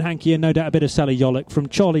from Ewan Hankey and no doubt a bit of Sally Yoluk from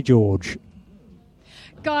Charlie George.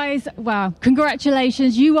 Guys, wow,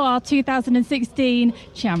 congratulations. You are 2016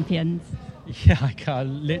 champions. Yeah,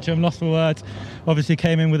 I'm lost for words. Obviously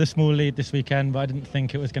came in with a small lead this weekend, but I didn't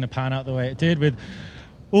think it was going to pan out the way it did with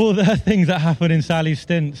all the things that happened in Sally's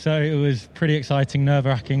stint. So it was pretty exciting,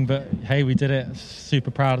 nerve-wracking, but hey, we did it.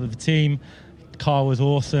 Super proud of the team. The car was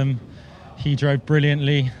awesome. He drove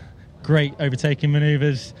brilliantly. Great overtaking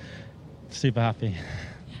manoeuvres. Super happy.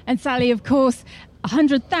 And Sally, of course,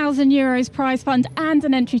 €100,000 prize fund and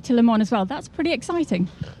an entry to Le Mans as well. That's pretty exciting.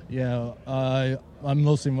 Yeah, I'm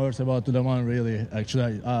lost in words about Le Mans, really.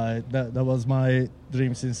 Actually, that was my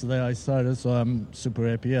dream since the day I started, so I'm super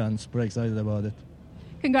happy and super excited about it.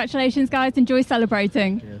 Congratulations, guys. Enjoy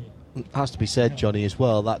celebrating. It has to be said, Johnny, as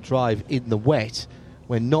well, that drive in the wet,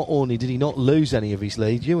 when not only did he not lose any of his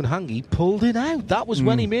lead, Ewan Hankey pulled it out. That was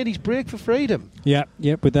when he made his break for freedom. Yeah,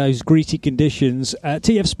 with those greasy conditions.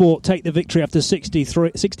 TF Sport take the victory after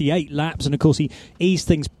 68 laps, and of course he eased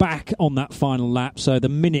things back on that final lap, so the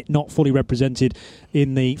minute not fully represented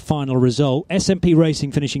in the final result. SMP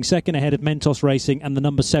Racing finishing second ahead of Mentos Racing and the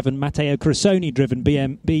number 7 Matteo Cressoni driven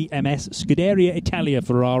BMS Scuderia Italia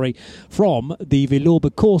Ferrari. From the Villorba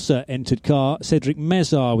Corsa entered car, Cedric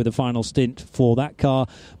Mezar with a final stint for that car.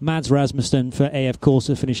 Mads Rasmussen for AF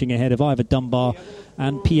Corsa finishing ahead of Ivor Dunbar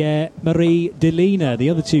and Pierre-Marie Delina. The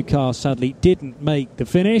other two cars sadly didn't make the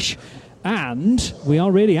finish. And we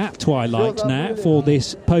are really at twilight now for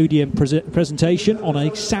this podium presentation on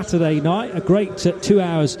a Saturday night. A great 2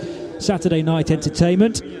 hours Saturday night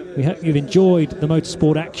entertainment. We hope you've enjoyed the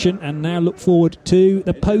motorsport action and now look forward to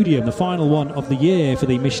the podium, the final one of the year for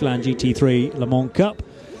the Michelin GT3 Le Mans Cup.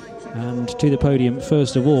 And to the podium,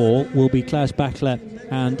 first of all, will be Klaus Bachler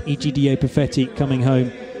and Egidio Perfetti coming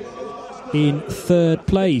home in third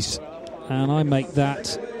place. And I make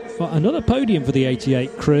that another podium for the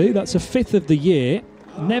 88 crew. That's a 5th of the year.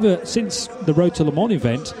 Never, since the Road to Le Mans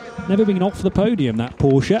event, never been off the podium, that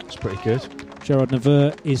Porsche. That's pretty good. Gerard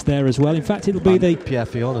Neveu is there as well. In fact, it'll be the Pierre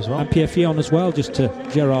Fillon as well. And Pierre Fillon as well, just to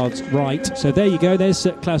Gerard's right. So there you go. There's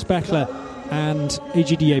Klaus Bachler and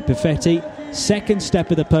Egidio Perfetti. Second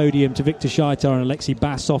step of the podium to Victor Scheitar and Alexei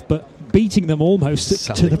Basov, but beating them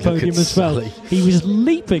almost to the podium as well. He was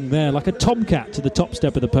leaping there like a tomcat to the top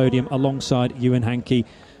step of the podium alongside Ewan Hankey.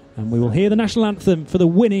 And we will hear the national anthem for the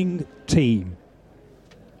winning team.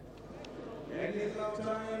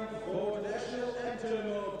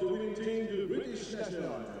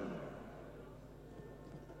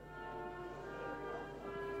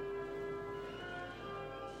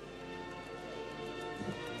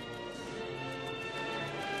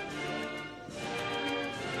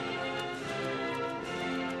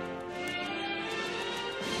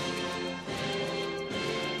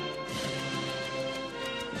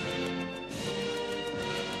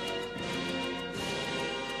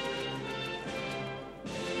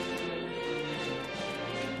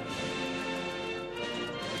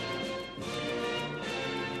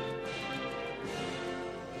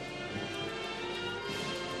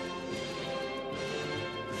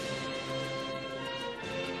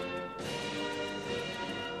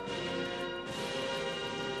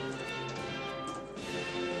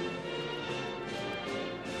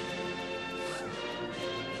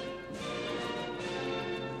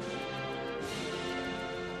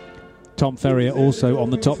 Tom Ferrier also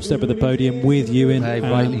on the top step of the podium with Ewan.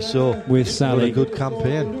 Rightly so. With Sally. What a good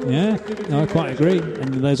campaign. Yeah, I quite agree.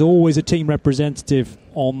 And there's always a team representative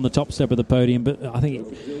on the top step of the podium, but I think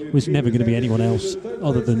it was never going to be anyone else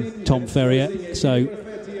other than Tom Ferrier. So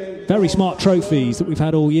very smart trophies that we've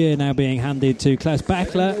had all year now being handed to Klaus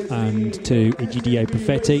Bachler and to Egidio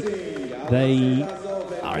Perfetti. They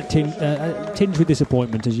are tinged with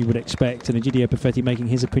disappointment, as you would expect, and Egidio Perfetti making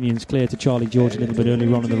his opinions clear to Charlie George a little bit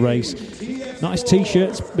earlier on in the race. Nice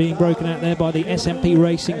T-shirts being broken out there by the SMP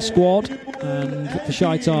Racing squad, and Victor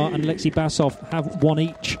Scheitar and Alexei Basov have one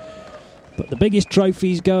each. But the biggest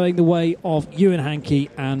trophies going the way of Ewan Hankey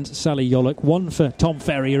and Sally Yoluk. One for Tom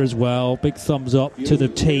Ferrier as well. Big thumbs up to the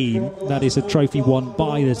team. That is a trophy won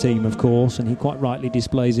by the team, of course, and he quite rightly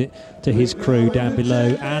displays it to his crew down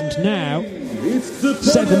below. And now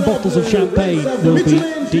 7 bottles of champagne will be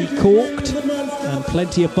decorked and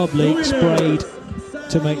plenty of bubbly sprayed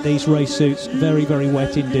to make these race suits very, very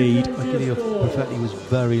wet indeed. Egidio Perfetti was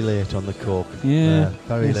very late on the cork. Yeah,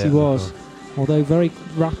 very yes late. He was. Although very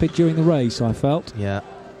rapid during the race, I felt. Yeah.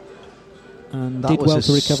 And did well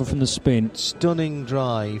to recover from the spin. Stunning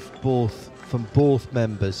drive from both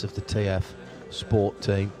members of the TF Sport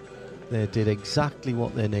team. They did exactly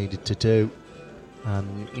what they needed to do.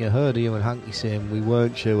 And you heard Ewan Hankey saying we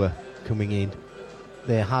weren't sure coming in.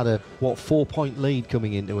 They had a 4-point lead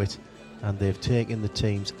coming into it, and they've taken the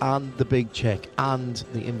teams and the big check and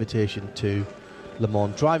the invitation to Le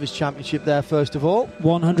Mans Drivers' Championship there, first of all.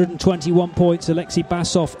 121 points, Alexei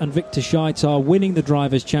Basov and Victor Scheitar winning the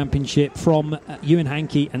Drivers' Championship from Ewan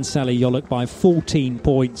Hankey and Sally Yoluk by 14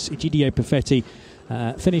 points. Egidio Perfetti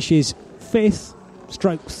finishes 5th,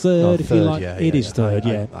 stroke third, if you like. It is third.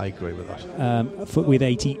 I agree with that. With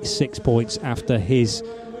 86 points after his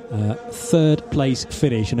third place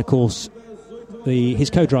finish. And of course, his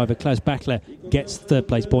co-driver Klaus Bachler gets third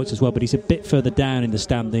place points as well, but he's a bit further down in the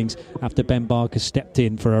standings after Ben Barker stepped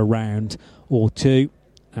in for a round or two.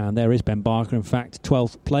 And there is Ben Barker, in fact,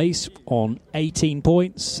 12th place on 18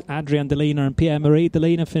 points. Adrian Delina and Pierre-Marie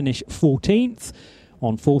Delina finish 14th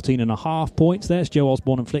on 14.5 points. There's Joe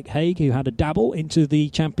Osborne and Flick Haig, who had a dabble into the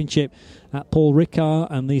championship at Paul Ricard,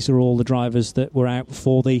 and these are all the drivers that were out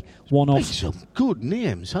for the one-off. Some good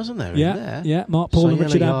names, hasn't there? Yeah, in there? Yeah. Mark Paul and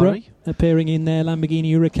Richard Abra appearing in their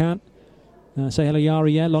Lamborghini Huracan.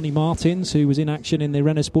 Yari, Lonnie Martins, who was in action in the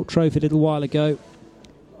Renault Sport Trophy a little while ago.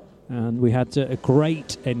 And we had a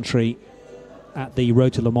great entry at the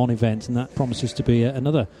Road to Le Mans event, and that promises to be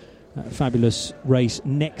another fabulous race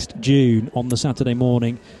next June on the Saturday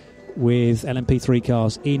morning with LMP3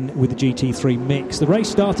 cars in with the GT3 mix. The race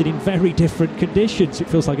started in very different conditions. It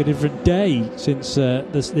feels like a different day since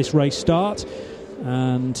this race start.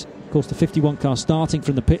 And, of course, the 51 car starting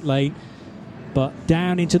from the pit lane. But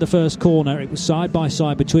down into the first corner, it was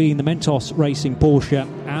side-by-side between the Mentos Racing Porsche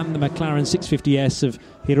and the McLaren 650S of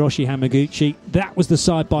Hiroshi Hamaguchi. That was the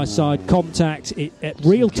side-by-side contact. At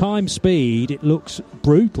real-time speed, it looks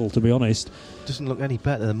brutal, to be honest. Doesn't look any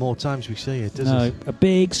better the more times we see it, does it? No, a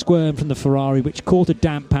big squirm from the Ferrari, which caught a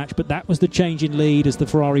damp patch, but that was the change in lead as the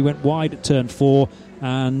Ferrari went wide at turn 4,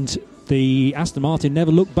 and the Aston Martin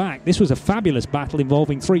never looked back. This was a fabulous battle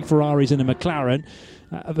involving 3 Ferraris and a McLaren,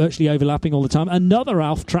 virtually overlapping all the time. Another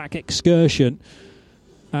off-track excursion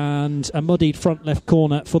and a muddied front left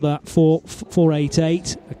corner for that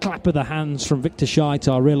 488. A clap of the hands from Victor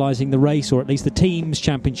Scheitar, realising the race, or at least the team's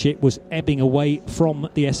championship, was ebbing away from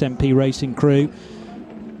the SMP Racing crew.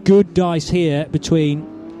 Good dice here between...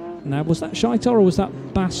 Now, was that Scheitar or was that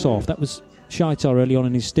Basov? That was Scheitar early on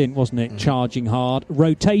in his stint, wasn't it? Charging hard.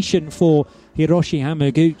 Rotation for Hiroshi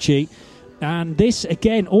Hamaguchi. And this,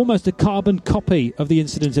 again, almost a carbon copy of the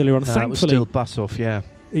incident earlier on. Thankfully, it was still Basov, yeah.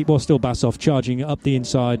 It was still Basov charging up the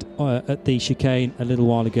inside at the chicane a little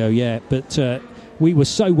while ago, yeah. But we were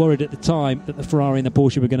so worried at the time that the Ferrari and the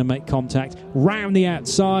Porsche were going to make contact. Round the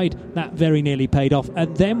outside, that very nearly paid off.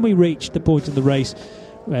 And then we reached the point of the race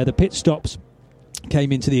where the pit stops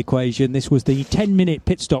came into the equation. This was the 10-minute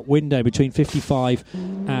pit stop window between 55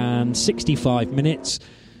 and 65 minutes.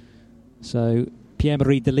 So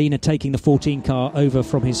Pierre-Marie Delina taking the 14 car over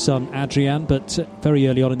from his son Adrian, but very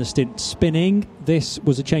early on in the stint spinning. This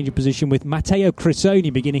was a change of position with Matteo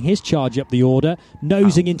Crisoni beginning his charge up the order,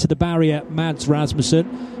 nosing into the barrier Mads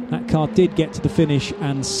Rasmussen. That car did get to the finish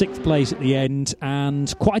and 6th place at the end,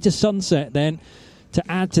 and quite a sunset then to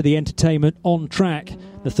add to the entertainment on track.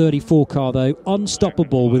 The 34 car, though,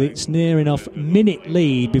 unstoppable with its near enough minute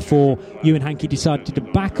lead before Ewan Hankey decided to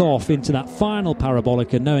back off into that final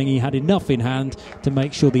parabolica, knowing he had enough in hand to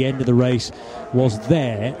make sure the end of the race was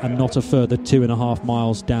there and not a further 2.5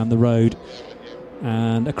 miles down the road.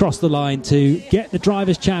 And across the line to get the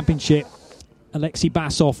Drivers' Championship, Alexei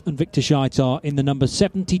Basov and Viktor Shaitar in the number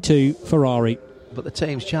 72 Ferrari. But the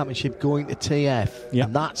team's championship going to TF. Yep.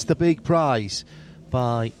 And that's the big prize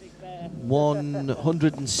by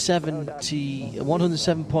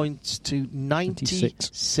 107 points to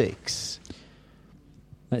 96.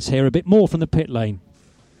 Let's hear a bit more from the pit lane.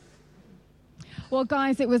 Well,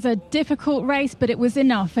 guys, it was a difficult race, but it was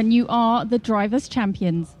enough, and you are the Drivers'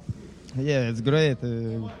 Champions. Yeah, it's great.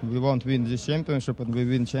 We won't win this championship, and we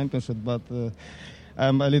win championship, but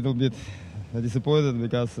I'm a little bit disappointed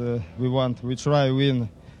because we try win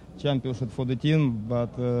championship for the team, but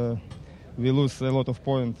we lose a lot of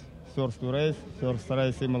points. First race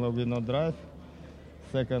similar we not drive.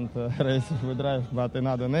 Second race we drive, but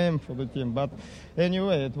another name for the team. But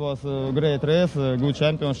anyway, it was a great race, a good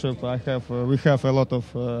championship. We have a lot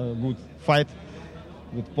of good fight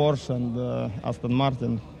with Porsche and Aston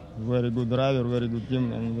Martin. Very good driver, very good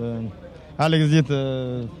team, and Alex did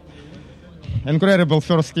incredible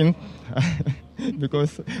first stint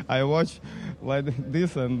because I watched like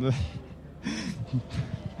this and.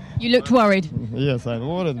 You looked worried. Yes, I'm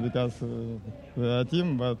worried because we are a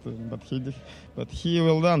team, but he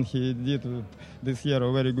well done. He did this year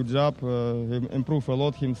a very good job. He improved a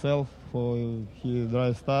lot himself for his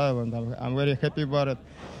drive style, and I'm very happy about it.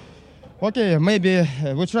 Okay, maybe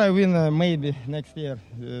we try win maybe next year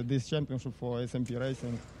this championship for SMP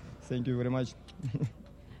Racing. Thank you very much.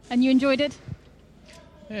 And you enjoyed it?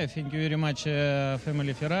 Yeah, thank you very much,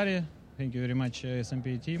 family Ferrari. Thank you very much,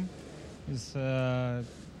 SMP team. It's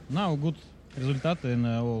now good result in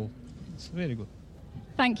all. It's very good.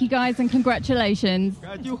 Thank you, guys, and congratulations.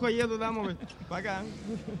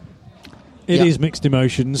 It is mixed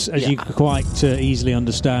emotions, as you can quite easily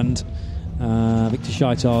understand. Viktor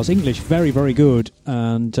Shaitar's English very, very good,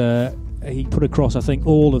 and he put across, I think,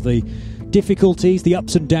 all of the difficulties, the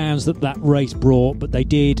ups and downs that race brought, but they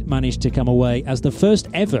did manage to come away as the first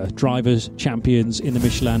ever drivers' champions in the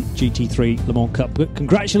Michelin GT3 Le Mans Cup. But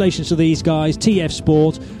congratulations to these guys. TF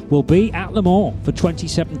Sport will be at Le Mans for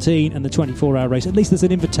 2017 and the 24-hour race. At least there's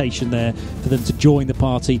an invitation there for them to join the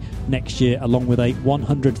party next year, along with a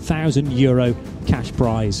 €100,000 cash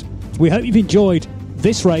prize. We hope you've enjoyed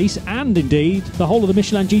this race and indeed the whole of the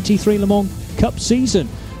Michelin GT3 Le Mans Cup season.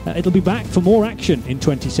 It'll be back for more action in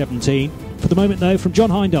 2017. For the moment, though, from John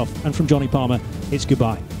Hindhaugh and from Johnny Palmer, it's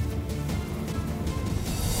goodbye.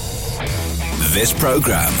 This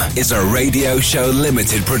programme is a Radio Show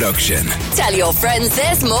Limited production. Tell your friends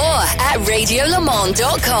there's more at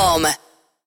radiolemans.com.